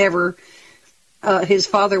that he never, his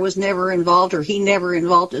father was never involved, or he never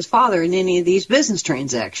involved his father in any of these business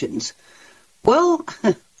transactions. Well,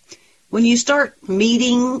 when you start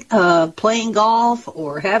meeting, playing golf,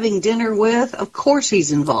 or having dinner with, of course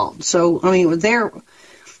he's involved. So, there.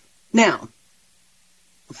 Now,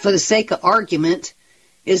 for the sake of argument,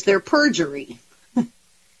 is there perjury?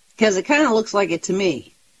 Because it kind of looks like it to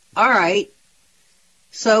me. All right.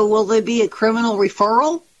 So will there be a criminal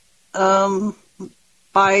referral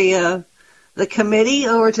by the committee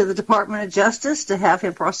over to the Department of Justice to have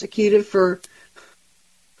him prosecuted for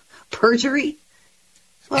perjury?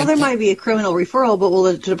 Well, there might be a criminal referral, but will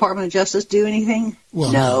the Department of Justice do anything?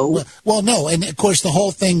 Well, no. Well, no. And, of course, the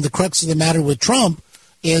whole thing, the crux of the matter with Trump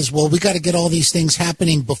is, we got to get all these things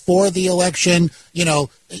happening before the election,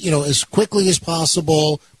 as quickly as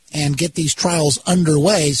possible, and get these trials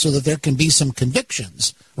underway so that there can be some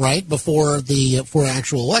convictions, right, before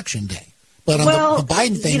actual election day. But on the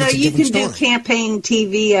Biden thing, it's a you different can story. do campaign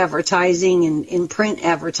TV advertising and print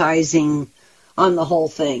advertising on the whole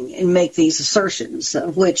thing and make these assertions,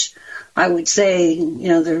 of which I would say,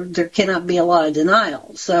 there cannot be a lot of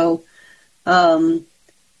denial. So,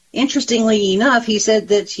 interestingly enough, he said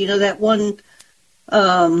that, that one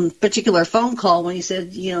particular phone call when he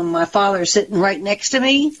said, my father's sitting right next to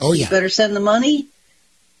me. Oh, yeah. You better send the money.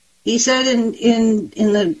 He said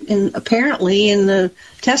apparently in the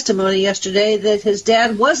testimony yesterday that his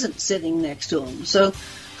dad wasn't sitting next to him. So.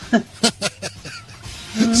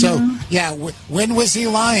 So, yeah, when was he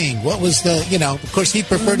lying? What was of course he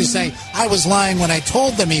preferred to say, I was lying when I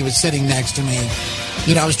told them he was sitting next to me.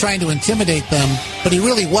 I was trying to intimidate them, but he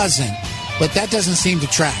really wasn't. But that doesn't seem to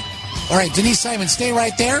track. All right, Denise Simon, stay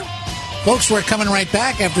right there. Folks, we're coming right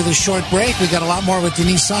back after this short break. We got a lot more with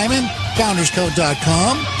Denise Simon,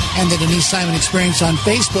 founderscode.com, and the Denise Simon Experience on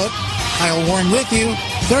Facebook. Kyle Warren with you.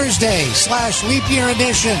 Thursday/leap year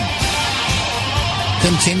edition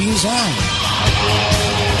continues on.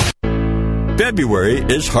 February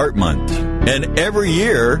is Heart Month, and every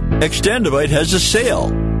year, Extendivite has a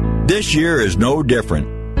sale. This year is no different.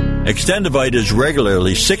 Extendivite is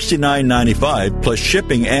regularly $69.95 plus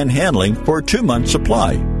shipping and handling for a 2-month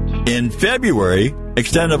supply. In February,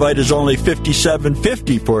 Extendivite is only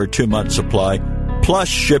 $57.50 for a 2-month supply plus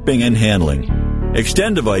shipping and handling.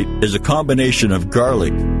 Extendivite is a combination of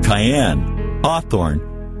garlic, cayenne, hawthorn,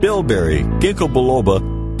 bilberry, ginkgo biloba,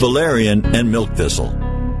 valerian, and milk thistle.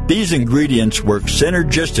 These ingredients work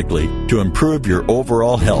synergistically to improve your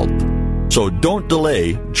overall health. So don't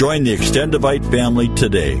delay. Join the Extendivite family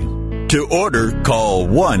today. To order, call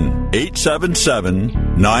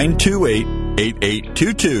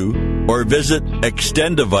 1-877-928-8822 or visit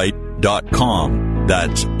extendivite.com.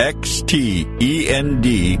 That's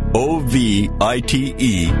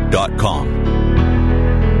XTENDOVITE.com.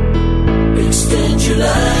 Extend your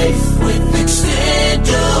life with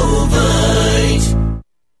Extendovite.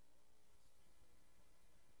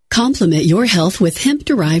 Complement your health with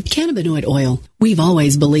hemp-derived cannabinoid oil. We've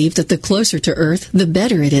always believed that the closer to Earth, the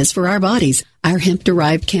better it is for our bodies. Our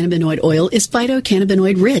hemp-derived cannabinoid oil is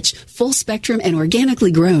phytocannabinoid-rich, full-spectrum, and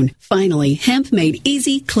organically grown. Finally, hemp made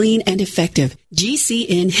easy, clean, and effective.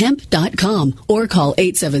 GCNhemp.com or call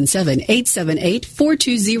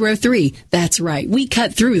 877-878-4203. That's right, we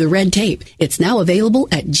cut through the red tape. It's now available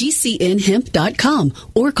at GCNhemp.com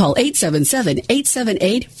or call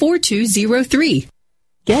 877-878-4203.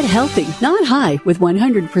 Get healthy, not high, with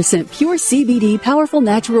 100% pure CBD powerful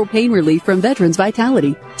natural pain relief from Veterans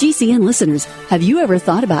Vitality. GCN listeners, have you ever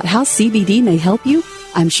thought about how CBD may help you?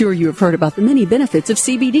 I'm sure you have heard about the many benefits of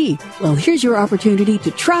CBD. Well, here's your opportunity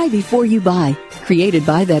to try before you buy. Created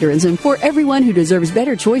by veterans and for everyone who deserves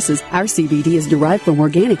better choices, our CBD is derived from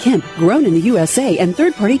organic hemp, grown in the USA and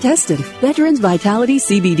third-party tested. Veterans Vitality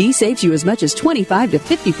CBD saves you as much as 25 to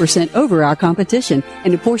 50% over our competition,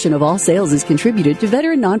 and a portion of all sales is contributed to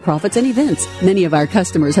veteran nonprofits and events. Many of our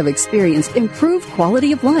customers have experienced improved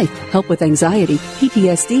quality of life, help with anxiety,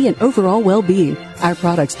 PTSD, and overall well-being. Our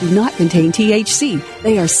products do not contain THC.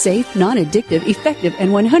 They are safe, non-addictive, effective,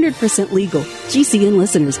 and 100% legal. GCN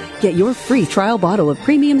listeners, get your free trial bottle of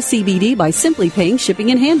premium CBD by simply paying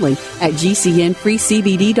shipping and handling at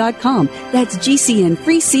GCNFreeCBD.com. That's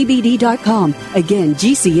GCNFreeCBD.com. Again,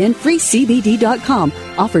 GCNFreeCBD.com.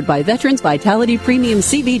 Offered by Veterans Vitality Premium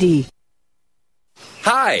CBD.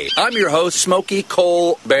 Hi, I'm your host, Smokey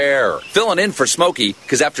Colbert. Filling in for Smokey,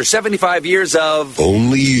 because after 75 years of...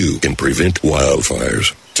 Only you can prevent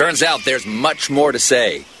wildfires. Turns out there's much more to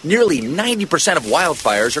say. Nearly 90% of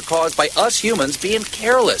wildfires are caused by us humans being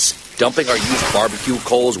careless, dumping our used barbecue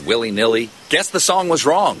coals willy-nilly. Guess the song was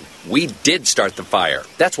wrong. We did start the fire.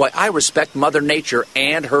 That's why I respect Mother Nature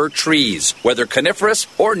and her trees, whether coniferous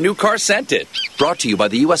or new car scented. Brought to you by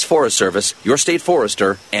the U.S. Forest Service, your state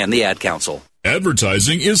forester, and the Ad Council.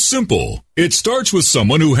 Advertising is simple. It starts with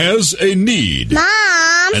someone who has a need.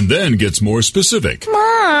 Mom! And then gets more specific.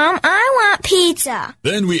 Mom, I want pizza.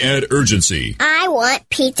 Then we add urgency. I want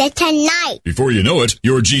pizza tonight. Before you know it,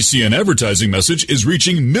 your GCN advertising message is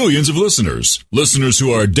reaching millions of listeners. Listeners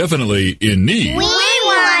who are definitely in need. We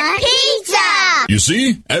want pizza! You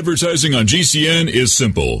see, advertising on GCN is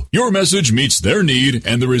simple. Your message meets their need,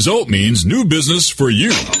 and the result means new business for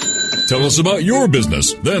you. Tell us about your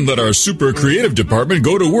business. Then let our super creative department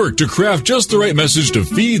go to work to craft just the right message to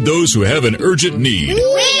feed those who have an urgent need. We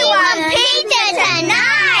want pizza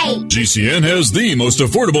tonight! GCN has the most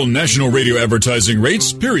affordable national radio advertising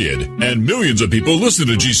rates, period. And millions of people listen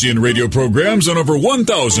to GCN radio programs on over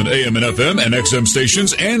 1,000 AM and FM and XM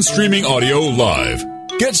stations and streaming audio live.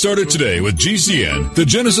 Get started today with GCN, the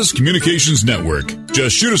Genesis Communications Network.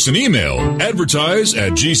 Just shoot us an email,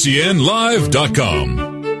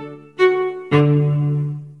 advertise@gcnlive.com.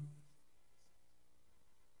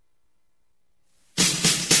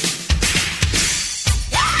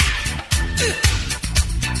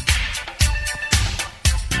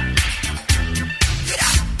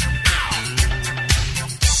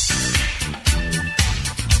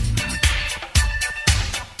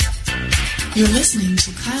 You're listening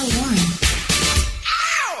to Kyle Warren.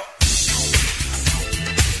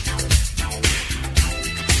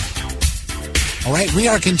 All right, we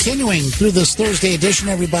are continuing through this Thursday edition,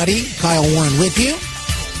 everybody. Kyle Warren with you.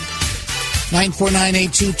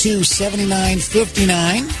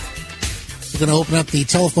 949-822-7959. We're going to open up the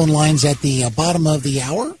telephone lines at the bottom of the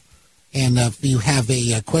hour. And if you have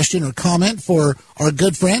a question or comment for our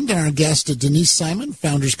good friend and our guest, Denise Simon,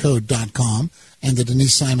 founderscode.com, and the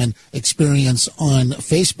Denise Simon Experience on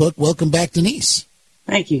Facebook. Welcome back, Denise.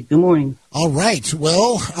 Thank you. Good morning. All right.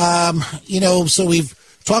 Well, so we've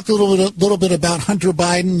talked a little bit about Hunter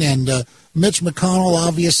Biden and Mitch McConnell,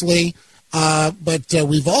 obviously. But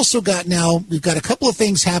we've also got we've got a couple of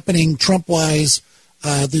things happening Trump-wise.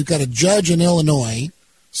 We've got a judge in Illinois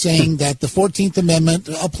saying that the 14th Amendment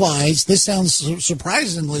applies. This sounds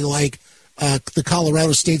surprisingly like the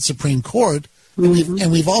Colorado State Supreme Court.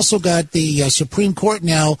 And we've also got the Supreme Court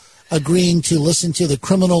now agreeing to listen to the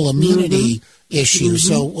criminal immunity issue.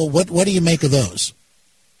 So what do you make of those?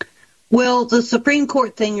 Well, the Supreme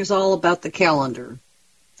Court thing is all about the calendar.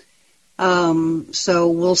 So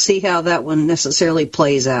we'll see how that one necessarily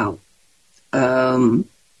plays out. And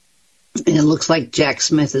it looks like Jack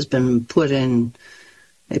Smith has been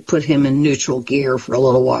they put him in neutral gear for a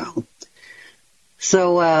little while.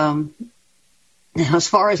 So, now as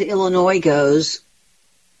far as Illinois goes,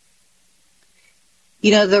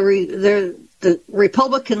 the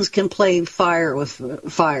Republicans can play fire with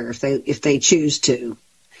fire if they choose to.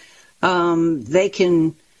 They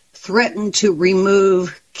can threaten to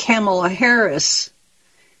remove Kamala Harris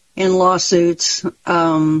in lawsuits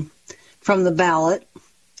from the ballot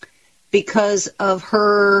because of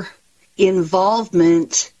her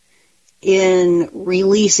involvement in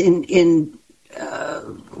raising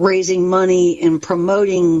money and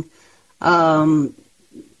promoting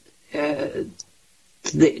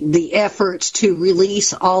the efforts to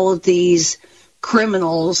release all of these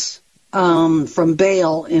criminals from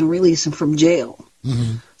bail and release them from jail.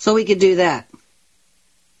 Mm-hmm. So we could do that.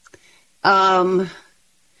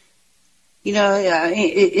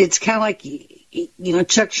 It's kind of like,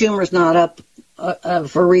 Chuck Schumer's not up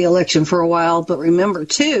for re-election for a while, but remember,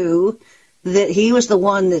 too, that he was the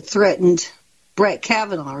one that threatened Brett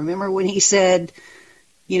Kavanaugh. Remember when he said,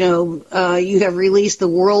 you have released the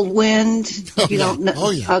whirlwind? Don't know.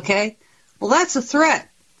 Oh, yeah. Okay. Well, that's a threat.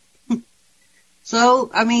 So,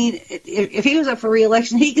 I mean, if he was up for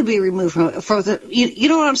re-election, he could be removed from the. You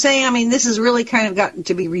know what I'm saying? I mean, this has really kind of gotten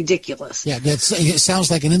to be ridiculous. Yeah, it sounds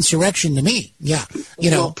like an insurrection to me. Yeah,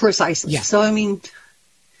 Well, precisely. Yeah. So, I mean,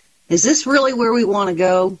 is this really where we want to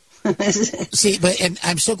go? See, and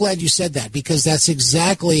I'm so glad you said that, because that's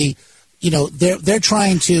exactly, they're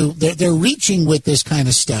trying to, they're reaching with this kind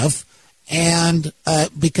of stuff, and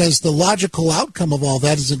because the logical outcome of all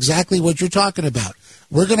that is exactly what you're talking about.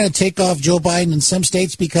 We're going to take off Joe Biden in some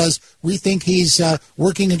states because we think he's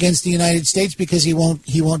working against the United States because he won't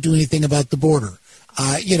do anything about the border.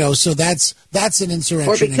 So that's an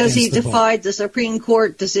insurrection. Or because he defied the Supreme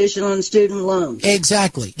Court decision on student loans.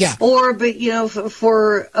 Exactly. Yeah. Or,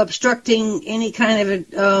 for obstructing any kind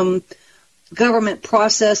of a government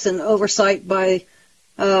process and oversight by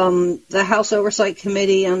the House Oversight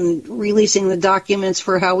Committee on releasing the documents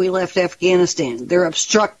for how we left Afghanistan. They're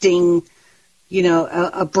obstructing,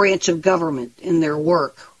 a branch of government in their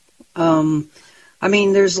work.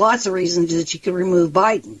 There's lots of reasons that you can remove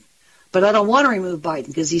Biden. But I don't want to remove Biden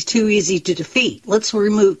because he's too easy to defeat. Let's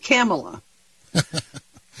remove Kamala.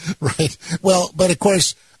 Right. Well, but of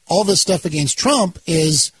course, all this stuff against Trump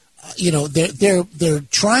is, they're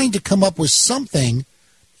trying to come up with something,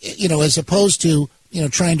 as opposed to,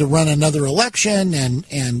 trying to run another election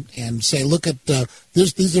and say, look at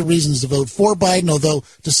these are reasons to vote for Biden. Although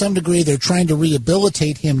to some degree they're trying to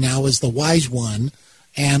rehabilitate him now as the wise one,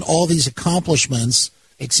 and all these accomplishments,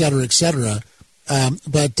 et cetera, et cetera.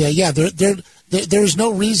 There's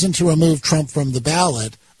no reason to remove Trump from the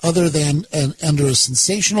ballot other than under a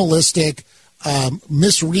sensationalistic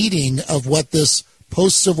misreading of what this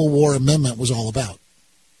post-Civil War amendment was all about.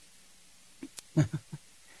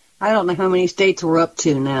 I don't know how many states we're up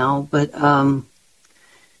to now, but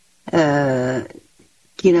it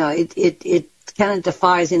kind of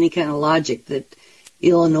defies any kind of logic that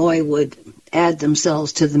Illinois would add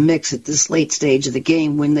themselves to the mix at this late stage of the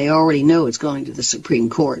game when they already know it's going to the Supreme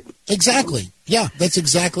Court. Exactly. Yeah, that's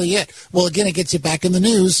exactly it. Well, again, it gets you back in the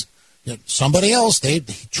news. Somebody else,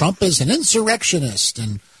 Trump is an insurrectionist,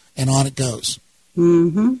 and on it goes.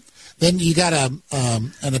 Mm-hmm. Then you got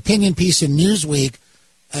an opinion piece in Newsweek.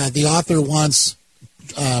 The author wants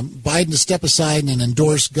Biden to step aside and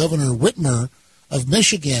endorse Governor Whitmer of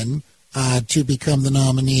Michigan to become the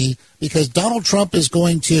nominee, because Donald Trump is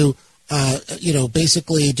going to,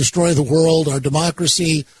 basically destroy the world, our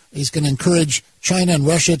democracy. He's going to encourage China and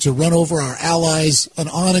Russia to run over our allies, and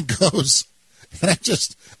on it goes. And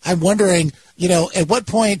I'm wondering, at what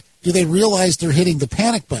point do they realize they're hitting the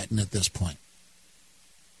panic button at this point?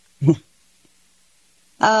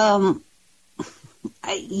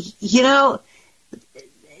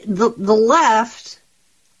 The left,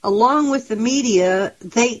 along with the media,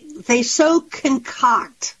 they so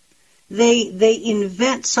concoct they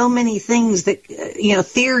invent so many things that,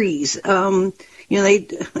 theories. They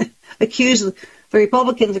accuse the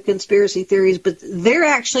Republicans of conspiracy theories, but they're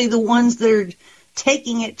actually the ones that are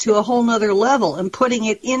taking it to a whole nother level and putting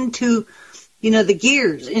it into, the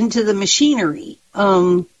gears, into the machinery.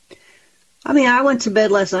 I went to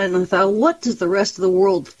bed last night and I thought, what does the rest of the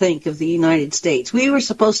world think of the United States? We were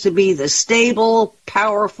supposed to be the stable,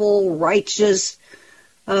 powerful, righteous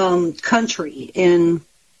country, and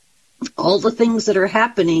all the things that are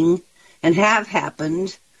happening and have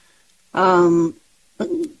happened,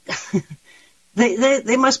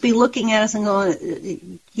 they must be looking at us and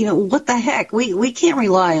going, what the heck? We can't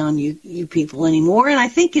rely on you people anymore. And I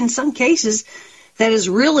think in some cases that is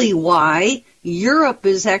really why Europe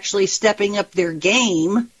is actually stepping up their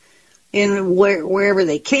game in wherever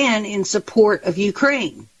they can in support of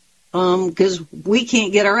Ukraine, because we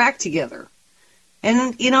can't get our act together.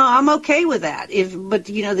 And, I'm okay with that. But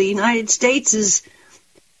the United States is,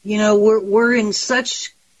 we're in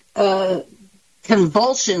such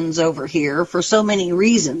convulsions over here for so many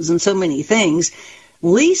reasons and so many things,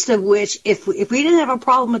 least of which, if we didn't have a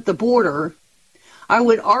problem at the border, I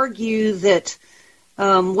would argue that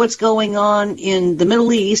what's going on in the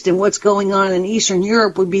Middle East and what's going on in Eastern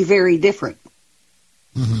Europe would be very different.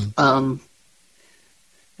 Mm-hmm.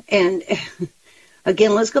 And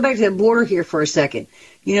again, let's go back to the border here for a second.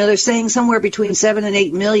 They're saying somewhere between 7 and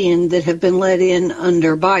 8 million that have been let in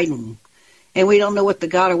under Biden. And we don't know what the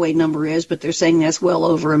got-away number is, but they're saying that's well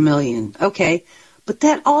over 1 million. Okay. But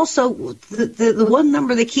that also, the one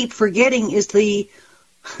number they keep forgetting is the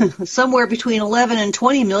somewhere between 11 and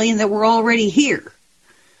 20 million that were already here.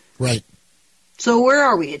 Right. So where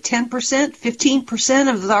are we? At 10%,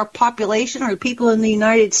 15% of our population or people in the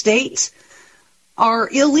United States are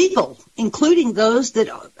illegal, including those that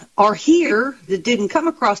are here that didn't come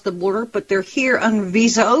across the border, but they're here on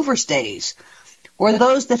visa overstays, or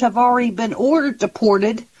those that have already been ordered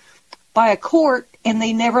deported by a court and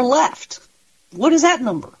they never left. What is that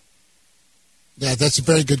number? Yeah, that's a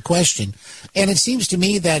very good question. And it seems to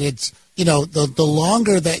me that it's, the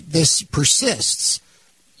longer that this persists,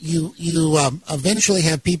 you eventually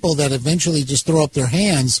have people that eventually just throw up their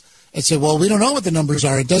hands and say, well, we don't know what the numbers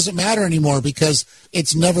are. It doesn't matter anymore because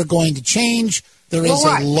it's never going to change. There is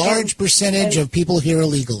a large percentage of people here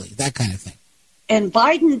illegally, that kind of thing. And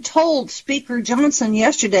Biden told Speaker Johnson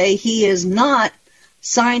yesterday he is not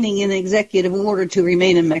signing an executive order to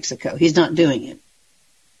remain in Mexico. He's not doing it.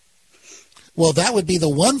 Well, that would be the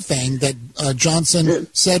one thing that Johnson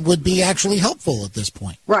said would be actually helpful at this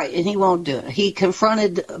point. Right, and he won't do it. He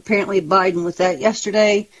confronted, apparently, Biden with that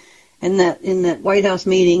yesterday in that White House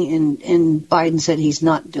meeting, and Biden said he's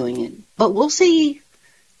not doing it. But we'll see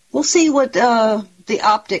what the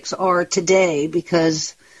optics are today,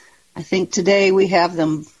 because I think today we have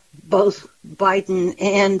them, both Biden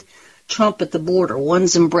and Trump, at the border.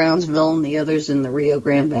 One's in Brownsville and the other's in the Rio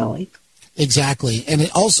Grande Valley. Exactly. And it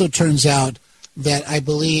also turns out that I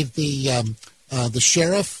believe the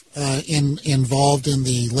sheriff involved in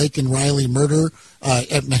the Lake and Riley murder,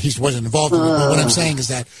 he wasn't involved in it, but what I'm saying is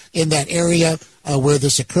that in that area where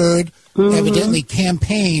this occurred, evidently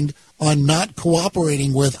campaigned on not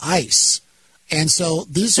cooperating with ICE. And so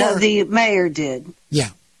these are... The mayor did.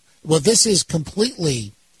 Yeah. Well, this is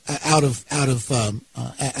completely out of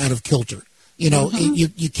kilter.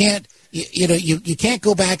 You can't... You can't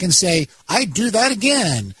go back and say, I'd do that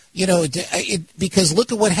again, because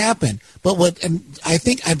look at what happened. But and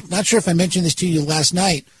I'm not sure if I mentioned this to you last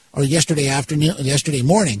night or yesterday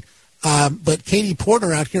morning, but Katie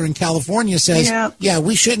Porter out here in California says, yeah,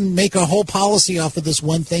 we shouldn't make a whole policy off of this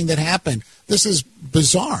one thing that happened. This is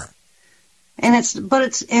bizarre. And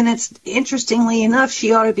it's interestingly enough,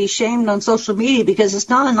 she ought to be shamed on social media because it's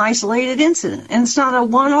not an isolated incident and it's not a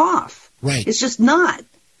one-off. Right. It's just not.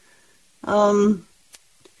 But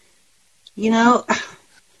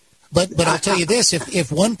I'll tell you this,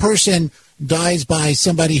 if one person dies by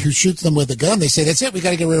somebody who shoots them with a gun, they say, that's it, we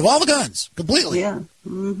got to get rid of all the guns completely. Yeah.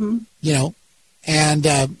 Mm-hmm. And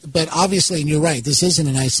but obviously, and you're right, this isn't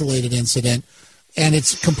an isolated incident, and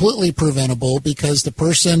it's completely preventable because the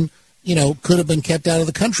person, could have been kept out of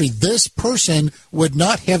the country. This person would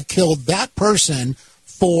not have killed that person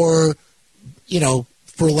for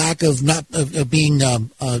lack of of being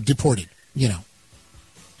deported,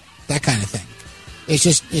 that kind of thing. It's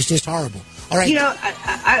just horrible. All right.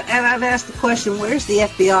 I've asked the question, where's the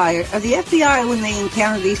FBI? Are the FBI, when they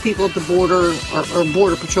encounter these people at the border or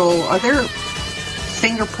Border Patrol, are there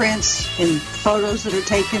fingerprints and photos that are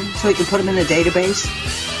taken so we can put them in a database?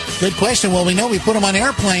 Good question. Well, we know we put them on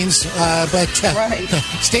airplanes, but right.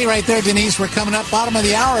 Stay right there, Denise. We're coming up bottom of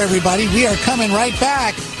the hour, everybody. We are coming right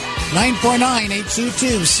back.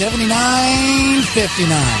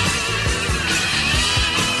 949-822-7959.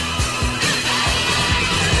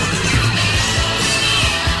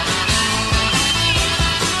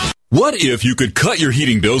 What if you could cut your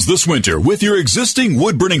heating bills this winter with your existing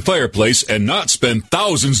wood-burning fireplace and not spend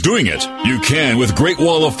thousands doing it? You can with Great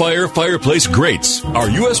Wall of Fire fireplace grates. Our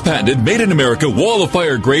U.S. patented made-in-America Wall of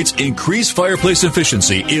Fire grates increase fireplace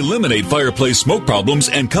efficiency, eliminate fireplace smoke problems,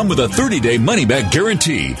 and come with a 30-day money-back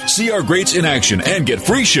guarantee. See our grates in action and get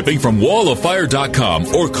free shipping from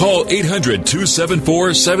walloffire.com or call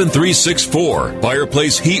 800-274-7364.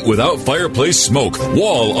 Fireplace heat without fireplace smoke.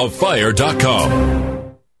 walloffire.com.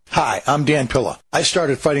 Hi, I'm Dan Pilla. I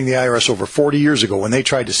started fighting the IRS over 40 years ago when they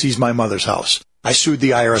tried to seize my mother's house. I sued the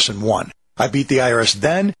IRS and won. I beat the IRS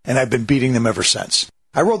then, and I've been beating them ever since.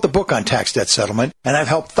 I wrote the book on tax debt settlement, and I've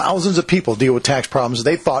helped thousands of people deal with tax problems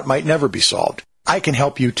they thought might never be solved. I can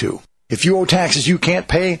help you too. If you owe taxes you can't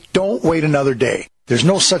pay, don't wait another day. There's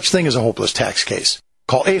no such thing as a hopeless tax case.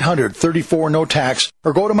 Call 800-34-NO-TAX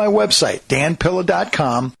or go to my website,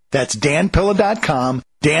 danpilla.com. That's danpilla.com,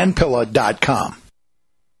 danpilla.com.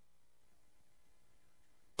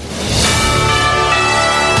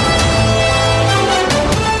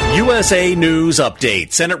 USA News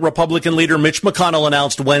Update. Senate Republican leader Mitch McConnell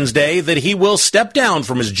announced Wednesday that he will step down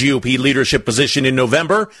from his GOP leadership position in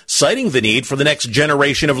November, citing the need for the next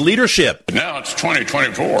generation of leadership. Now it's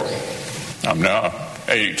 2024. I'm now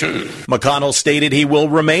 82. McConnell stated he will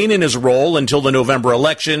remain in his role until the November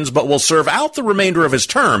elections, but will serve out the remainder of his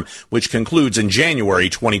term, which concludes in January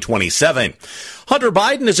 2027. Hunter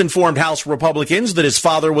Biden has informed House Republicans that his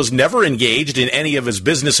father was never engaged in any of his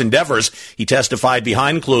business endeavors. He testified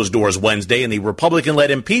behind closed doors Wednesday in the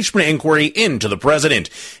Republican-led impeachment inquiry into the president.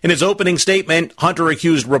 In his opening statement, Hunter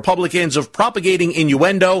accused Republicans of propagating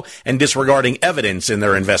innuendo and disregarding evidence in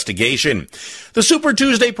their investigation. The Super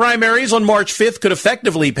Tuesday primaries on March 5th could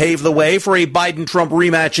effectively pave the way for a Biden-Trump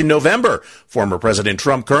rematch in November. Former President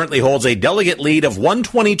Trump currently holds a delegate lead of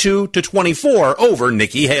 122-24 over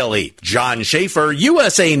Nikki Haley. John Schaefer,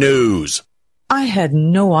 USA News. I had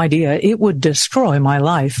no idea it would destroy my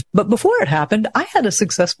life. But before it happened, I had a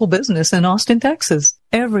successful business in Austin, Texas.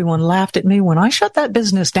 Everyone laughed at me when I shut that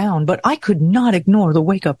business down, but I could not ignore the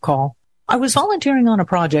wake-up call. I was volunteering on a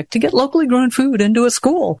project to get locally grown food into a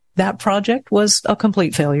school. That project was a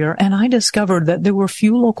complete failure, and I discovered that there were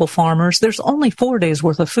few local farmers. There's only 4 days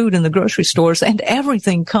worth of food in the grocery stores, and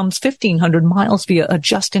everything comes 1,500 miles via a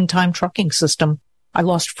just-in-time trucking system. I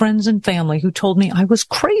lost friends and family who told me I was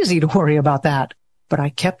crazy to worry about that, but I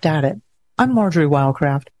kept at it. I'm Marjorie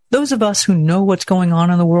Wildcraft. Those of us who know what's going on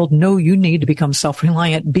in the world know you need to become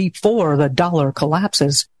self-reliant before the dollar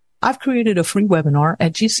collapses. I've created a free webinar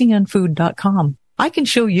at gcnfood.com. I can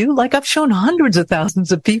show you, like I've shown hundreds of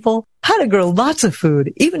thousands of people, how to grow lots of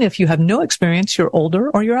food, even if you have no experience, you're older,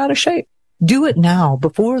 or you're out of shape. Do it now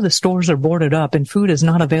before the stores are boarded up and food is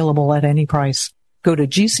not available at any price. Go to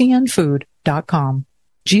gcnfood.com.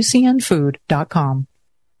 gcnfood.com.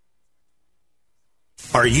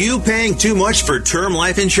 Are you paying too much for term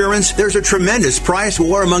life insurance? There's a tremendous price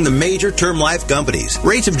war among the major term life companies.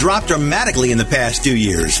 Rates have dropped dramatically in the past 2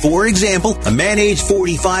 years. For example, a man age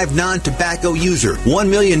 45 non-tobacco user, $1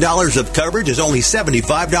 million of coverage is only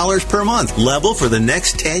 $75 per month, level for the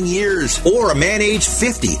next 10 years. Or a man age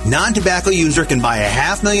 50 non-tobacco user can buy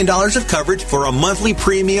 $500,000 of coverage for a monthly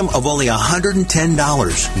premium of only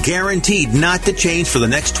 $110, guaranteed not to change for the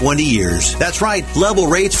next 20 years. That's right, level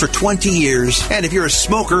rates for 20 years. And if you're a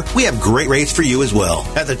smoker, we have great rates for you as well.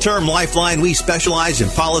 At the Term Lifeline, we specialize in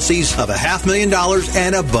policies of $500,000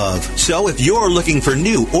 and above. So if you're looking for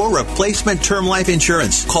new or replacement term life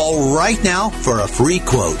insurance, call right now for a free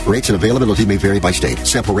quote. Rates and availability may vary by state.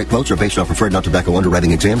 Sample rate quotes are based on preferred non-tobacco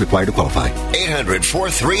underwriting exam required to qualify.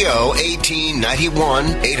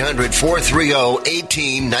 800-430-1891.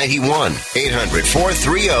 800-430-1891.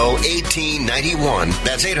 800-430-1891.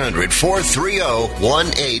 That's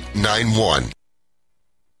 800-430-1891.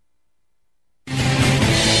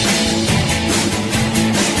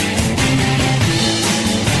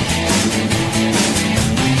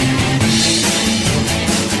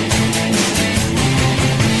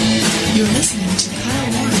 You're listening to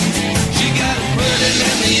Kyle Warren. She got to put it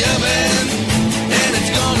in the oven, and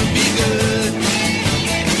it's gonna be good.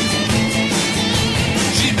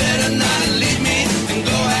 She better not leave me and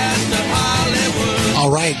go out to Hollywood.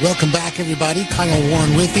 All right, welcome back, everybody. Kyle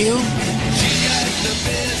Warren with you.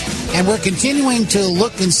 And we're continuing to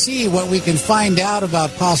look and see what we can find out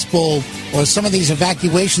about possible or some of these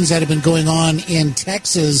evacuations that have been going on in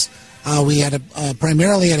Texas. We had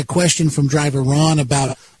primarily had a question from driver Ron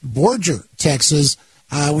about Borger, Texas.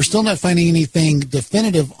 We're still not finding anything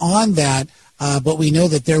definitive on that, but we know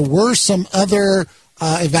that there were some other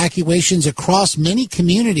evacuations across many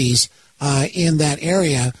communities in that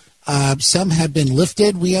area. Some have been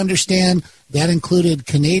lifted, we understand. That included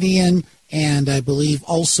Canadian and I believe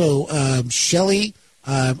also Shellyville.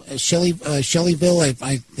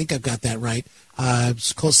 I think I've got that right.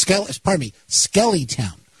 It's called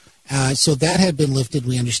Skellytown. So that had been lifted,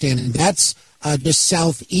 we understand, and that's just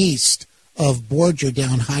southeast of Borger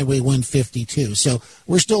down Highway 152. So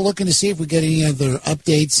we're still looking to see if we get any other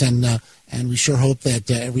updates, and we sure hope that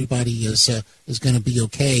everybody is going to be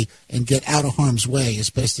okay and get out of harm's way as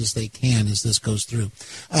best as they can as this goes through.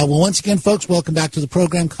 Well, once again, folks, welcome back to the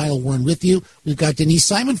program. Kyle Warren with you. We've got Denise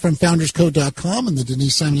Simon from FoundersCode.com and the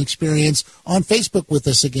Denise Simon Experience on Facebook with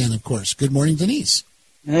us again, of course. Good morning, Denise.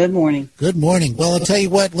 Good morning. Good morning. Well, I'll tell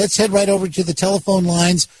you what, let's head right over to the telephone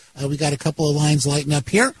lines. We got a couple of lines lighting up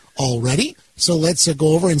here already. So let's go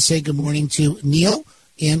over and say good morning to Neil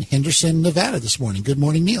in Henderson, Nevada this morning. Good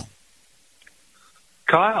morning, Neil.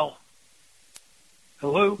 Kyle.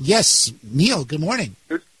 Hello. Yes, Neil, good morning.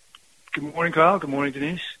 Good morning, Kyle. Good morning,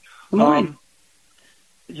 Denise. Good morning.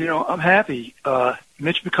 I'm happy.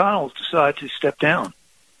 Mitch McConnell decided to step down.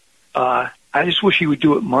 I just wish he would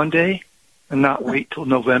do it Monday and not wait till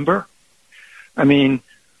November. I mean,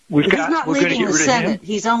 we're going to get rid of him. He's not leaving the Senate.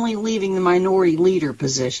 He's only leaving the minority leader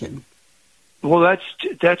position. Well,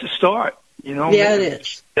 that's a start. Yeah, it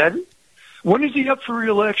is. When is he up for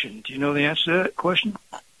re-election? Do you know the answer to that question?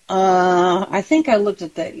 I think I looked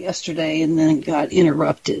at that yesterday and then it got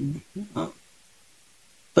interrupted.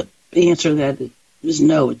 But the answer to that is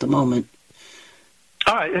no at the moment.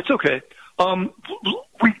 All right, it's okay.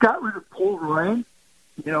 We got rid of Paul Ryan.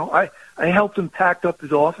 I helped him pack up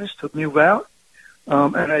his office to move out,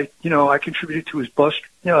 and I contributed to his bus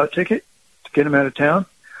ticket to get him out of town.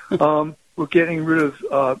 We're getting rid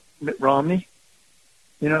of Mitt Romney.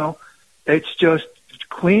 It's just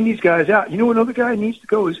clean these guys out. Another guy needs to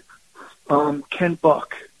go is Ken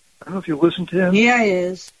Buck. I don't know if you listen to him. Yeah, he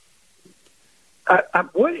is. I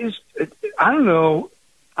don't know.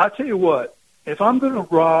 I'll tell you what. If I'm going to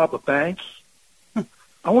rob a bank,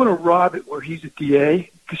 I want to rob it where he's a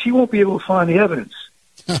DA because he won't be able to find the evidence.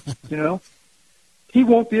 He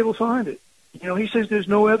won't be able to find it. He says there's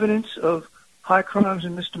no evidence of high crimes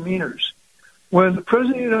and misdemeanors. When the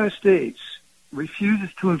President of the United States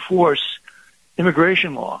refuses to enforce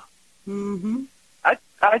immigration law, mm-hmm.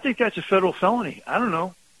 I think that's a federal felony. I don't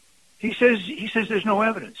know. He says there's no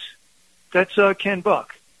evidence. That's Ken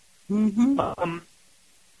Buck. Mm-hmm.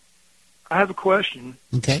 I have a question.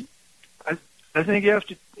 Okay. I think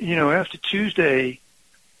after Tuesday,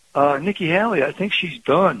 Nikki Haley, I think she's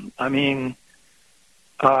done. I mean,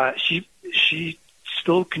 she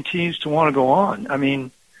still continues to want to go on. I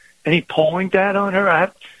mean, any polling data on her? I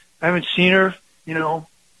haven't seen her,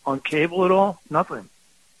 on cable at all. Nothing.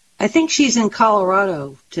 I think she's in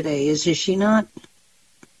Colorado today. Is she not?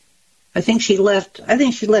 I think she left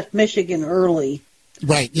Michigan early.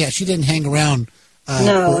 Right. Yeah, she didn't hang around.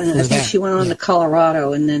 No, and I think she went on to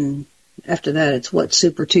Colorado, and then after that, it's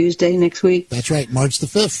Super Tuesday next week? That's right, March the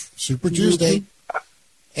 5th, Super Tuesday.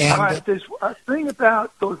 And, all right, there's a thing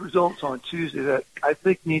about those results on Tuesday that I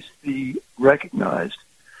think needs to be recognized.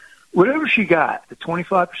 Whatever she got, the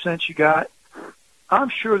 25% she got, I'm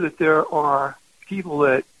sure that there are people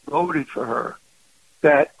that voted for her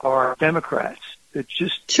that are Democrats that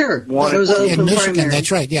just wanted in Michigan.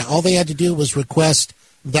 That's right. Yeah, all they had to do was request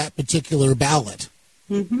that particular ballot.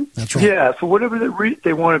 Mm-hmm. That's right. Yeah, for whatever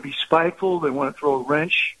they want to be spiteful, they want to throw a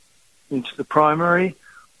wrench into the primary,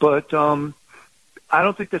 but I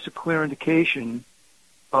don't think that's a clear indication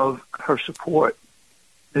of her support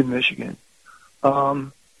in Michigan.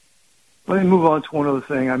 Let me move on to one other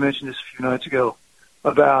thing. I mentioned this a few nights ago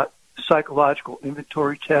about psychological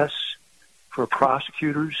inventory tests for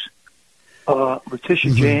prosecutors.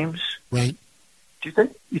 Letitia James. Right. Do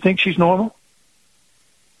you think she's normal?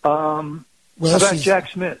 How about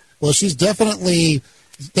Jack Smith? Well, she's definitely.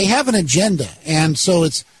 They have an agenda, and so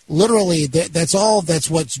it's literally that's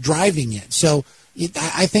what's driving it. So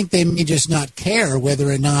I think they may just not care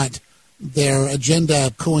whether or not their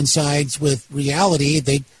agenda coincides with reality.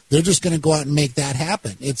 They're just going to go out and make that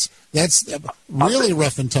happen. That's really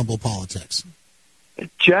rough and tumble politics.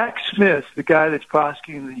 Jack Smith, the guy that's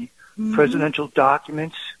prosecuting the presidential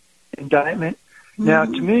documents indictment. Now,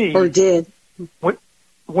 to me, or did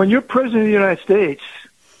when you're president of the United States,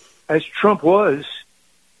 as Trump was,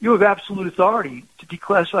 you have absolute authority to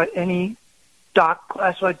declassify any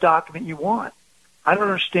classified document you want. I don't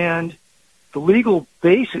understand the legal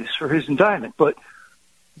basis for his indictment, but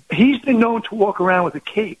he's been known to walk around with a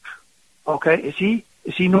cape. Okay, is he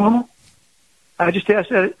Is he normal? I just asked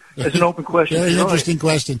that as an open question. Very interesting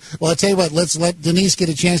question. Well, I'll tell you what, let's let Denise get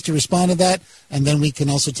a chance to respond to that, and then we can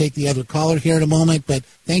also take the other caller here in a moment. But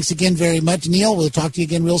thanks again very much, Neil. We'll talk to you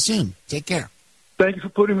again real soon. Take care. Thank you for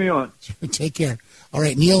putting me on. Take care. All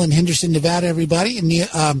right, Neil in Henderson, Nevada, everybody. And Neil,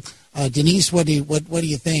 Denise, what do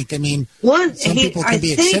you think? I mean, some people can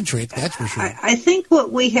be eccentric, that's for sure. I think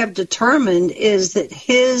what we have determined is that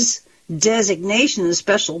his designation as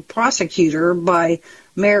special prosecutor by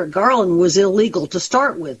Merrick Garland was illegal to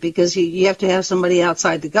start with, because you have to have somebody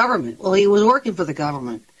outside the government. Well, he was working for the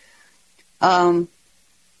government. But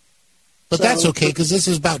that's okay, because this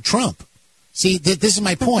is about Trump. See, this is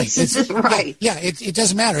my point. Right. Yeah, it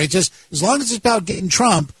doesn't matter. It just, as long as it's about getting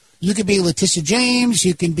Trump, you could be Letitia James,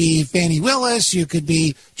 you can be Fannie Willis, you could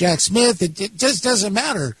be Jack Smith. It just doesn't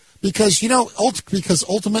matter. Because, because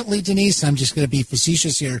ultimately, Denise, I'm just going to be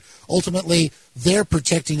facetious here, ultimately, they're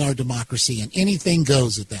protecting our democracy, and anything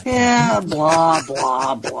goes at that point. Yeah, blah,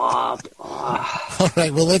 blah, blah, blah. All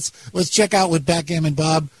right, well, let's check out what Backgammon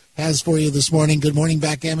Bob has for you this morning. Good morning,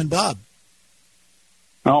 Backgammon Bob.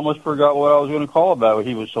 I almost forgot what I was going to call about.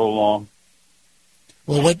 He was so long.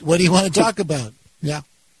 Well, what do you want to talk about? Yeah.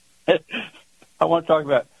 I want to talk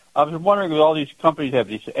about, I was wondering, with all these companies have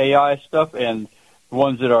these AI stuff, and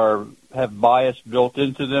ones that have bias built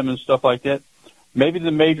into them and stuff like that. Maybe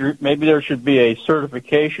there should be a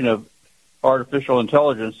certification of artificial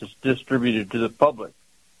intelligence that's distributed to the public,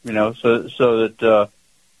 so that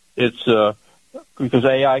it's because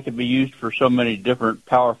AI can be used for so many different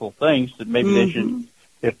powerful things that maybe they should,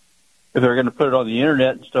 if they're going to put it on the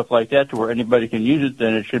internet and stuff like that to where anybody can use it,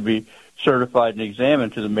 then it should be certified and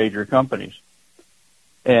examined to the major companies.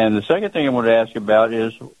 And the second thing I want to ask about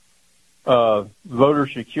is voter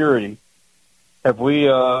security. Have we?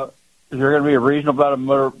 Is there going to be a reasonable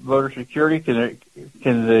amount of voter security? Can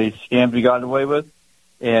the scam be gotten away with?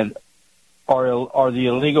 And are the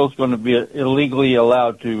illegals going to be illegally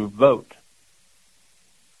allowed to vote?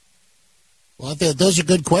 Well, those are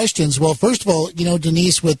good questions. Well, first of all,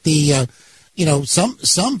 Denise, with the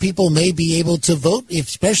some people may be able to vote,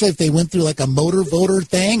 especially if they went through like a motor voter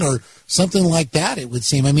thing or something like that. It would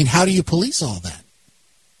seem. I mean, how do you police all that?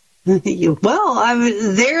 Well,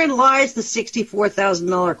 therein lies the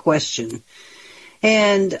 $64,000 question.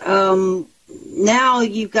 And now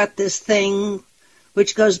you've got this thing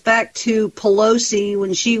which goes back to Pelosi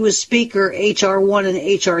when she was Speaker, H.R. 1 and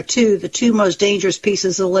H.R. 2, the two most dangerous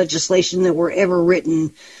pieces of legislation that were ever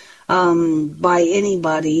written by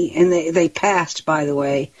anybody. And they passed, by the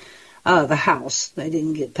way, the House. They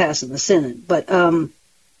didn't get passed in the Senate. But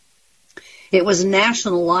it was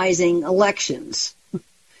nationalizing elections.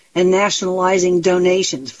 And nationalizing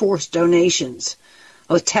donations, forced donations,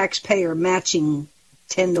 a taxpayer matching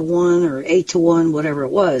 10-1 or 8-1, whatever it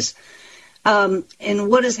was. And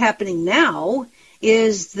what is happening now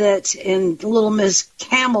is that, and little Miss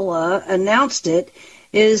Kamala announced it,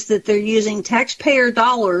 is that they're using taxpayer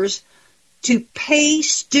dollars to pay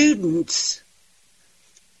students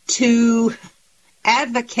to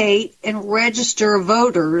advocate and register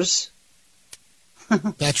voters.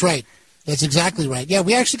 That's right. That's exactly right. Yeah,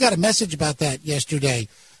 we actually got a message about that yesterday.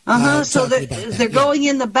 So they're going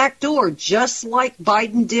in the back door, just like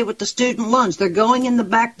Biden did with the student loans. They're going in the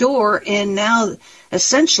back door, and now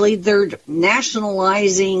essentially they're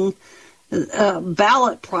nationalizing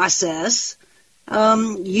ballot process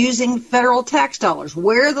using federal tax dollars.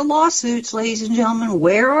 Where are the lawsuits, ladies and gentlemen?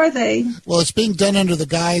 Where are they? Well, it's being done under the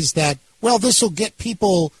guise that, this will get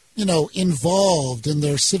people, involved in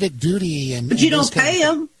their civic duty. But you don't pay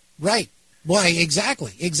them. Right. Well,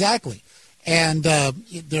 exactly. And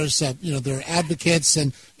there's there are advocates,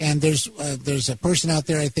 and there's a person out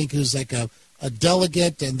there, I think, who's like a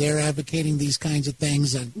delegate, and they're advocating these kinds of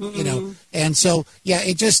things, and and so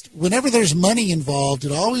it just, whenever there's money involved,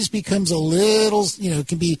 it always becomes a little, it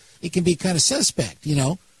can be kind of suspect,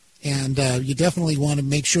 and you definitely want to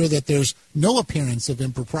make sure that there's no appearance of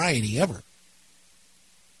impropriety ever.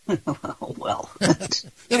 Well,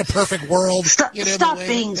 in a perfect world, stop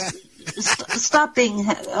being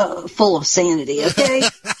full of sanity, okay?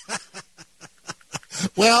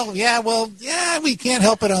 Well, we can't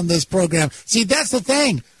help it on this program. See, that's the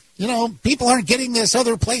thing. People aren't getting this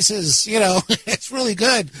other places. It's really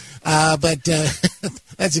good, but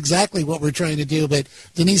that's exactly what we're trying to do. But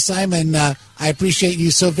Denise Simon, I appreciate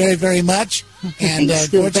you so very, very much. And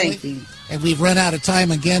thank you. And we've run out of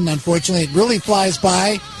time again. Unfortunately, it really flies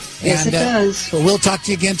by. Yes, it does. But we'll talk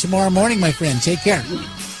to you again tomorrow morning, my friend. Take care.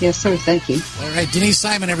 Yes, sir. Thank you. All right, Denise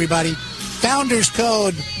Simon, everybody.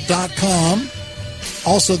 FoundersCode.com.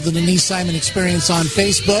 Also, the Denise Simon Experience on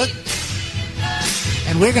Facebook.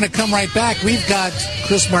 And we're going to come right back. We've got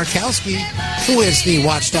Chris Markowski, who is the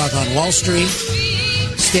watchdog on Wall Street.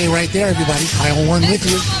 Stay right there, everybody. Kyle Warren with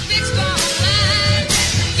you.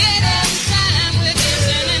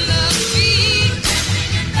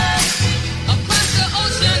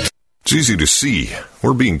 It's easy to see.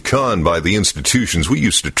 We're being conned by the institutions we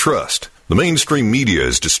used to trust. The mainstream media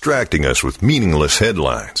is distracting us with meaningless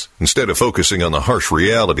headlines instead of focusing on the harsh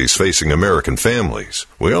realities facing American families.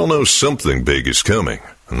 We all know something big is coming,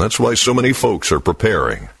 and that's why so many folks are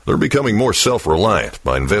preparing. They're becoming more self-reliant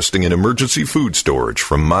by investing in emergency food storage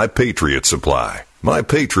from My Patriot Supply. My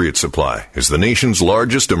Patriot Supply is the nation's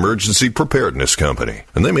largest emergency preparedness company,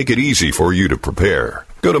 and they make it easy for you to prepare.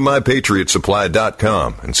 Go to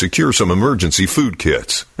MyPatriotSupply.com and secure some emergency food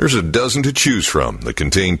kits. There's a dozen to choose from that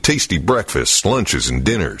contain tasty breakfasts, lunches, and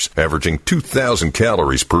dinners, averaging 2,000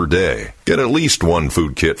 calories per day. Get at least one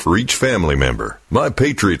food kit for each family member. My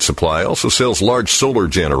Patriot Supply also sells large solar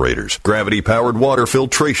generators, gravity-powered water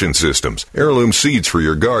filtration systems, heirloom seeds for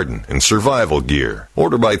your garden, and survival gear.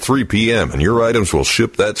 Order by 3 p.m. and your items will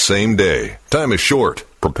ship that same day. Time is short.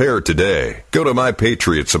 Prepare today. Go to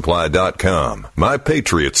MyPatriotSupply.com.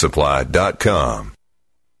 MyPatriotSupply.com.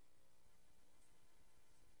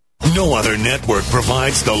 No other network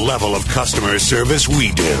provides the level of customer service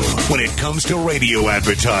we do. When it comes to radio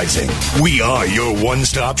advertising, we are your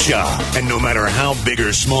one-stop shop. And no matter how big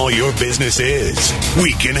or small your business is,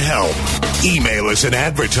 we can help. Email us at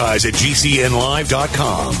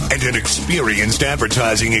advertise@gcnlive.com, and an experienced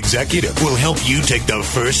advertising executive will help you take the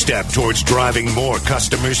first step towards driving more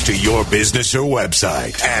customers to your business or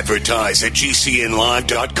website.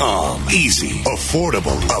 Advertise@gcnlive.com. Easy,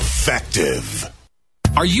 affordable, effective.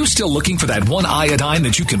 Are you still looking for that one iodine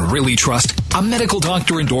that you can really trust? A medical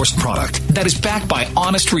doctor endorsed product that is backed by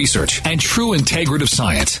honest research and true integrative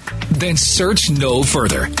science? Then search no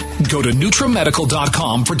further. Go to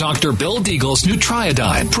NutriMedical.com for Dr. Bill Deagle's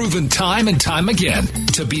Nutriodine, proven time and time again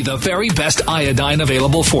to be the very best iodine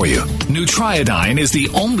available for you. Nutriodine is the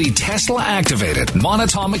only Tesla-activated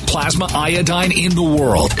monatomic plasma iodine in the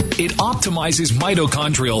world. It optimizes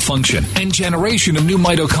mitochondrial function and generation of new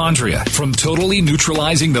mitochondria from totally neutralizing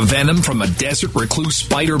the venom from a desert recluse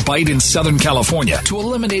spider bite in Southern California to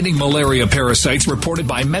eliminating malaria parasites reported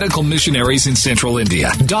by medical missionaries in central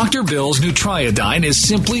India. Dr. Bill's Nutriodine is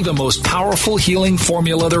simply the most powerful healing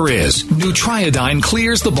formula there is. Nutriodine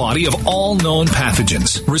clears the body of all known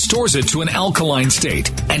pathogens, restores it to an alkaline state,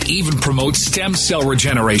 and even promotes stem cell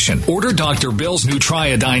regeneration. Order Dr. Bill's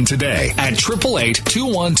Nutriodine today at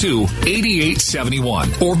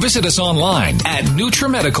 888-212-8871 or visit us online at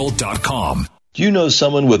NutriMedical.com. Do you know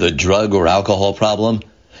someone with a drug or alcohol problem?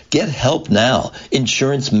 Get help now.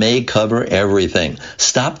 Insurance may cover everything.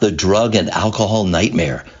 Stop the drug and alcohol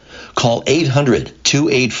nightmare. Call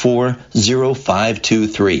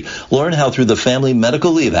 800-284-0523. Learn how through the Family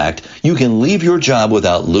Medical Leave Act you can leave your job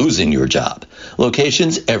without losing your job.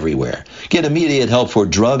 Locations everywhere. Get immediate help for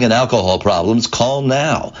drug and alcohol problems. Call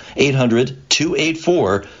now.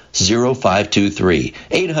 800-284-0523.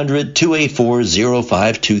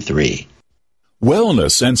 800-284-0523.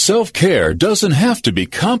 Wellness and self-care doesn't have to be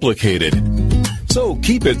complicated. So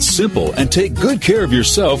keep it simple and take good care of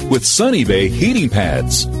yourself with Sunny Bay heating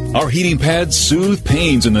pads. Our heating pads soothe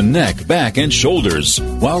pains in the neck, back, and shoulders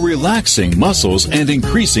while relaxing muscles and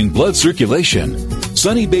increasing blood circulation.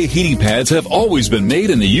 Sunny Bay heating pads have always been made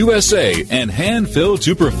in the USA and hand-filled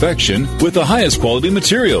to perfection with the highest quality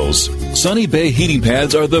materials. Sunny Bay heating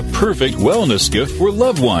pads are the perfect wellness gift for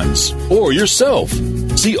loved ones or yourself.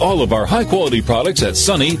 See all of our high-quality products at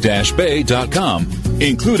sunny-bay.com,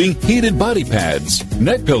 including heated body pads,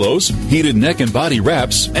 neck pillows, heated neck and body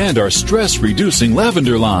wraps, and our stress-reducing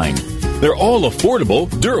lavender line. They're all affordable,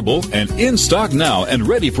 durable, and in stock now and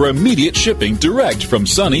ready for immediate shipping direct from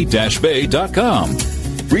sunny-bay.com.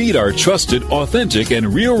 Read our trusted, authentic,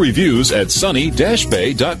 and real reviews at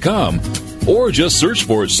sunny-bay.com or just search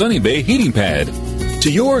for Sunny Bay Heating Pad.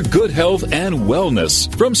 To your good health and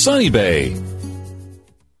wellness from Sunny Bay.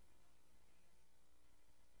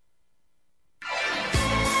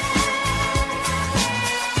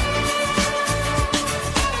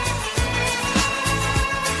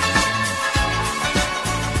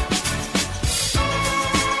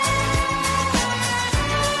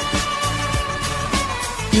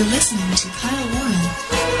 You're listening to Kyle Warren.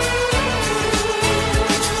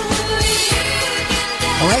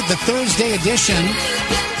 All right, the Thursday edition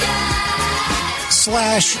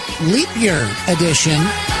 / leap year edition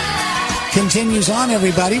continues on,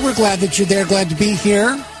 everybody. We're glad that you're there, glad to be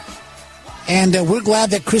here. And we're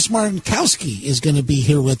glad that Chris Markowski is going to be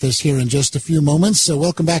here with us here in just a few moments. So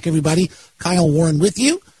welcome back, everybody. Kyle Warren with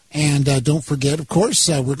you. And don't forget, of course,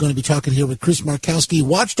 we're going to be talking here with Chris Markowski.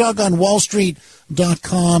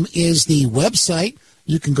 WatchDogOnWallStreet.com is the website.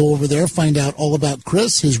 You can go over there, find out all about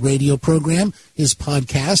Chris, his radio program, his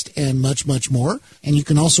podcast, and much, much more. And you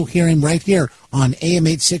can also hear him right here on AM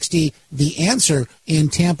 860, The Answer in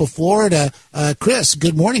Tampa, Florida. Chris,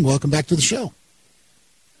 good morning. Welcome back to the show.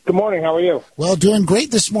 Good morning. How are you? Well, doing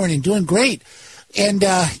great this morning. Doing great. And,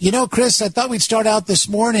 Chris, I thought we'd start out this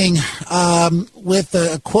morning with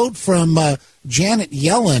a quote from Janet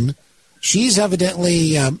Yellen. She's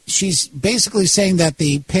evidently, she's basically saying that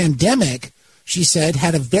the pandemic, she said,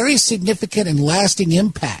 had a very significant and lasting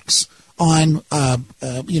impacts on,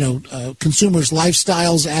 consumers'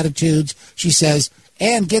 lifestyles, attitudes. She says,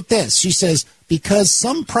 and get this, she says, because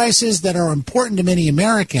some prices that are important to many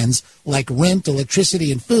Americans, like rent,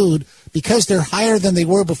 electricity, and food, because they're higher than they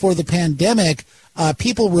were before the pandemic,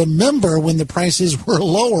 people remember when the prices were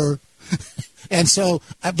lower. And so,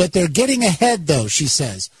 but they're getting ahead, though, she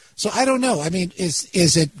says. So I don't know. I mean, is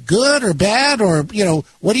it good or bad, or,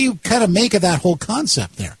 what do you kind of make of that whole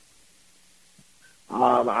concept there?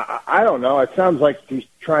 I don't know. It sounds like he's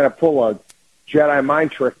trying to pull a Jedi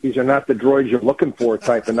mind trick. These are not the droids you're looking for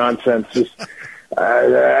type of nonsense.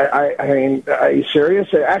 I mean, are you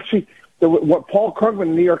serious? Actually, what Paul Krugman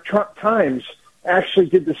in the New York Times actually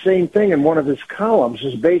did the same thing in one of his columns,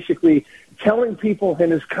 is basically telling people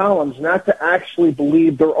in his columns not to actually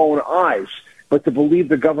believe their own eyes, but to believe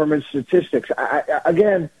the government statistics.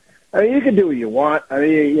 Again, I mean, you can do what you want. I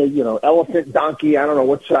mean, elephant, donkey, I don't know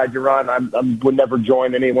what side you're on. I would never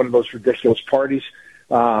join any one of those ridiculous parties,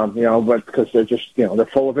 but because they're just, they're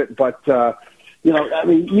full of it. But, I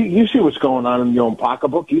mean, you see what's going on in your own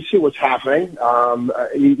pocketbook. You see what's happening.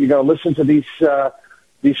 You got to listen to these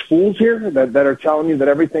fools here that are telling you that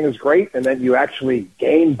everything is great, and then you actually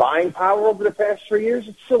gain buying power over the past 3 years.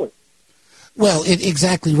 It's silly. Well,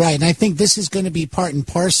 exactly right. And I think this is going to be part and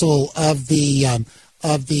parcel of the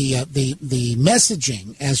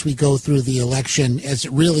messaging as we go through the election, as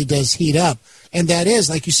it really does heat up. And that is,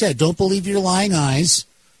 like you said, don't believe your lying eyes.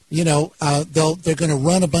 They're going to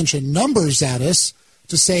run a bunch of numbers at us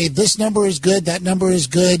to say this number is good, that number is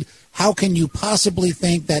good. How can you possibly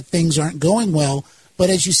think that things aren't going well? But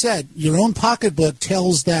as you said, your own pocketbook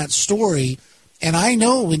tells that story. And I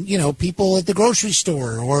know when, people at the grocery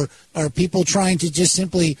store or people trying to just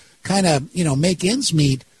simply kind of, make ends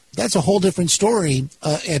meet, that's a whole different story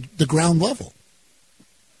at the ground level.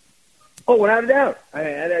 Oh, without a doubt.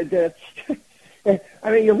 I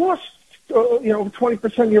mean, you lost,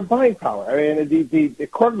 20% of your buying power. I mean, the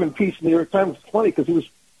Krugman piece in the New York Times was funny because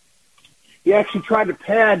he actually tried to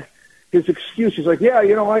pad his excuse. He's like, yeah,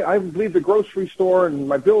 I leave the grocery store and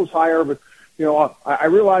my bill's higher, but, I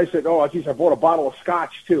realized that, I bought a bottle of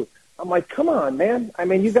scotch too. I'm like, come on, man. I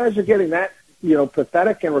mean, you guys are getting that,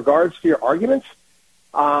 pathetic in regards to your arguments.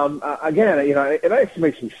 Again, it actually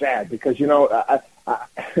makes me sad because, you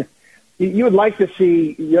would like to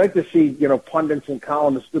see, pundits and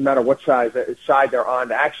columnists, no matter what side they're on,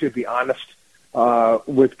 to actually be honest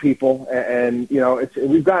with people. And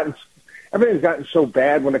everything's gotten so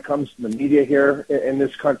bad when it comes to the media here in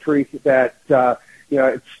this country that, I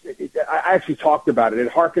actually talked about it. It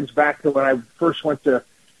harkens back to when I first went to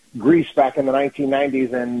Greece back in the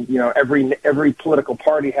 1990s, and every political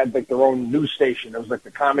party had like their own news station. It was like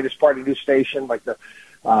the Communist Party news station, like the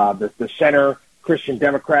center Christian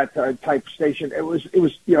Democrat type station. It was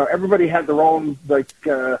everybody had their own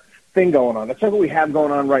thing going on. That's like what we have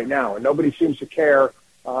going on right now, and nobody seems to care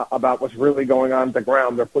about what's really going on at the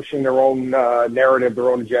ground. They're pushing their own narrative, their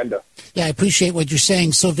own agenda. Yeah, I appreciate what you're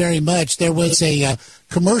saying so very much. There was a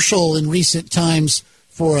commercial in recent times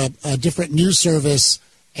for a different news service,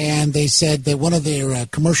 and they said that one of their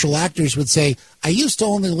commercial actors would say, I used to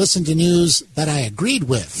only listen to news that I agreed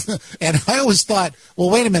with. And I always thought, well,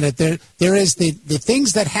 wait a minute, there is the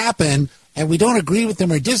things that happen, and we don't agree with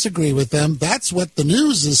them or disagree with them. That's what the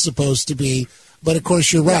news is supposed to be. But, of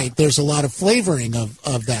course, you're right. There's a lot of flavoring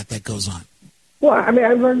of that goes on. Well, I mean,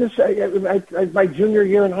 I learned this my junior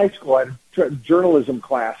year in high school. I had a journalism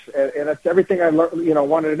class, and that's everything I learned,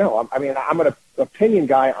 wanted to know. I mean, I'm an opinion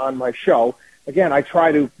guy on my show. Again, I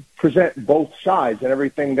try to present both sides and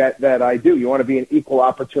everything that I do. You want to be an equal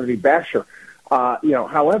opportunity basher.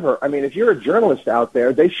 However, I mean, if you're a journalist out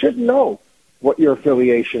there, they should know what your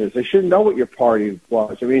affiliation is. They should know what your party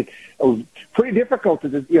was. I mean, it was pretty difficult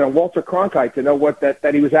to, Walter Cronkite to know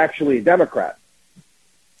that he was actually a Democrat.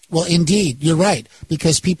 Well, indeed, you're right,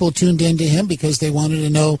 because people tuned into him because they wanted to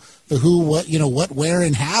know the who, what, where,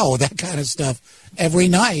 and how, that kind of stuff every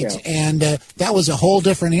night. Yeah. And that was a whole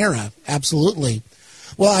different era. Absolutely.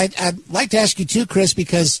 Well, I'd like to ask you too, Chris,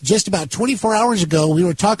 because just about 24 hours ago, we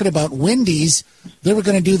were talking about Wendy's. They were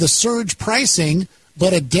going to do the surge pricing,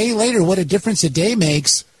 but a day later, what a difference a day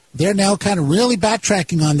makes. They're now kind of really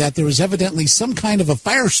backtracking on that. There was evidently some kind of a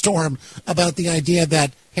firestorm about the idea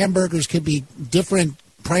that hamburgers could be different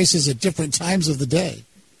prices at different times of the day.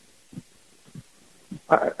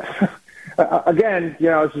 Again,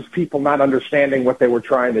 it's just people not understanding what they were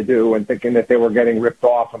trying to do and thinking that they were getting ripped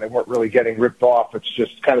off, and they weren't really getting ripped off. It's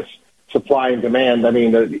just kind of supply and demand. I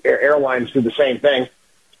mean, the airlines do the same thing.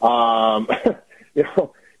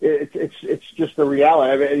 It's just the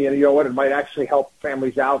reality. I mean, you know what? It might actually help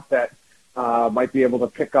families out that might be able to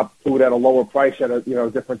pick up food at a lower price at a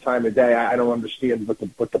different time of day. I don't understand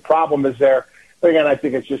what the problem is there. But again, I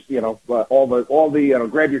think it's just all the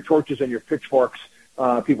grab your torches and your pitchforks.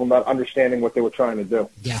 People not understanding what they were trying to do.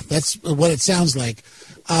 Yeah, that's what it sounds like.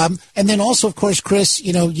 And then also, of course, Chris,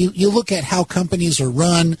 you look at how companies are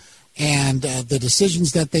run and the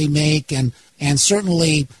decisions that they make, and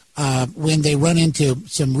certainly when they run into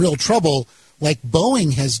some real trouble, like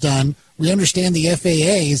Boeing has done, we understand the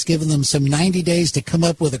FAA has given them some 90 days to come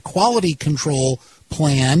up with a quality control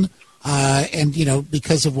plan. And,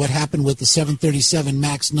 because of what happened with the 737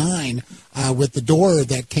 MAX 9 with the door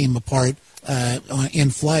that came apart in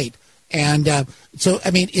flight. And so, I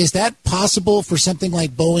mean, is that possible for something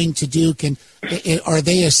like Boeing to do? Are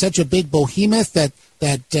they such a big behemoth that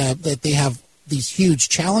they have these huge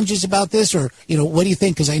challenges about this? Or, what do you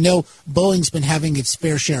think? Because I know Boeing's been having its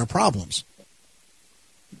fair share of problems.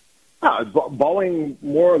 Boeing,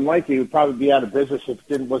 more than likely, would probably be out of business if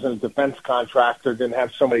it wasn't a defense contractor, didn't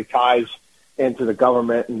have so many ties into the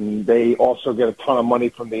government, and they also get a ton of money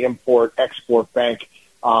from the Import-Export Bank.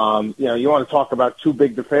 You want to talk about too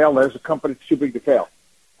big to fail. There's a company that's too big to fail,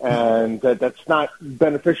 and that's not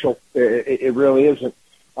beneficial. It really isn't.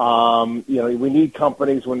 We need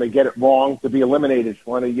companies when they get it wrong to be eliminated.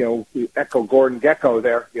 Want to echo Gordon Gekko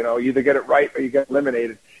there. You either get it right or you get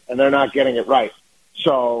eliminated, and they're not getting it right.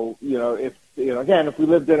 So, if we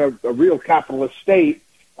lived in a real capitalist state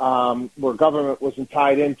where government wasn't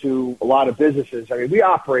tied into a lot of businesses, I mean,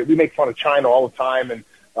 we make fun of China all the time and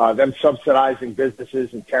them subsidizing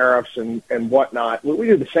businesses and tariffs and whatnot. We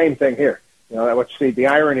do the same thing here. What's the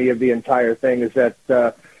irony of the entire thing is that,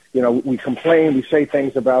 we complain, we say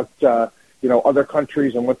things about, other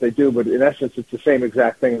countries and what they do, but in essence, it's the same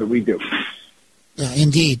exact thing that we do.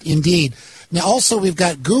 Indeed. Now, also, we've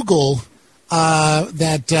got Google.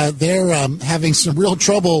 That they're having some real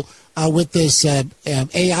trouble with this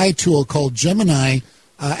AI tool called Gemini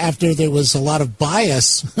after there was a lot of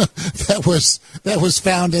bias that was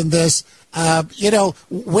found in this.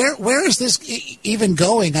 Where is this even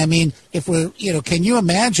going? I mean, if we're can you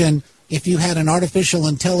imagine if you had an artificial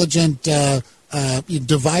intelligent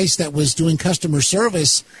device that was doing customer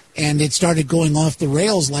service and it started going off the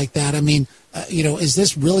rails like that? I mean, is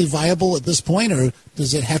this really viable at this point, or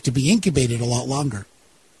does it have to be incubated a lot longer?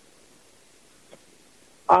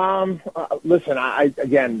 Listen, I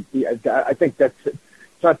think that's it's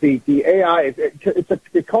not the AI.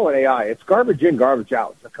 They call it AI. It's garbage in, garbage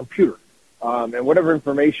out. It's a computer, and whatever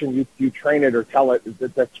information you train it or tell it,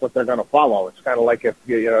 that's what they're going to follow. It's kind of like if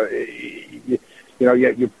you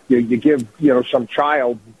give some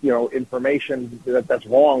child information that's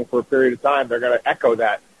wrong for a period of time, they're going to echo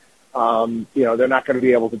that. They're not going to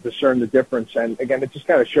be able to discern the difference. And again, it just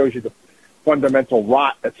kind of shows you the fundamental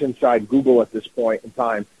rot that's inside Google at this point in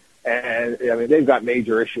time. And I mean, they've got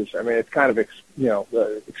major issues. I mean, it's kind of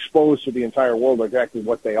exposed to the entire world exactly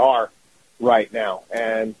what they are right now.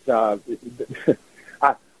 And I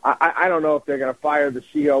don't know if they're going to fire the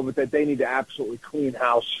CEO, but that they need to absolutely clean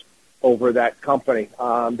house over that company.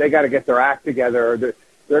 They got to get their act together.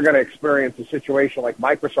 They're going to experience a situation like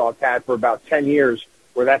Microsoft had for about 10 years,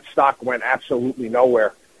 where that stock went absolutely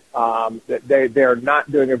nowhere. They're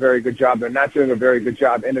not doing a very good job. They're not doing a very good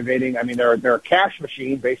job innovating. I mean, they're a cash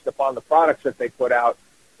machine based upon the products that they put out,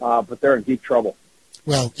 but they're in deep trouble.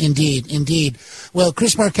 Well, indeed. Well,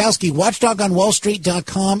 Chris Markowski,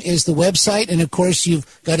 watchdogonwallstreet.com is the website. And, of course,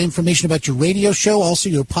 you've got information about your radio show, also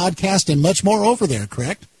your podcast, and much more over there,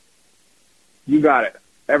 correct? You got it.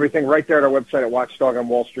 Everything right there at our website at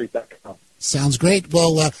watchdogonwallstreet.com. Sounds great.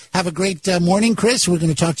 Well, have a great morning, Chris. We're going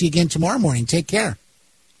to talk to you again tomorrow morning. Take care.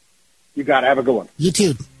 You got it. Have a good one. You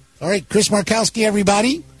too. All right, Chris Markowski,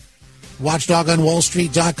 everybody.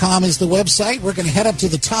 WatchDogOnWallStreet.com is the website. We're going to head up to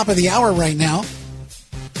the top of the hour right now.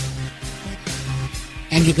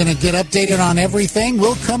 And you're going to get updated on everything.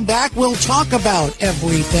 We'll come back. We'll talk about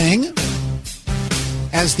everything.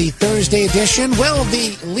 As the Thursday edition,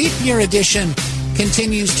 the leap year edition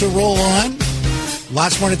continues to roll on.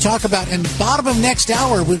 Lots more to talk about. And bottom of next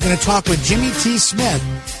hour, we're going to talk with Jimmy T. Smith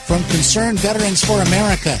from Concerned Veterans for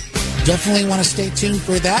America. Definitely want to stay tuned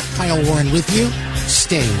for that. Kyle Warren with you.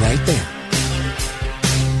 Stay right there.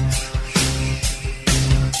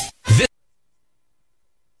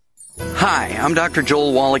 Hi, I'm Dr.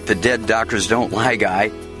 Joel Wallach, the Dead Doctors Don't Lie guy.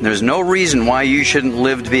 There's no reason why you shouldn't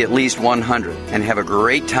live to be at least 100 and have a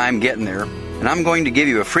great time getting there. And I'm going to give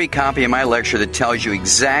you a free copy of my lecture that tells you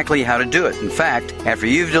exactly how to do it. In fact, after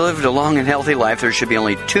you've lived a long and healthy life, there should be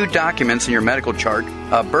only 2 documents in your medical chart,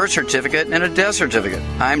 a birth certificate and a death certificate.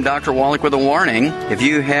 I'm Dr. Wallach with a warning. If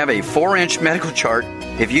you have a 4-inch medical chart,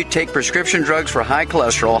 if you take prescription drugs for high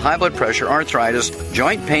cholesterol, high blood pressure, arthritis,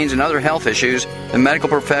 joint pains, and other health issues, the medical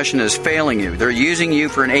profession is failing you. They're using you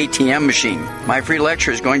for an ATM machine. My free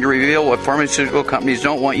lecture is going to reveal what pharmaceutical companies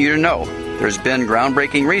don't want you to know. There's been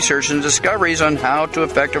groundbreaking research and discoveries on how to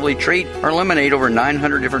effectively treat or eliminate over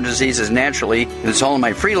 900 different diseases naturally. And it's all in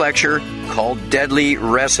my free lecture called Deadly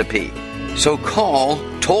Recipe. So call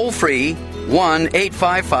toll-free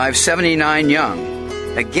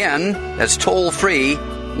 1-855-79-YOUNG. Again, that's toll-free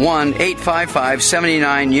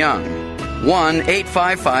 1-855-79-YOUNG.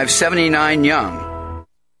 1-855-79-YOUNG.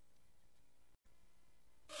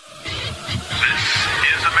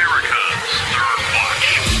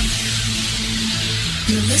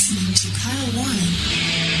 You're listening to Kyle Warren.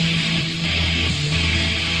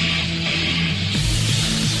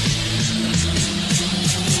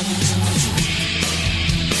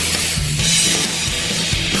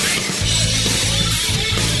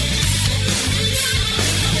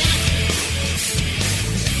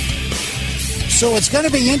 So it's going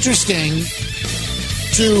to be interesting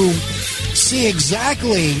to see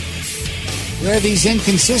exactly where these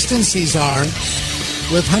inconsistencies are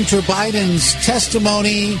with Hunter Biden's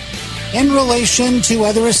testimony in relation to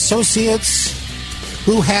other associates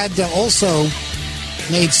who had also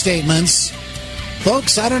made statements.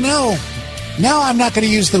 Folks, I don't know. Now I'm not going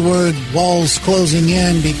to use the word walls closing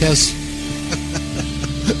in because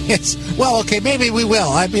it's, well, okay, maybe we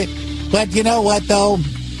will. But you know what, though?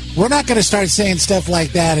 We're not going to start saying stuff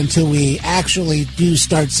like that until we actually do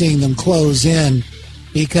start seeing them close in,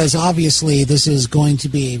 because obviously this is going to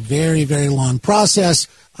be a very, very long process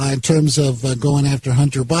in terms of going after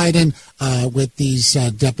Hunter Biden with these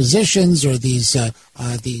depositions or these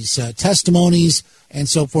testimonies and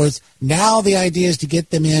so forth. Now the idea is to get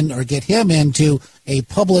them in or get him into a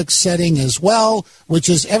public setting as well, which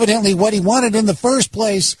is evidently what he wanted in the first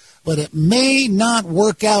place. But it may not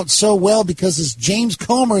work out so well because, as James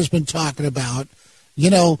Comer has been talking about,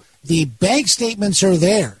 you know, the bank statements are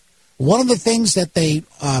there. One of the things that they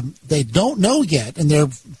don't know yet, and they're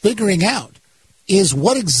figuring out, is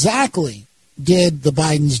what exactly did the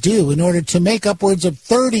Bidens do in order to make upwards of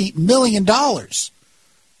 $30 million. That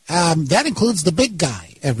includes the big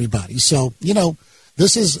guy, everybody. So, you know,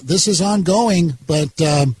 this is ongoing, but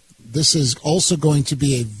this is also going to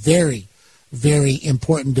be a very, very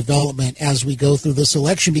important development as we go through this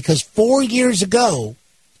election, because 4 years ago,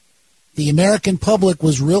 the American public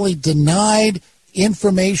was really denied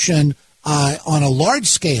information on a large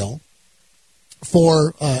scale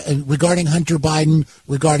for regarding Hunter Biden,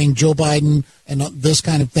 regarding Joe Biden, and this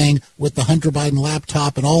kind of thing with the Hunter Biden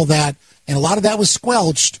laptop and all that. And a lot of that was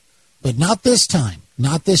squelched, but not this time.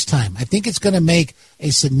 Not this time. I think it's going to make a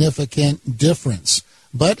significant difference.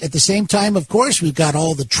 But at the same time, of course, we've got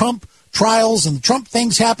all the Trump trials and the Trump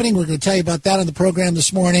things happening. We're going to tell you about that on the program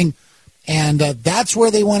this morning. And that's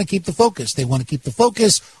where they want to keep the focus. They want to keep the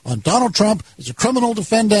focus on Donald Trump as a criminal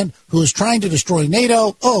defendant who is trying to destroy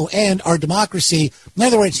NATO, and our democracy. In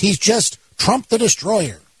other words, he's just Trump the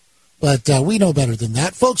destroyer. But we know better than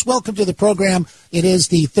that. Folks, welcome to the program. It is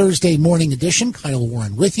the Thursday morning edition. Kyle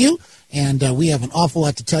Warren with you. And we have an awful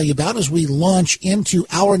lot to tell you about as we launch into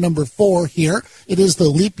hour number 4 here. It is the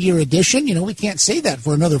leap year edition. You know, we can't say that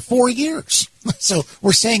for another 4 years. So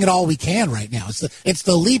we're saying it all we can right now. It's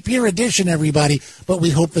the leap year edition, everybody. But we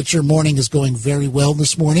hope that your morning is going very well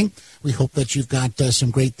this morning. We hope that you've got some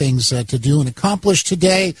great things to do and accomplish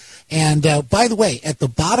today. And by the way, at the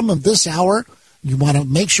bottom of this hour, you want to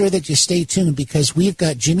make sure that you stay tuned, because we've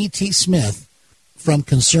got Jimmy T. Smith from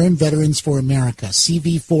Concerned Veterans for America.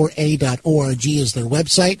 CV4A.org is their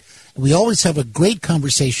website. We always have a great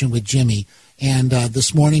conversation with Jimmy. And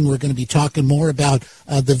this morning we're going to be talking more about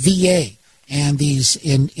the VA and these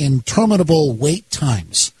interminable wait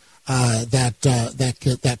times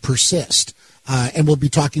that persist. And we'll be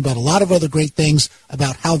talking about a lot of other great things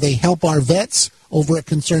about how they help our vets over at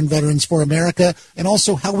Concerned Veterans for America, and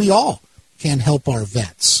also how we all can help our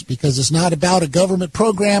vets, because it's not about a government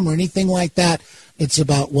program or anything like that. It's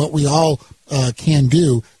about what we all can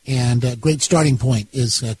do, and a great starting point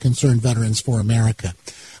is Concerned Veterans for America.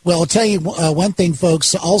 Well, I'll tell you one thing,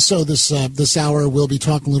 folks. Also, this hour, we'll be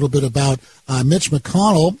talking a little bit about Mitch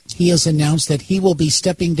McConnell. He has announced that he will be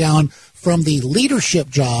stepping down from the leadership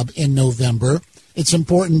job in November. It's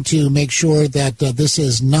important to make sure that this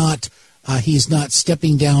is not he's not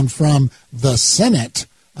stepping down from the Senate,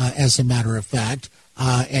 as a matter of fact,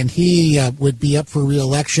 and he would be up for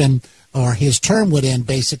re-election, or his term would end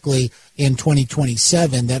basically in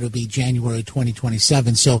 2027. That would be January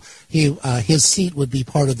 2027. So his seat would be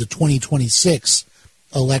part of the 2026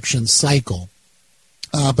 election cycle.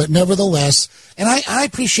 But nevertheless, and I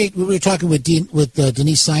appreciate, we were talking with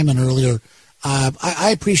Denise Simon earlier.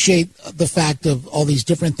 I appreciate the fact of all these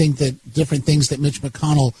different things that Mitch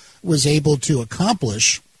McConnell was able to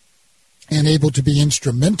accomplish and able to be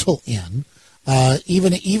instrumental in,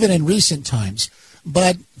 even in recent times.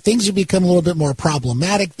 But things have become a little bit more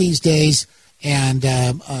problematic these days, and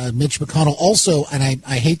Mitch McConnell also, and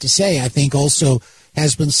I hate to say, I think also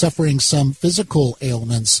has been suffering some physical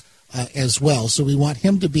ailments as well. So we want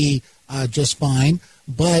him to be just fine,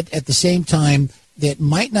 but at the same time, that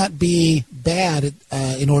might not be bad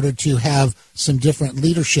in order to have some different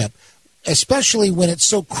leadership, especially when it's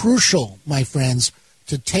so crucial, my friends,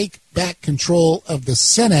 to take back control of the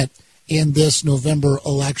Senate in this November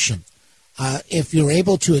election. If you're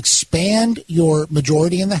able to expand your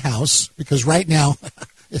majority in the House, because right now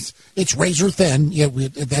it's razor thin. Yeah,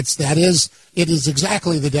 it is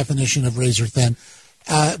exactly the definition of razor thin.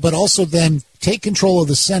 But also then take control of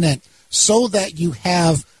the Senate so that you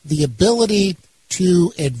have the ability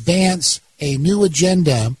to advance a new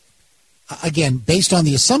agenda, again, based on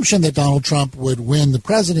the assumption that Donald Trump would win the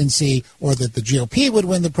presidency, or that the GOP would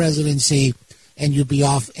win the presidency, and you'd be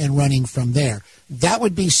off and running from there. That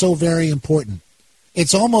would be so very important.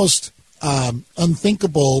 It's almost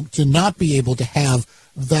unthinkable to not be able to have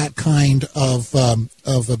that kind of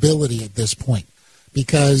ability at this point,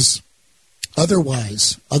 because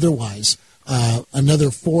otherwise, another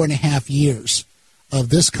 4.5 years of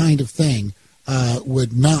this kind of thing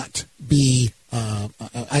would not be.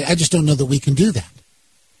 I just don't know that we can do that.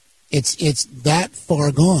 It's that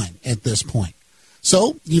far gone at this point.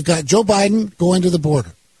 So you've got Joe Biden going to the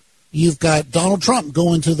border. You've got Donald Trump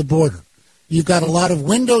going to the border. You've got a lot of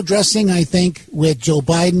window dressing, I think, with Joe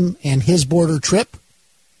Biden and his border trip.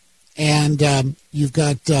 And you've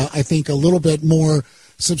got, I think, a little bit more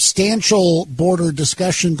substantial border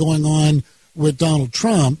discussion going on with Donald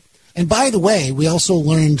Trump. And by the way, we also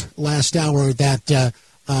learned last hour that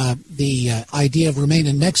the idea of remain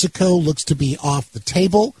in Mexico looks to be off the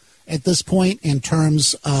table at this point in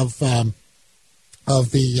terms of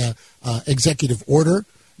the executive order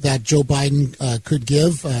that Joe Biden could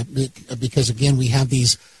give, because, again, we have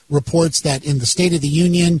these reports that in the State of the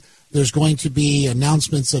Union, there's going to be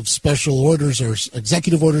announcements of special orders, or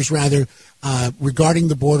executive orders, rather, regarding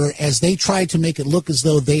the border, as they try to make it look as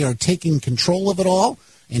though they are taking control of it all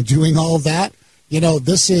and doing all of that. You know,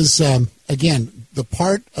 this is, again, the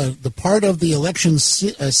part of the election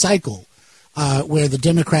cycle where the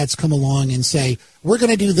Democrats come along and say, we're going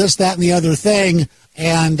to do this, that, and the other thing,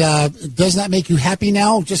 and does that make you happy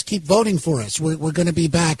now? Just keep voting for us. We're going to be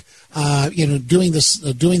back, doing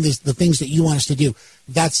the things that you want us to do.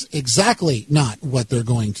 That's exactly not what they're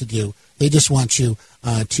going to do. They just want you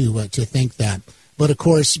to think that. But, of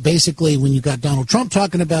course, basically, when you got Donald Trump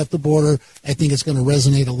talking about the border, I think it's going to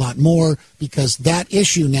resonate a lot more, because that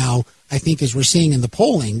issue now, I think, as we're seeing in the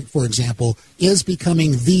polling, for example, is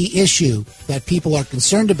becoming the issue that people are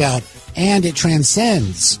concerned about, and it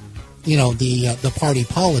transcends, the party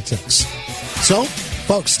politics. So,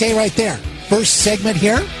 folks, stay right there. First segment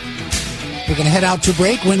here. We're going to head out to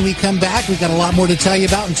break. When we come back, we've got a lot more to tell you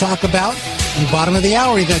about and talk about. In the bottom of the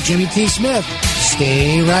hour, you got Jimmy T. Smith.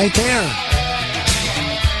 Stay right there.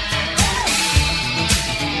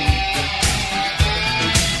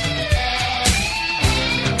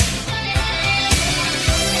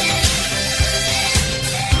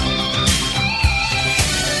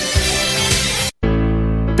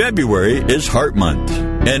 February is Heart Month,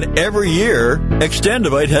 and every year,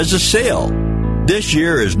 Extendivite has a sale. This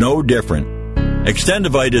year is no different.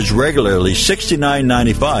 Extendivite is regularly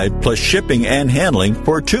 $69.95 plus shipping and handling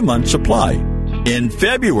for a 2-month supply. In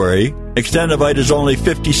February, Extendivite is only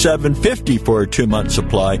 $57.50 for a 2-month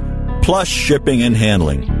supply plus shipping and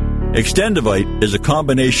handling. Extendivite is a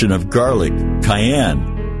combination of garlic,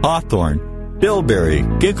 cayenne, hawthorn, bilberry,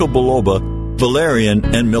 ginkgo biloba, valerian,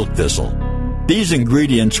 and milk thistle. These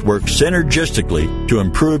ingredients work synergistically to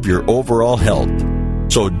improve your overall health.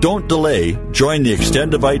 So don't delay. Join the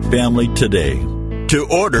Extendivite family today. To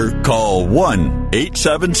order, call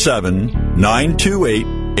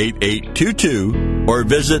 1-877-928-8822 or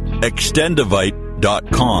visit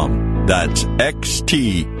extendovite.com. That's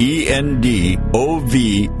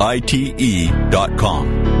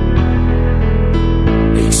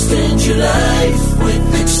XTENDOVITE.com. Extend your life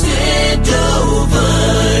with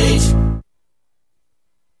Extendovite.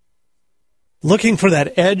 Looking for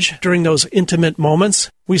that edge during those intimate moments?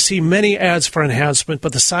 We see many ads for enhancement,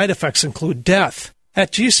 but the side effects include death.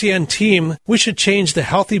 At GCN Team, we should change the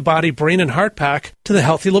Healthy Body, Brain, and Heart Pack to the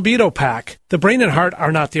Healthy Libido Pack. The brain and heart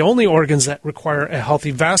are not the only organs that require a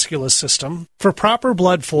healthy vascular system. For proper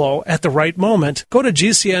blood flow at the right moment, go to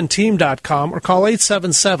GCNteam.com or call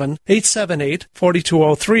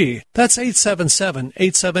 877-878-4203. That's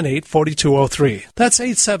 877-878-4203. That's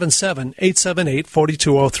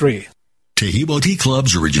 877-878-4203. Tehebo Tea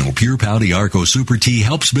Club's original Pure Pouty Arco Super Tea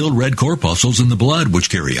helps build red corpuscles in the blood, which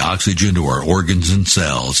carry oxygen to our organs and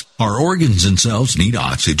cells. Our organs and cells need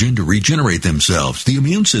oxygen to regenerate themselves. The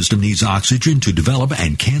immune system needs oxygen to develop,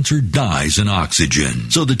 and cancer dies in oxygen.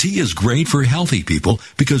 So the tea is great for healthy people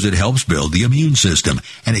because it helps build the immune system,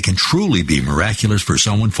 and it can truly be miraculous for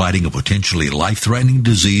someone fighting a potentially life-threatening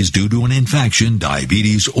disease due to an infection,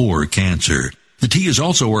 diabetes, or cancer. The tea is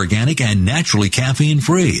also organic and naturally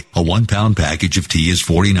caffeine-free. A 1-pound package of tea is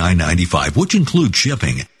 $49.95, which includes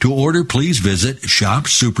shipping. To order, please visit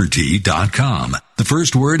shopsupertea.com. The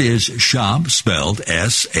first word is shop, spelled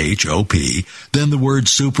S-H-O-P, then the word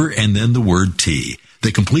super, and then the word tea.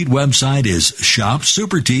 The complete website is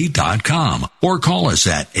shopsupertea.com, or call us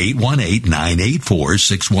at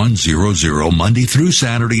 818-984-6100 Monday through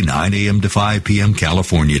Saturday, 9 a.m. to 5 p.m.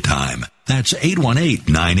 California time. That's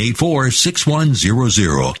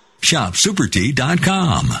 818-984-6100.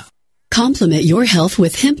 ShopSuperTea.com. Complement your health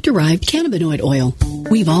with hemp-derived cannabinoid oil.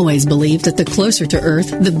 We've always believed that the closer to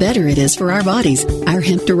Earth, the better it is for our bodies. Our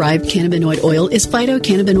hemp-derived cannabinoid oil is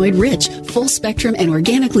phytocannabinoid-rich, full-spectrum, and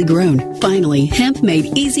organically grown. Finally, hemp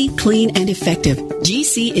made easy, clean, and effective.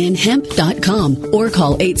 GCNhemp.com or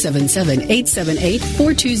call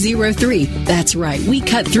 877-878-4203. That's right, we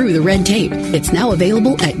cut through the red tape. It's now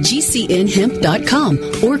available at GCNhemp.com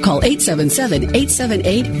or call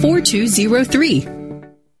 877-878-4203.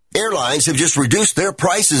 Airlines have just reduced their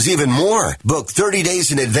prices even more. Book 30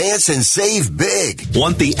 days in advance and save big.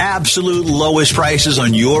 Want the absolute lowest prices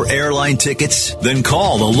on your airline tickets? Then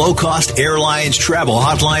call the Low Cost Airlines Travel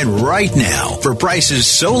Hotline right now. For prices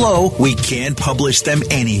so low, we can't publish them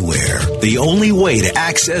anywhere. The only way to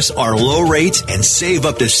access our low rates and save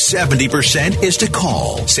up to 70% is to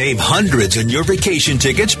call. Save hundreds on your vacation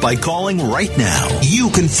tickets by calling right now. You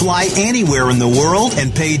can fly anywhere in the world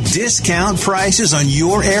and pay discount prices on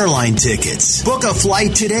your airline tickets. Book a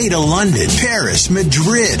flight today to London, Paris,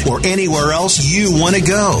 Madrid, or anywhere else you want to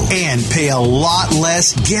go and pay a lot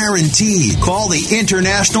less guaranteed. Call the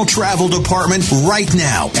International Travel Department right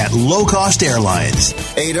now at Low Cost Airlines.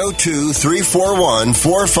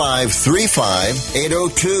 802-341-4535.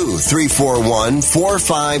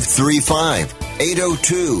 802-341-4535.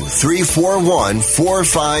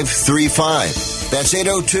 802-341-4535. That's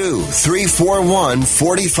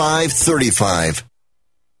 802-341-4535.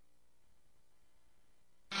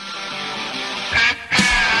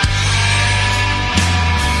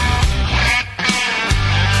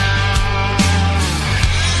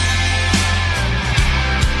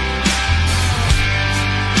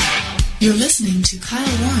 You're listening to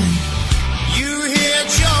Kyle Warren. You hear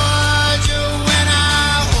Georgia when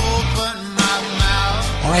I open my mouth.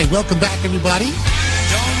 All right, welcome back, everybody.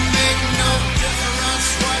 Don't make no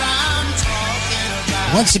difference what I'm talking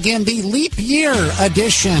about. Once again, the leap year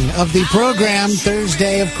edition of the program,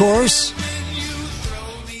 Thursday, of course.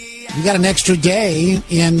 We got an extra day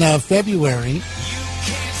in February.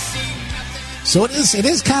 So it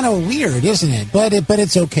is kind of weird, isn't it? But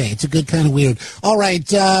it's okay. It's a good kind of weird. All right.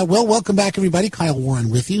 Well, welcome back, everybody. Kyle Warren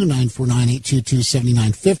with you.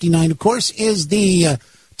 949-822-7959, of course, is the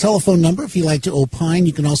telephone number. If you like to opine,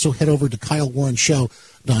 you can also head over to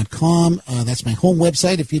KyleWarrenShow.com. That's my home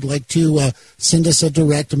website. If you'd like to send us a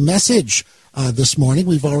direct message this morning.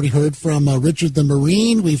 We've already heard from Richard the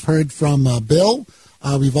Marine. We've heard from Bill.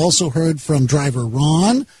 We've also heard from driver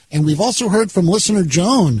Ron. And we've also heard from listener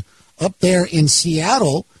Joan up there in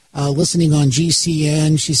Seattle, listening on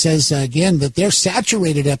GCN. She says, again, that they're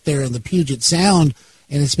saturated up there in the Puget Sound,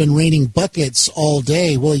 and it's been raining buckets all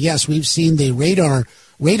day. Well, yes, we've seen the radar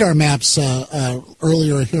maps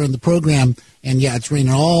earlier here in the program, and, yeah, it's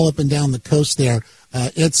raining all up and down the coast there.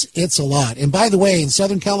 It's a lot. And, by the way, in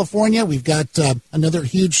Southern California, we've got another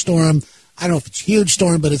huge storm. I don't know if it's a huge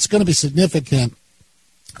storm, but it's going to be significant.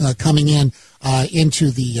 coming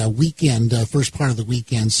into the weekend, first part of the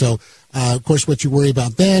weekend. So, of course, what you worry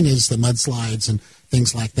about then is the mudslides and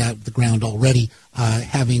things like that, the ground already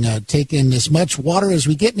having taken as much water as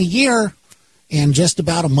we get in a year in just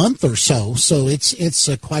about a month or so. So it's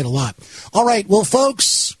quite a lot. All right, well,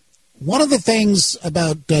 folks, one of the things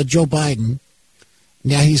about Joe Biden,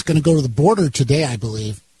 now he's going to go to the border today, I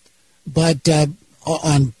believe, but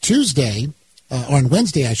on Tuesday, or on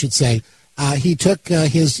Wednesday, I should say, he took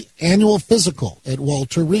his annual physical at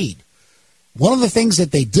Walter Reed. One of the things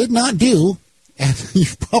that they did not do, and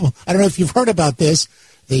I don't know if you've heard about this,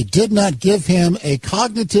 they did not give him a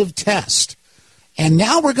cognitive test. And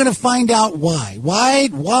now we're going to find out why.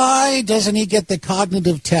 Why doesn't he get the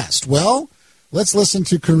cognitive test? Well, let's listen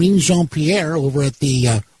to Karine Jean-Pierre over at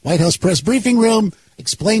the White House Press Briefing Room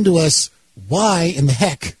explain to us why in the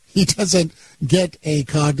heck he doesn't get a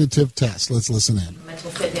cognitive test. Let's listen in.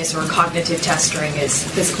 Mental fitness or cognitive test during his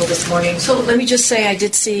physical this morning. So let me just say I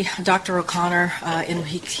did see Dr. O'Connor, and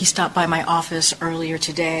he stopped by my office earlier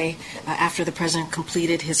today after the president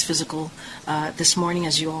completed his physical this morning,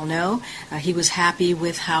 as you all know. He was happy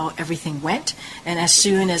with how everything went, and as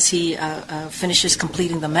soon as he finishes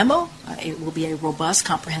completing the memo, it will be a robust,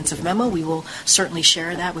 comprehensive memo. We will certainly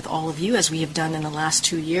share that with all of you, as we have done in the last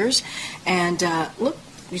 2 years. And look,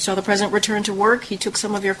 you saw the president return to work. He took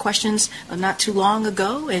some of your questions not too long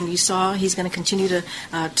ago, and you saw he's going to continue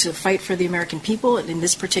to fight for the American people. In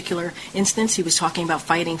this particular instance, he was talking about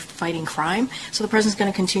fighting crime. So the president's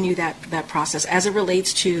going to continue that process. As it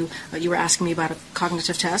relates to, you were asking me about a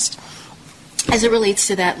cognitive test. As it relates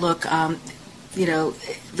to that, look,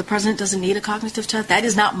 the president doesn't need a cognitive test. That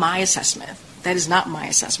is not my assessment. That is not my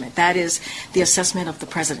assessment. That is the assessment of the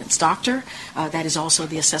president's doctor. That is also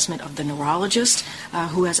the assessment of the neurologist,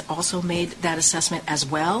 who has also made that assessment as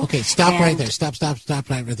well. Okay, stop right there. Stop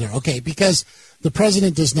right there. Okay, because the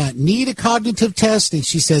president does not need a cognitive test, and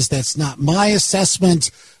she says that's not my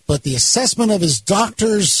assessment, but the assessment of his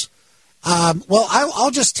doctors. Well,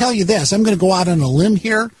 I'll just tell you this. I'm going to go out on a limb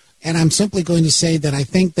here, and I'm simply going to say that I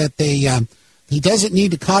think that he doesn't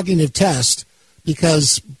need a cognitive test,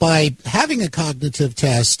 because by having a cognitive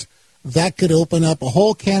test, that could open up a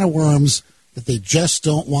whole can of worms that they just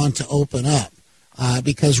don't want to open up.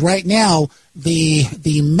 Because right now, the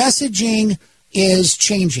messaging is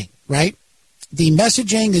changing, right? The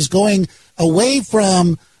messaging is going away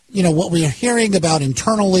from, what we're hearing about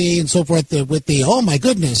internally and so forth with the, oh my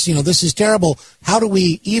goodness, this is terrible. How do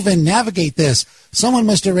we even navigate this? Someone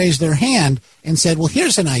must have raised their hand and said, well,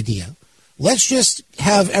 here's an idea. Let's just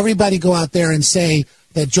have everybody go out there and say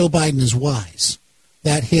that Joe Biden is wise,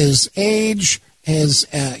 that his age, his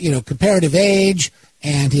comparative age,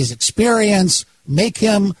 and his experience make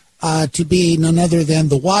him to be none other than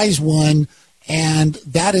the wise one, and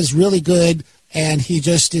that is really good. And he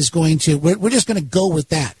just is going to. We're just going to go with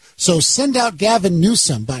that. So send out Gavin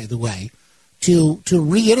Newsom, by the way, to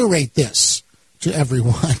reiterate this to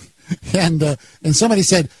everyone. And somebody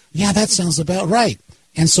said, yeah, that sounds about right.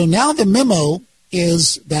 And so now the memo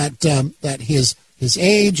is that his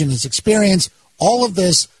age and his experience, all of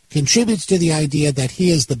this contributes to the idea that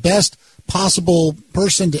he is the best possible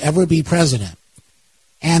person to ever be president.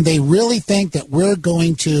 And they really think that we're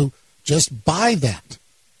going to just buy that.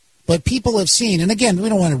 But people have seen, and again, we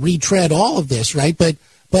don't want to retread all of this, right? But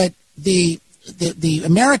the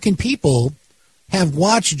American people have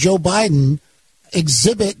watched Joe Biden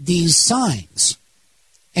exhibit these signs.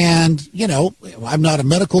 And, I'm not a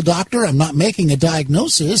medical doctor. I'm not making a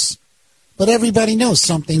diagnosis. But everybody knows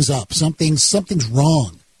something's up. Something's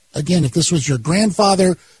wrong. Again, if this was your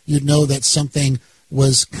grandfather, you'd know that something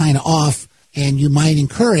was kind of off, and you might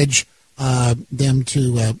encourage them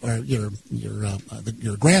to, or your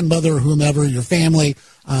grandmother or whomever, your family,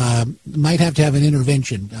 might have to have an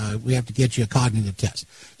intervention. We have to get you a cognitive test.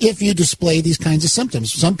 If you display these kinds of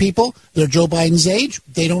symptoms. Some people, they're Joe Biden's age,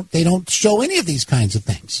 they don't show any of these kinds of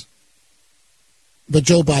things. But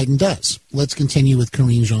Joe Biden does. Let's continue with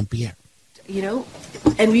Karine Jean-Pierre.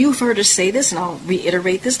 And you've heard us say this, and I'll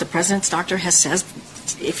reiterate this, the president's doctor has said,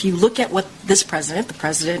 if you look at what this president, the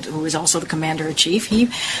president who is also the commander-in-chief, he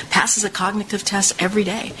passes a cognitive test every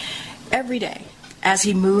day, as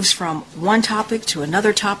he moves from one topic to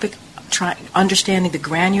another topic, understanding the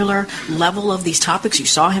granular level of these topics. You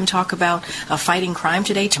saw him talk about fighting crime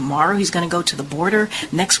today. Tomorrow he's going to go to the border.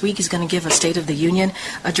 Next week he's going to give a State of the Union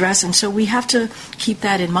address. And so we have to keep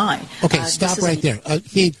that in mind. Okay, stop right there.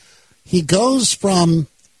 He goes from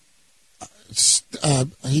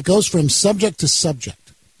subject to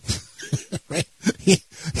subject. Right?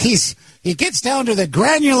 He gets down to the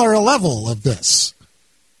granular level of this.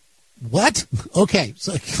 What? Okay,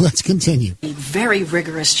 so let's continue. A very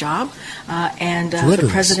rigorous job, and the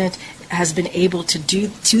president has been able to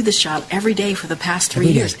do this job every day for the past 3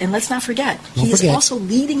 years. And let's not forget, he is also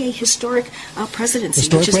leading a historic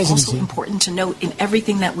presidency, which is also important to note in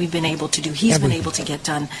everything that we've been able to do. He's been able to get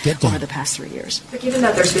done over the past 3 years. But given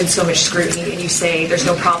that there's been so much scrutiny, and you say there's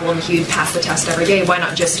no problem, he'd pass the test every day, why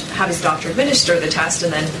not just have his doctor administer the test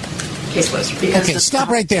and then case closed? Okay, stop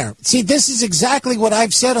right there. See, this is exactly what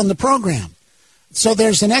I've said on the program. So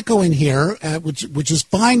there's an echo in here, which is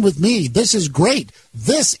fine with me. This is great.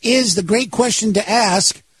 This is the great question to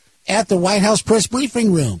ask at the White House press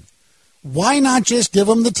briefing room. Why not just give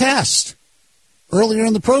them the test? Earlier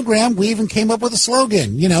in the program, we even came up with a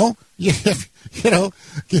slogan. Get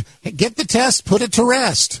the test, put it to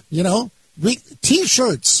rest.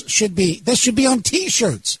 T-shirts should be on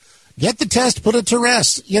T-shirts. Get the test, put it to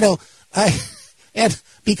rest. And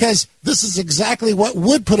because this is exactly what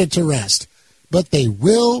would put it to rest. But they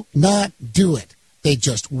will not do it. They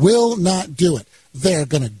just will not do it. They're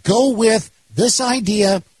going to go with this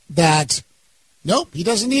idea that, nope, he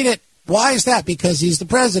doesn't need it. Why is that? Because he's the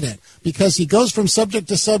president. Because he goes from subject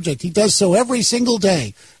to subject. He does so every single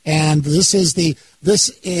day. And this is the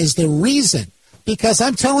reason. Because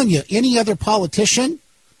I'm telling you, any other politician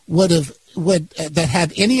that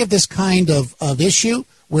had any of this kind of issue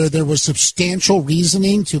where there was substantial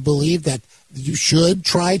reasoning to believe that you should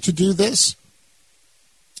try to do this,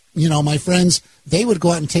 my friends, they would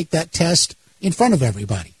go out and take that test in front of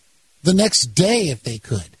everybody. The next day, if they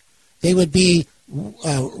could, they would be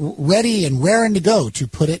ready and raring to go to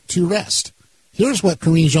put it to rest. Here's what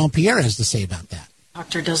Karine Jean-Pierre has to say about that.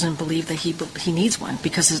 Doctor doesn't believe that he needs one,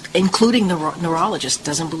 because including the neurologist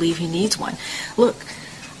doesn't believe he needs one. Look,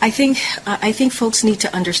 I think folks need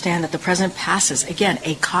to understand that the president passes, again,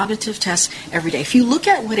 a cognitive test every day. If you look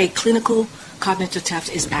at what a clinical cognitive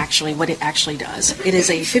test is actually, what it actually does, it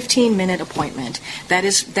is a 15-minute appointment that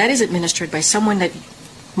is administered by someone that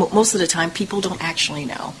most of the time people don't actually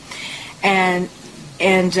know. And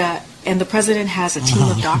the president has a team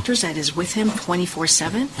of doctors that is with him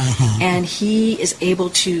 24/7, and he is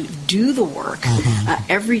able to do the work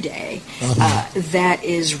every day that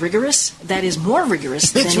is rigorous, that is more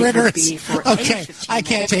rigorous than it would be for any 15 minutes. I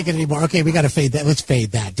can't take it anymore. Okay, we got to fade that. Let's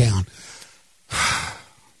fade that down.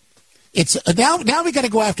 It's now we got to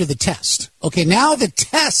go after the test. Okay, now the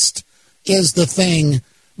test is the thing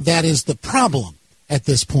that is the problem at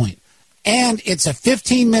this point. And it's a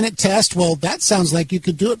 15-minute test. Well, that sounds like you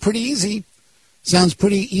could do it pretty easy. Sounds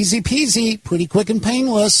pretty easy peasy, pretty quick and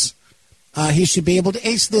painless. He should be able to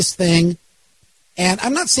ace this thing. And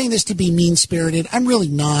I'm not saying this to be mean-spirited. I'm really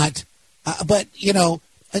not. But,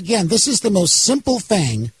 again, this is the most simple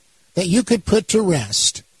thing that you could put to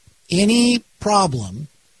rest any problem.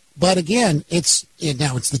 But, again,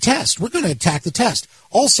 now it's the test. We're going to attack the test.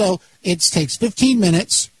 Also, it takes 15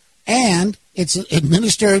 minutes, and it's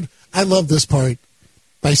administered, I love this part,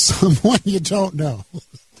 by someone you don't know.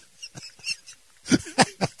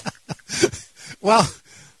 Well,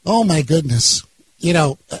 oh, my goodness.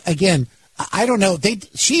 Again, I don't know.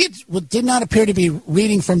 She did not appear to be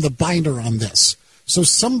reading from the binder on this. So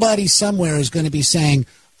somebody somewhere is going to be saying,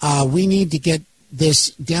 we need to get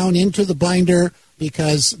this down into the binder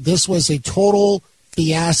because this was a total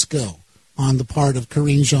fiasco on the part of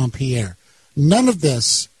Karine Jean-Pierre. None of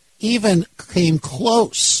this even came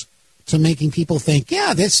close to making people think,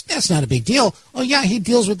 yeah, that's not a big deal. Oh, yeah, he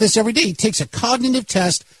deals with this every day. He takes a cognitive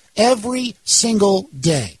test every single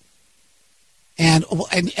day. And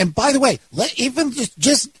by the way, even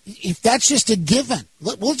just if that's just a given,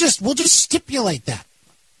 we'll just stipulate that.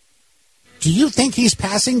 Do you think he's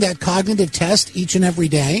passing that cognitive test each and every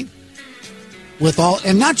day?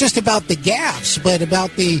 And not just about the gaffes, but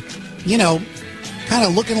about the, kind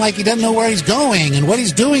of looking like he doesn't know where he's going and what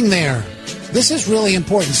he's doing there. This is really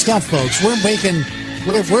important stuff, folks. We're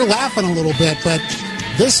laughing a little bit, but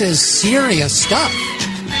this is serious stuff.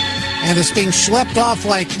 And it's being schlepped off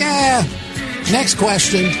like, next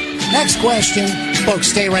question. Next question. Folks,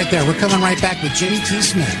 stay right there. We're coming right back with Jimmy T.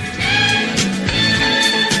 Smith.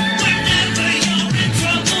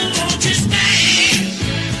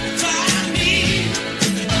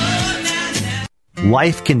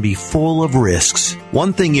 Life can be full of risks.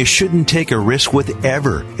 One thing you shouldn't take a risk with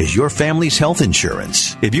ever is your family's health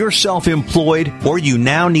insurance. If you're self-employed or you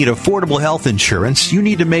now need affordable health insurance, you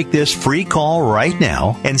need to make this free call right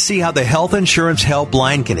now and see how the Health Insurance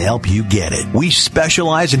Helpline can help you get it. We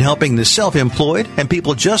specialize in helping the self-employed and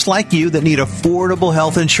people just like you that need affordable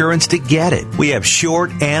health insurance to get it. We have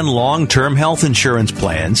short and long-term health insurance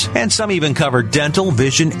plans, and some even cover dental,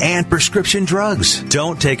 vision, and prescription drugs.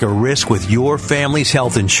 Don't take a risk with your family's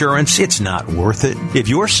health insurance. It's not worth it. If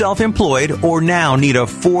you're self-employed or now need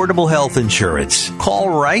affordable health insurance,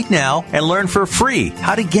 call right now and learn for free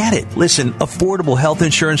how to get it. Listen, affordable health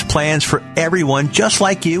insurance plans for everyone just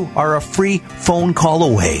like you are a free phone call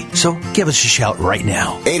away. So give us a shout right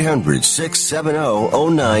now.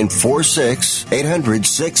 800-670-0946.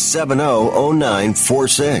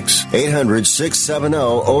 800-670-0946.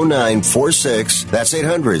 800-670-0946. That's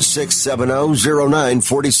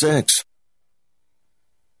 800-670-0946.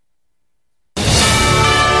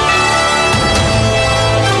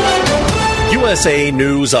 USA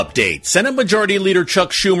News Update. Senate Majority Leader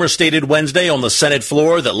Chuck Schumer stated Wednesday on the Senate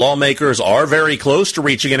floor that lawmakers are very close to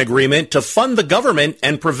reaching an agreement to fund the government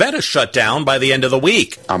and prevent a shutdown by the end of the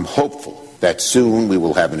week. I'm hopeful that soon we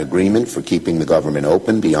will have an agreement for keeping the government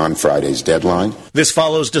open beyond Friday's deadline. This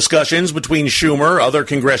follows discussions between Schumer, other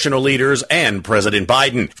congressional leaders, and President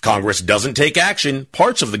Biden. If Congress doesn't take action,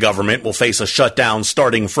 parts of the government will face a shutdown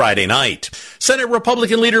starting Friday night. Senate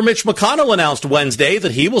Republican leader Mitch McConnell announced Wednesday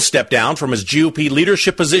that he will step down from his GOP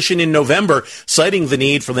leadership position in November, citing the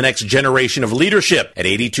need for the next generation of leadership. At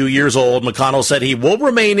 82 years old, McConnell said he will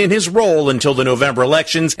remain in his role until the November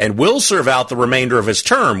elections and will serve out the remainder of his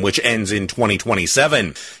term, which ends in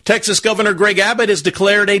 2027. Texas Governor Greg Abbott has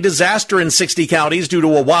declared a disaster in 60 counties due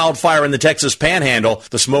to a wildfire in the Texas Panhandle.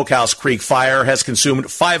 The Smokehouse Creek fire has consumed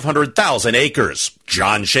 500,000 acres.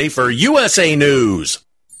 John Schaefer, USA News.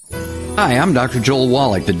 Hi, I'm Dr. Joel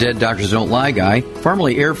Wallach, the Dead Doctors Don't Lie guy,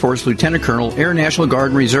 formerly Air Force Lieutenant Colonel, Air National Guard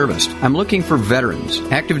and Reservist. I'm looking for veterans,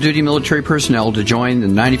 active duty military personnel to join the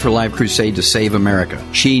 90 for Life crusade to save America.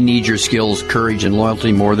 She needs your skills, courage, and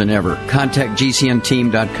loyalty more than ever. Contact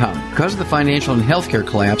GCNteam.com. Because of the financial and healthcare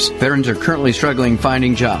collapse, veterans are currently struggling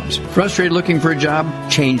finding jobs. Frustrated looking for a job?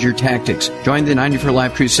 Change your tactics. Join the 90 for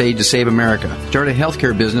Life crusade to save America. Start a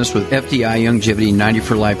healthcare business with FDI Longevity 90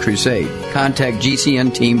 for Life crusade. Contact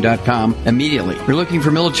GCNteam.com immediately. We're looking for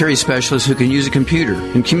military specialists who can use a computer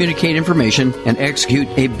and communicate information and execute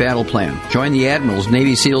a battle plan. Join the admirals,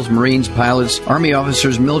 Navy SEALs, Marines, pilots, Army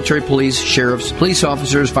officers, military police, sheriffs, police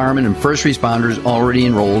officers, firemen, and first responders already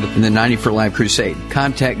enrolled in the 90 for Life crusade.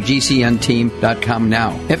 Contact GCNteam.com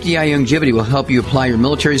now. FDI Longevity will help you apply your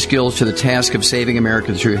military skills to the task of saving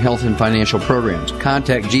America through health and financial programs.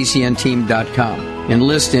 Contact GCNteam.com.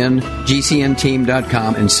 Enlist in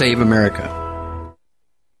GCNteam.com and save America.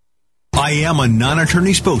 I am a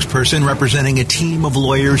non-attorney spokesperson representing a team of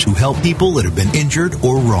lawyers who help people that have been injured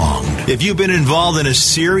or wronged. If you've been involved in a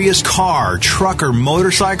serious car, truck, or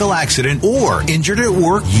motorcycle accident or injured at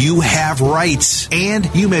work, you have rights,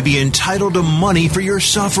 and you may be entitled to money for your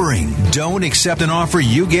suffering. Don't accept an offer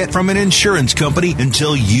you get from an insurance company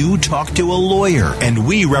until you talk to a lawyer, and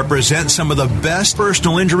we represent some of the best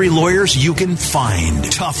personal injury lawyers you can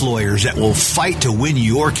find. Tough lawyers that will fight to win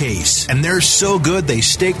your case, and they're so good they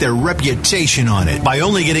stake their reputation on it by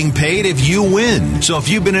only getting paid if you win. So if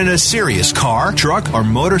you've been in a serious car, truck, or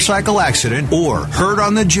motorcycle accident or hurt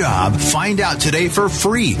on the job, find out today for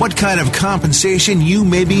free what kind of compensation you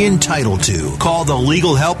may be entitled to. Call the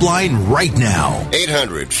legal helpline right now.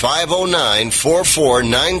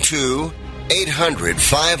 800-509-4492.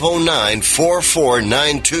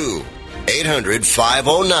 800-509-4492.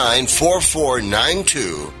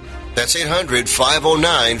 800-509-4492. That's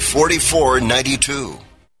 800-509-4492.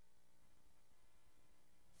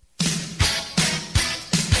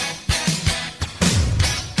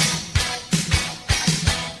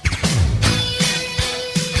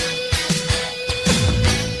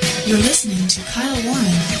 You're listening to Kyle Warren.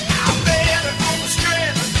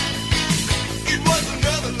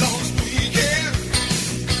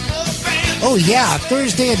 Oh yeah,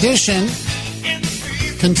 Thursday edition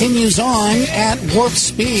continues on at warp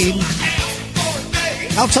speed.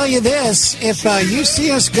 I'll tell you this, if you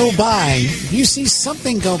see us go by, if you see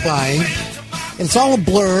something go by, it's all a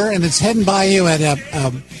blur and it's heading by you at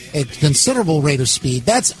a considerable rate of speed,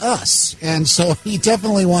 that's us. And so you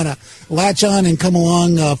definitely want to latch on and come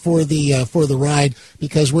along for the ride,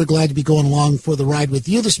 because we're glad to be going along for the ride with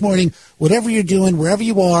you this morning, whatever you're doing, wherever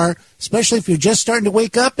you are, especially if you're just starting to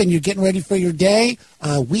wake up and you're getting ready for your day.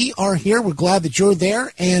 We are here. We're glad that you're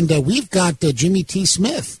there. And we've got Jimmy T.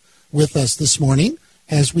 Smith with us this morning.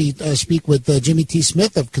 as we speak with Jimmy T.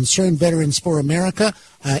 Smith of Concerned Veterans for America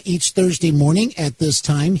each Thursday morning at this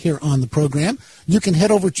time here on the program. You can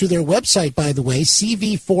head over to their website, by the way,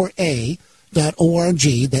 cv4a.org.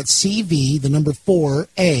 That's CV, the number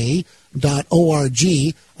 4A.org,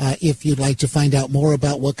 if you'd like to find out more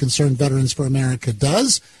about what Concerned Veterans for America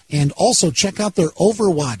does. And also check out their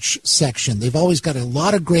Overwatch section. They've always got a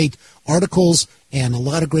lot of great articles and a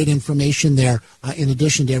lot of great information there, in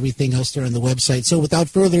addition to everything else there on the website. So without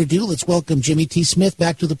further ado, let's welcome Jimmy T. Smith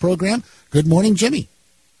back to the program. Good morning, Jimmy.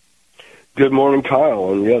 Good morning,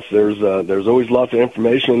 Kyle. And yes, there's always lots of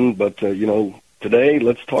information, but today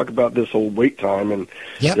let's talk about this whole wait time and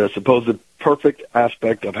the supposed perfect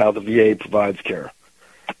aspect of how the VA provides care.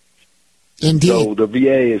 Indeed. So the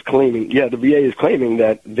VA is claiming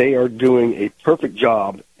that they are doing a perfect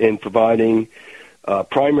job in providing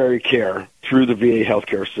primary care through the VA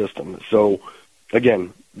healthcare system. So,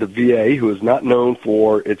 again, the VA, who is not known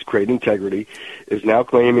for its great integrity, is now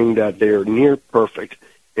claiming that they are near perfect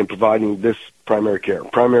in providing this primary care.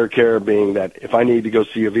 Primary care being that if I need to go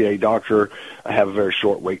see a VA doctor, I have a very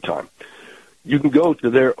short wait time. You can go to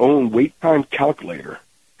their own wait time calculator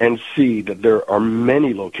and see that there are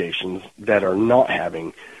many locations that are not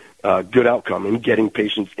having good outcome in getting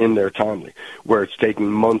patients in there timely, where it's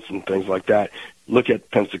taking months and things like that. Look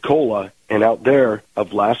at Pensacola, and out there,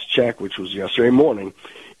 of last check, which was yesterday morning,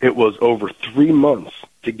 it was over 3 months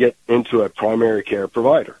to get into a primary care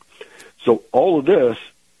provider. So all of this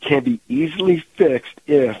can be easily fixed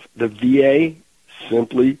if the VA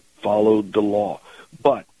simply followed the law.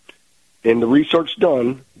 But in the research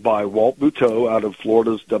done by Walt Buteau out of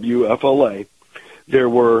Florida's WFLA, there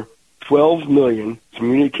were 12 million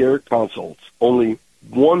community care consults. Only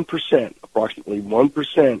 1%, approximately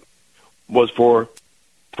 1%, was for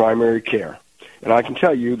primary care. And I can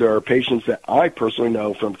tell you there are patients that I personally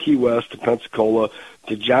know from Key West to Pensacola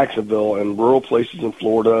to Jacksonville and rural places in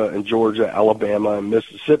Florida and Georgia, Alabama, and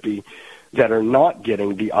Mississippi that are not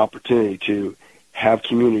getting the opportunity to have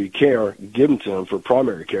community care given to them for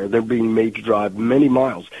primary care. They're being made to drive many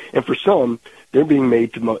miles. And for some, they're being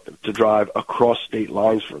made to drive across state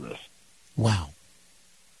lines for this. Wow.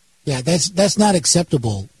 Yeah, that's not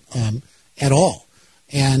acceptable at all.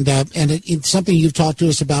 And it's something you've talked to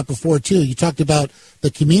us about before, too. You talked about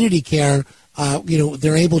the community care.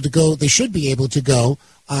 They're able to go, they should be able to go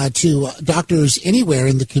to doctors anywhere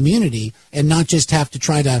in the community and not just have to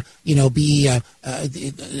try to,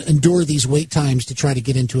 endure these wait times to try to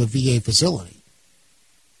get into a VA facility.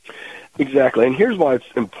 Exactly. And here's why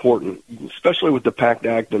it's important, especially with the PACT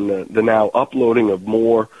Act and the now uploading of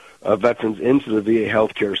more veterans into the VA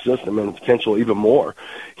healthcare system and potential even more.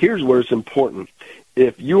 Here's where it's important.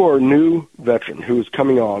 If you are a new veteran who is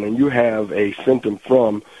coming on and you have a symptom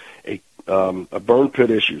from a burn pit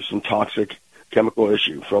issue, some toxic chemical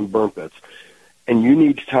issue from burn pits, and you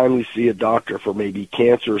need to timely see a doctor for maybe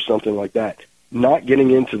cancer or something like that, not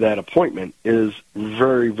getting into that appointment is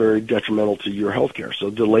very, very detrimental to your health care. So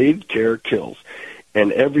delayed care kills.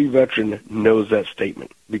 And every veteran knows that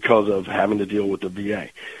statement because of having to deal with the VA.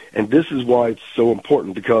 And this is why it's so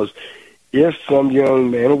important, because if some young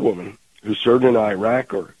man or woman who served in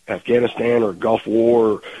Iraq or Afghanistan or Gulf War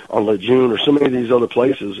or on Lejeune or so many of these other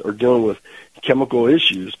places are dealing with chemical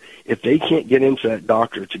issues, if they can't get into that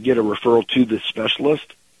doctor to get a referral to the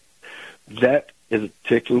specialist, that is a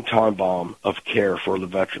ticking time bomb of care for the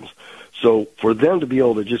veterans. So for them to be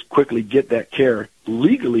able to just quickly get that care,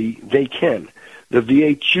 legally they can. The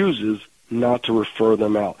VA chooses not to refer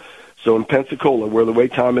them out. So in Pensacola, where the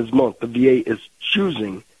wait time is month, the VA is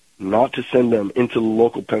choosing not to send them into the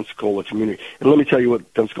local Pensacola community. And let me tell you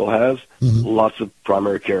what Pensacola has. Mm-hmm. Lots of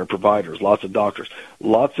primary care providers, lots of doctors,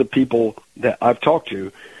 lots of people that I've talked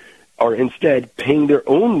to are instead paying their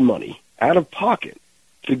own money out of pocket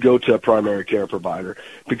to go to a primary care provider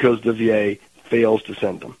because the VA fails to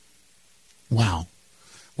send them. Wow.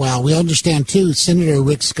 We understand, too, Senator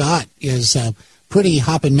Rick Scott is pretty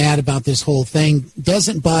hopping mad about this whole thing,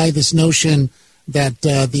 doesn't buy this notion that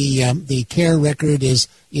the care record is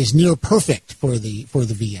near perfect for the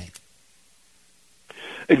VA.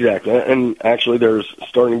 Exactly, and actually there's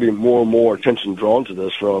starting to be more and more attention drawn to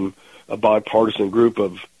this from a bipartisan group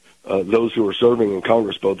of those who are serving in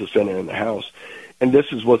Congress, both the Senate and the House. And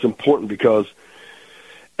this is what's important, because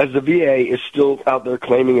as the VA is still out there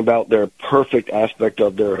claiming about their perfect aspect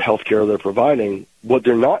of their health care they're providing, what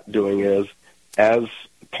they're not doing is, as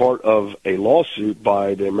part of a lawsuit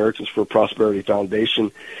by the Americans for Prosperity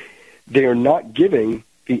Foundation, they are not giving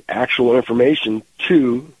the actual information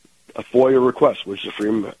to a FOIA request, which is a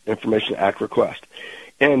Freedom Information Act request.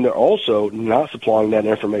 And they're also not supplying that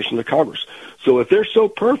information to Congress. So if they're so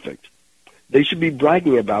perfect, They should be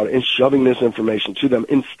bragging about it and shoving this information to them.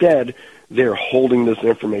 Instead, they're holding this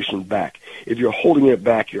information back. If you're holding it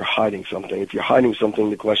back, you're hiding something. If you're hiding something,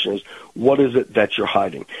 the question is, what is it that you're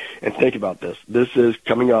hiding? And think about this. This is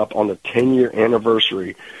coming up on the 10-year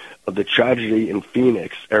anniversary of the tragedy in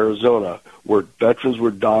Phoenix, Arizona, where veterans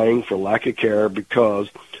were dying for lack of care because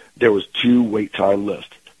there was 2 wait time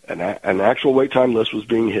lists. An actual wait time list was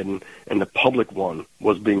being hidden, and the public one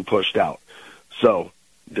was being pushed out. So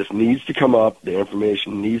this needs to come up. The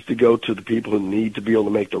information needs to go to the people who need to be able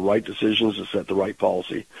to make the right decisions to set the right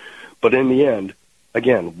policy. But in the end,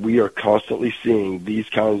 again, we are constantly seeing these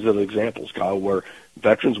kinds of examples, Kyle, where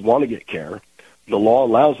veterans want to get care. The law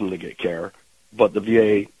allows them to get care, but the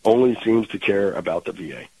VA only seems to care about the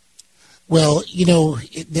VA. Well,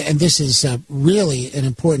 and this is really an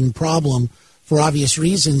important problem for obvious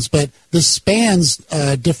reasons, but this spans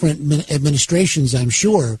different administrations, I'm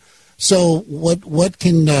sure. So what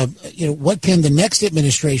can the next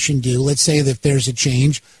administration do? Let's say that if there's a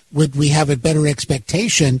change, would we have a better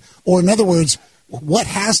expectation? Or in other words, what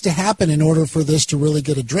has to happen in order for this to really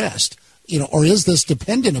get addressed? Or is this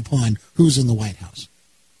dependent upon who's in the White House?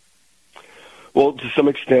 Well, to some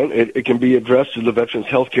extent, it can be addressed through the Veterans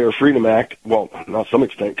Healthcare Freedom Act. Well, not some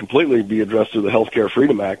extent, completely be addressed through the Healthcare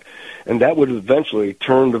Freedom Act. And that would eventually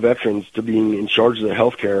turn the veterans to being in charge of their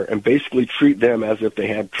health care and basically treat them as if they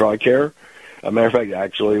had TRICARE. A matter of fact,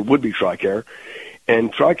 actually, it would be TRICARE.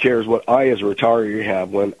 And TRICARE is what I, as a retiree,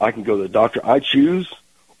 have when I can go to the doctor I choose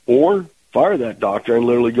or fire that doctor and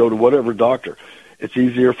literally go to whatever doctor. It's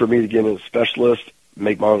easier for me to get in a specialist,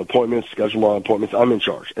 make my own appointments, schedule my own appointments. I'm in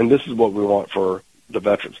charge. And this is what we want for the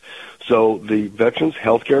veterans. So the Veterans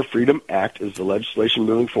Healthcare Freedom Act is the legislation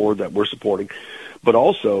moving forward that we're supporting. But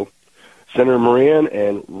also, Senator Moran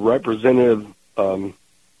and Representative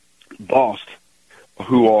Bost,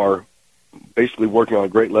 who are basically working on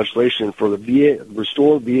great legislation for the VA,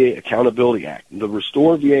 Restore VA Accountability Act. The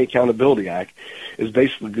Restore VA Accountability Act is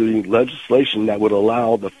basically legislation that would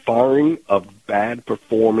allow the firing of bad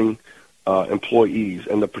performing employees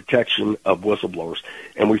and the protection of whistleblowers.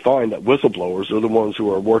 And we find that whistleblowers are the ones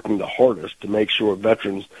who are working the hardest to make sure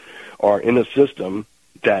veterans are in a system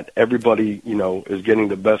that everybody, is getting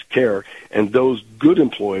the best care. And those good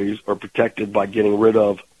employees are protected by getting rid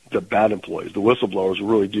of the bad employees. The whistleblowers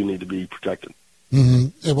really do need to be protected.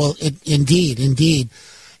 Mm-hmm. Well, indeed.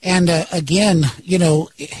 And again,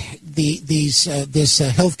 this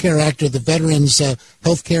Healthcare Act, or the Veterans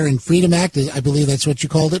Healthcare and Freedom Act, I believe that's what you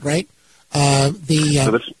called it, right?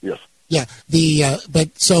 Yes. Yeah.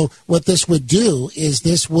 But so what this would do is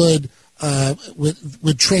this would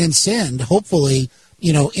transcend, hopefully,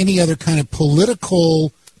 any other kind of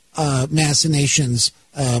political machinations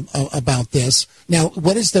about this. Now,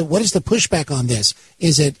 what is the pushback on this?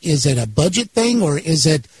 Is it a budget thing, or is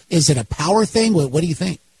it a power thing? What do you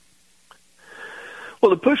think? Well,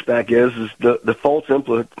 the pushback is the false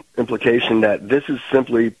implication that this is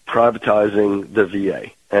simply privatizing the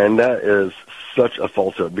VA, and that is such a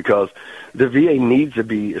falsehood, because the VA needs to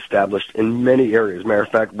be established in many areas. Matter of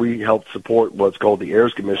fact, we helped support what's called the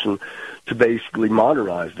Heirs Commission to basically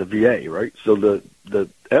modernize the VA, right? So the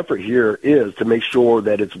effort here is to make sure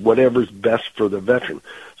that it's whatever's best for the veteran.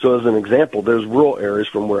 So as an example, there's rural areas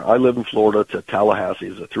from where I live in Florida to Tallahassee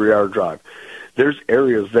is a 3-hour drive. There's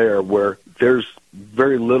areas there where there's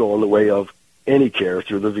very little in the way of any care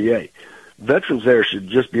through the VA. Veterans there should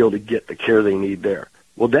just be able to get the care they need there.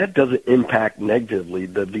 Well, that doesn't impact negatively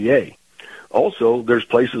the VA. Also, there's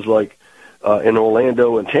places like in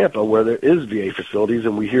Orlando and Tampa where there is VA facilities,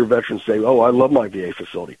 and we hear veterans say, oh, I love my VA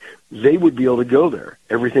facility. They would be able to go there.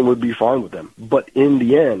 Everything would be fine with them. But in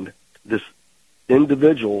the end, this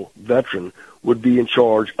individual veteran would be in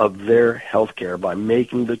charge of their health care by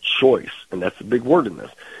making the choice, and that's the big word in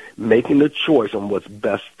this, making the choice on what's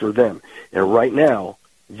best for them. And right now,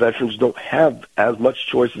 veterans don't have as much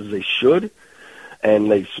choice as they should,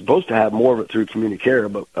 and they're supposed to have more of it through community care,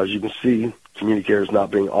 but as you can see, community care is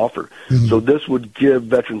not being offered. Mm-hmm. So this would give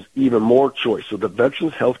veterans even more choice. So the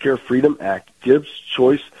Veterans Healthcare Freedom Act gives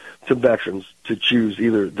choice to veterans to choose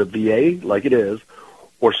either the VA, like it is,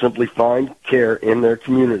 or simply find care in their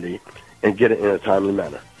community and get it in a timely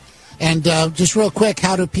manner. And just real quick,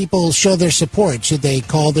 how do people show their support? Should they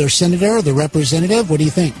call their senator or the representative? What do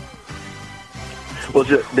you think? Well,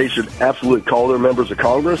 they should absolutely call their members of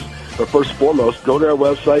Congress. But first and foremost, go to our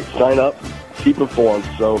website, sign up, keep informed.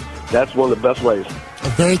 So that's one of the best ways.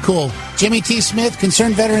 Very cool. Jimmy T. Smith,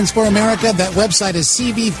 Concerned Veterans for America. That website is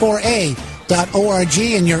cv4a.org,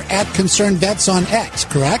 and you're at Concerned Vets on X,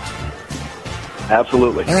 correct?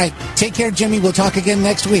 Absolutely. All right. Take care, Jimmy. We'll talk again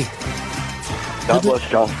next week. God bless,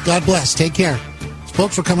 Tom. God bless. Take care.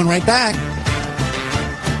 Folks, we're coming right back.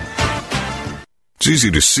 It's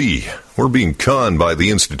easy to see. We're being conned by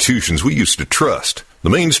the institutions we used to trust.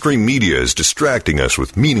 The mainstream media is distracting us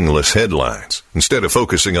with meaningless headlines instead of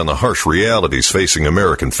focusing on the harsh realities facing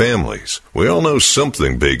American families. We all know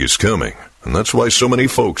something big is coming, and that's why so many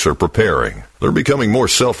folks are preparing. They're becoming more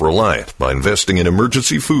self-reliant by investing in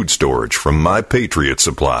emergency food storage from My Patriot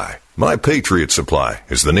Supply. My Patriot Supply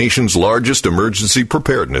is the nation's largest emergency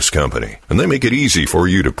preparedness company, and they make it easy for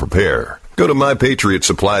you to prepare. Go to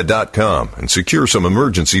MyPatriotSupply.com and secure some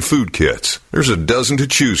emergency food kits. There's a dozen to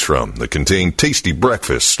choose from that contain tasty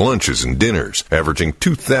breakfasts, lunches, and dinners, averaging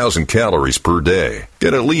 2,000 calories per day.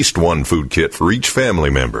 Get at least one food kit for each family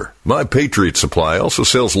member. My Patriot Supply also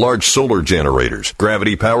sells large solar generators,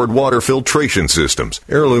 gravity-powered water filtration systems,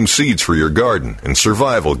 heirloom seeds for your garden, and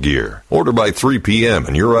survival gear. Order by 3 p.m.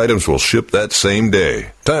 and your items will ship that same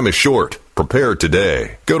day. Time is short. Prepare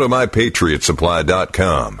today. Go to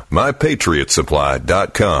MyPatriotSupply.com.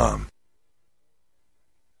 MyPatriotSupply.com.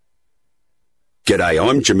 G'day,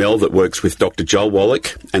 I'm Jamel that works with Dr. Joel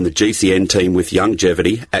Wallach and the GCN team with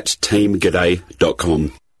Longevity at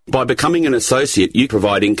teamg'day.com. By becoming an associate, you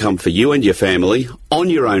provide income for you and your family on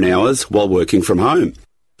your own hours while working from home.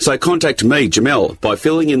 So contact me, Jamel, by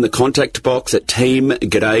filling in the contact box at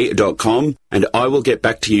teamg'day.com, and I will get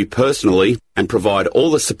back to you personally and provide all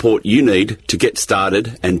the support you need to get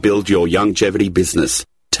started and build your longevity business.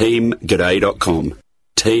 teamg'day.com.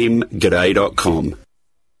 teamg'day.com.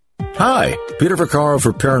 Hi, Peter Vaccaro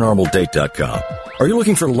for ParanormalDate.com. Are you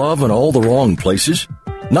looking for love in all the wrong places?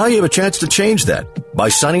 Now you have a chance to change that by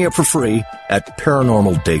signing up for free at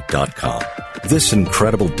ParanormalDate.com. This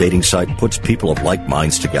incredible dating site puts people of like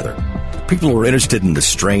minds together. People who are interested in the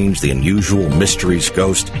strange, the unusual, mysteries,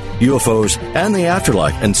 ghosts, UFOs, and the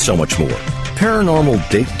afterlife, and so much more.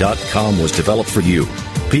 ParanormalDate.com was developed for you,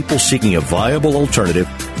 people seeking a viable alternative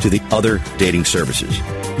to the other dating services.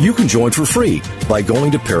 You can join for free by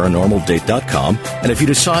going to ParanormalDate.com, and if you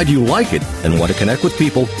decide you like it and want to connect with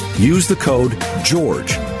people, use the code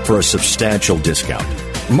GEORGE for a substantial discount.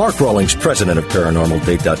 Mark Rawlings, president of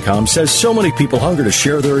ParanormalDate.com, says so many people hunger to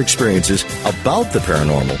share their experiences about the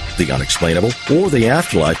paranormal, the unexplainable, or the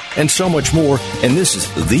afterlife, and so much more, and this is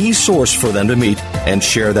the source for them to meet and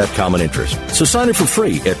share that common interest. So sign up for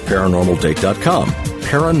free at ParanormalDate.com,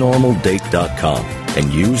 ParanormalDate.com,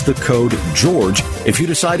 and use the code GEORGE if you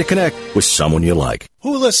decide to connect with someone you like.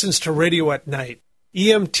 Who listens to radio at night?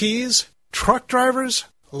 EMTs, truck drivers,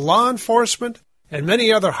 law enforcement, and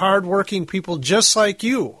many other hard-working people just like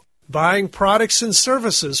you, buying products and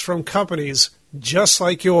services from companies just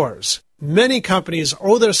like yours. Many companies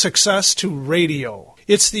owe their success to radio.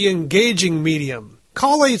 It's the engaging medium.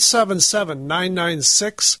 Call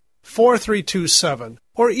 877-996-4327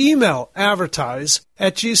 or email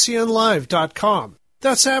advertise@gcnlive.com.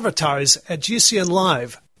 That's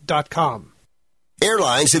advertise@gcnlive.com.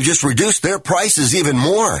 Airlines have just reduced their prices even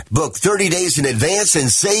more. Book 30 days in advance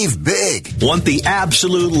and save big. Want the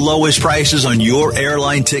absolute lowest prices on your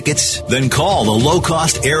airline tickets? Then call the Low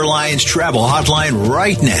Cost Airlines Travel Hotline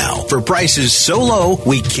right now for prices so low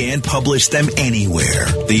we can't publish them anywhere.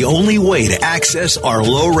 The only way to access our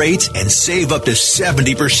low rates and save up to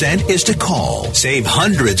 70% is to call. Save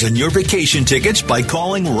hundreds on your vacation tickets by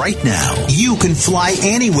calling right now. You can fly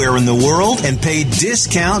anywhere in the world and pay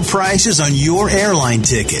discount prices on your airline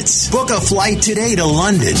tickets. Book a flight today to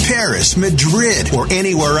London, Paris, Madrid, or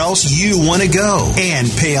anywhere else you want to go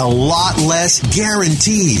and pay a lot less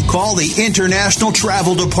guaranteed. Call the International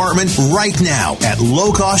Travel Department right now at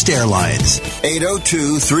Low Cost Airlines.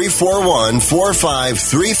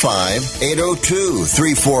 802-341-4535.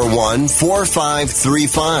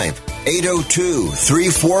 802-341-4535.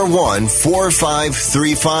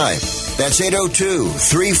 802-341-4535. That's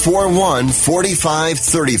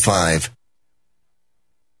 802-341-4535.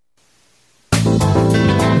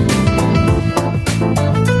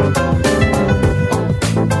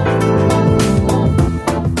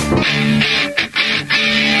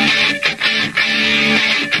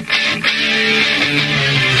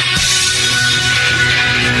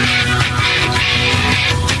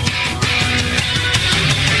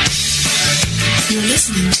 You're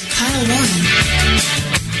listening to Kyle Warren.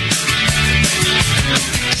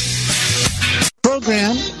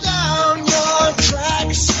 Program. Down your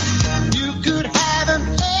tracks, you could have an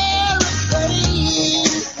airplane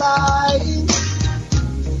flying.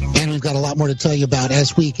 And we've got a lot more to tell you about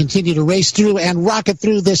as we continue to race through and rocket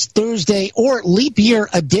through this Thursday or leap year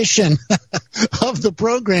edition of the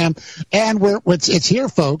program. And it's here,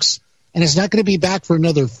 folks, and it's not going to be back for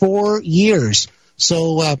another 4 years.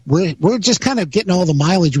 So we're just kind of getting all the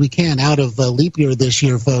mileage we can out of leap year this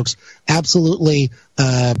year, folks. Absolutely,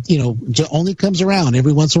 only comes around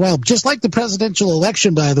every once in a while. Just like the presidential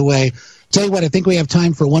election, by the way. Tell you what, I think we have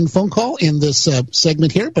time for one phone call in this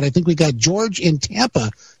segment here, but I think we got George in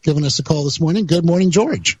Tampa giving us a call this morning. Good morning,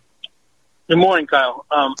 George. Good morning, Kyle.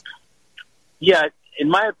 In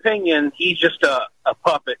my opinion, he's just a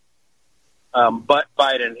puppet. But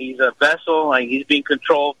Biden, he's a vessel. Like, he's being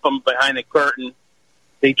controlled from behind the curtain.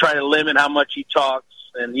 They try to limit how much he talks,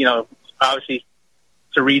 and obviously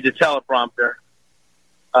to read the teleprompter.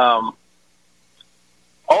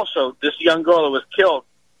 Also, this young girl that was killed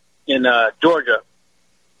in Georgia,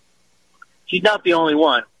 she's not the only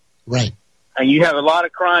one. Right. And you have a lot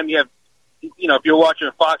of crime. You have, if you're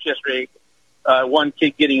watching Fox yesterday, one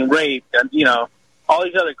kid getting raped, and all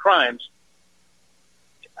these other crimes.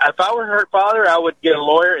 If I were her father, I would get a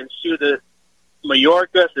lawyer and sue the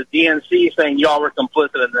Mayorkas, the DNC, saying y'all were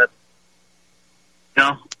complicit in this.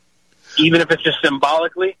 Even if it's just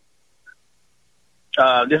symbolically.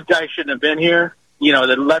 This guy shouldn't have been here. The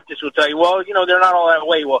leftists will tell you, well, they're not all that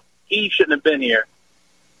way. Well, he shouldn't have been here.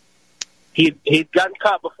 He'd gotten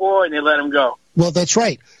caught before, and they let him go. Well, that's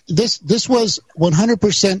right. This was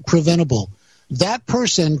 100% preventable. That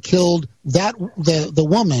person killed the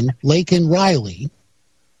woman, Laken Riley.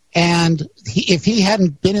 And if he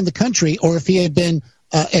hadn't been in the country, or if he had been,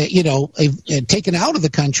 taken out of the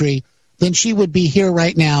country, then she would be here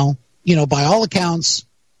right now, by all accounts,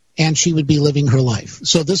 and she would be living her life.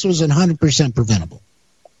 So this was 100% preventable.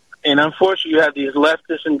 And unfortunately, you have these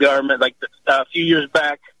leftists in government. Like a few years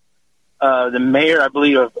back, the mayor, I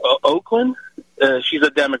believe, of Oakland, she's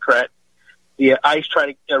a Democrat. The ICE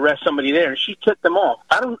tried to arrest somebody there, and she took them off.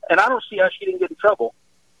 I don't see how she didn't get in trouble.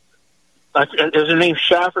 Is her name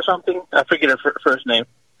Schaff or something? I forget her first name.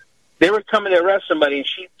 They were coming to arrest somebody, and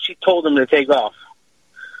she told them to take off.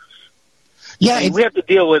 Yeah, we have to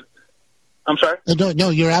deal with. I'm sorry? No,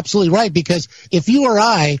 you're absolutely right, because if you or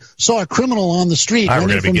I saw a criminal on the street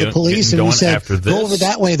running from the police and we said, go over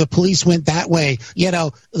that way, the police went that way,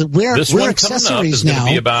 we're accessories now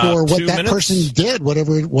for what that person did,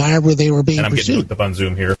 whatever they were being and I'm pursued. getting hooked up on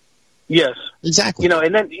Zoom here. Yes. Exactly.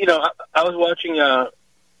 And then, I was watching a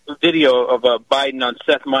video of Biden on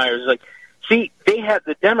Seth Meyers. Like, see,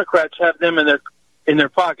 the Democrats have them in their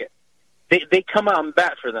pocket. They come out and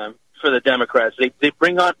bat for them. For the Democrats, they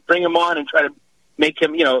bring him on and try to make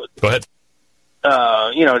him, Go ahead.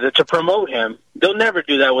 To promote him. They'll never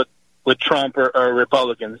do that with Trump or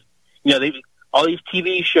Republicans. All these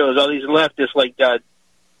TV shows, all these leftists like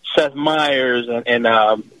Seth Meyers and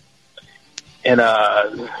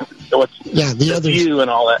what's the others, View and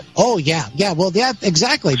all that. Oh yeah, well,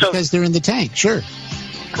 exactly, because they're in the tank, sure.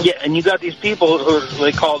 Yeah, and you got these people who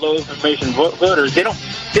they call low information voters. They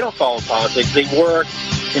don't follow politics. They work.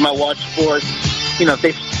 They might watch sports.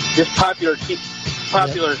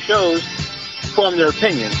 Popular shows form their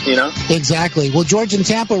opinions. Exactly. Well, George in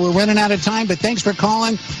Tampa, we're running out of time, but thanks for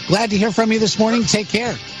calling. Glad to hear from you this morning. Take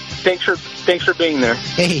care. Thanks for being there.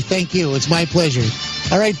 Hey, thank you. It's my pleasure.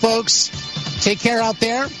 All right, folks, take care out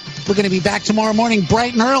there. We're going to be back tomorrow morning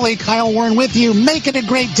bright and early. Kyle Warren with you. Make it a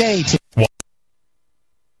great day.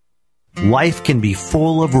 Life can be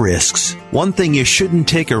full of risks. One thing you shouldn't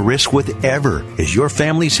take a risk with ever is your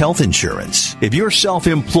family's health insurance. If you're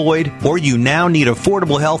self-employed or you now need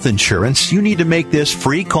affordable health insurance, you need to make this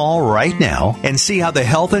free call right now and see how the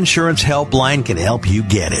Health Insurance Helpline can help you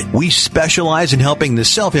get it. We specialize in helping the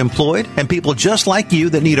self-employed and people just like you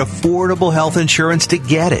that need affordable health insurance to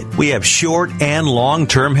get it. We have short and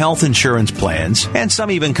long-term health insurance plans, and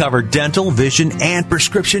some even cover dental, vision, and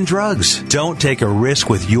prescription drugs. Don't take a risk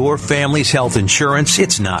with your family's health insurance.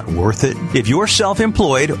 It's not worth it. If you're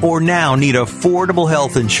self-employed or now need affordable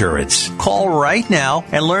health insurance, call right now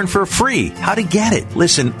and learn for free how to get it.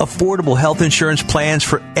 Listen, affordable health insurance plans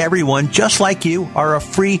for everyone just like you are a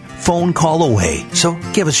free phone call away. So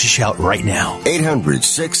give us a shout right now.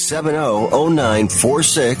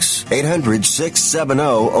 800-670-0946.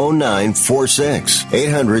 800-670-0946.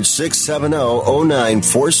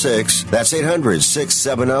 800-670-0946. That's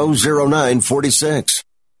 800-670-0946.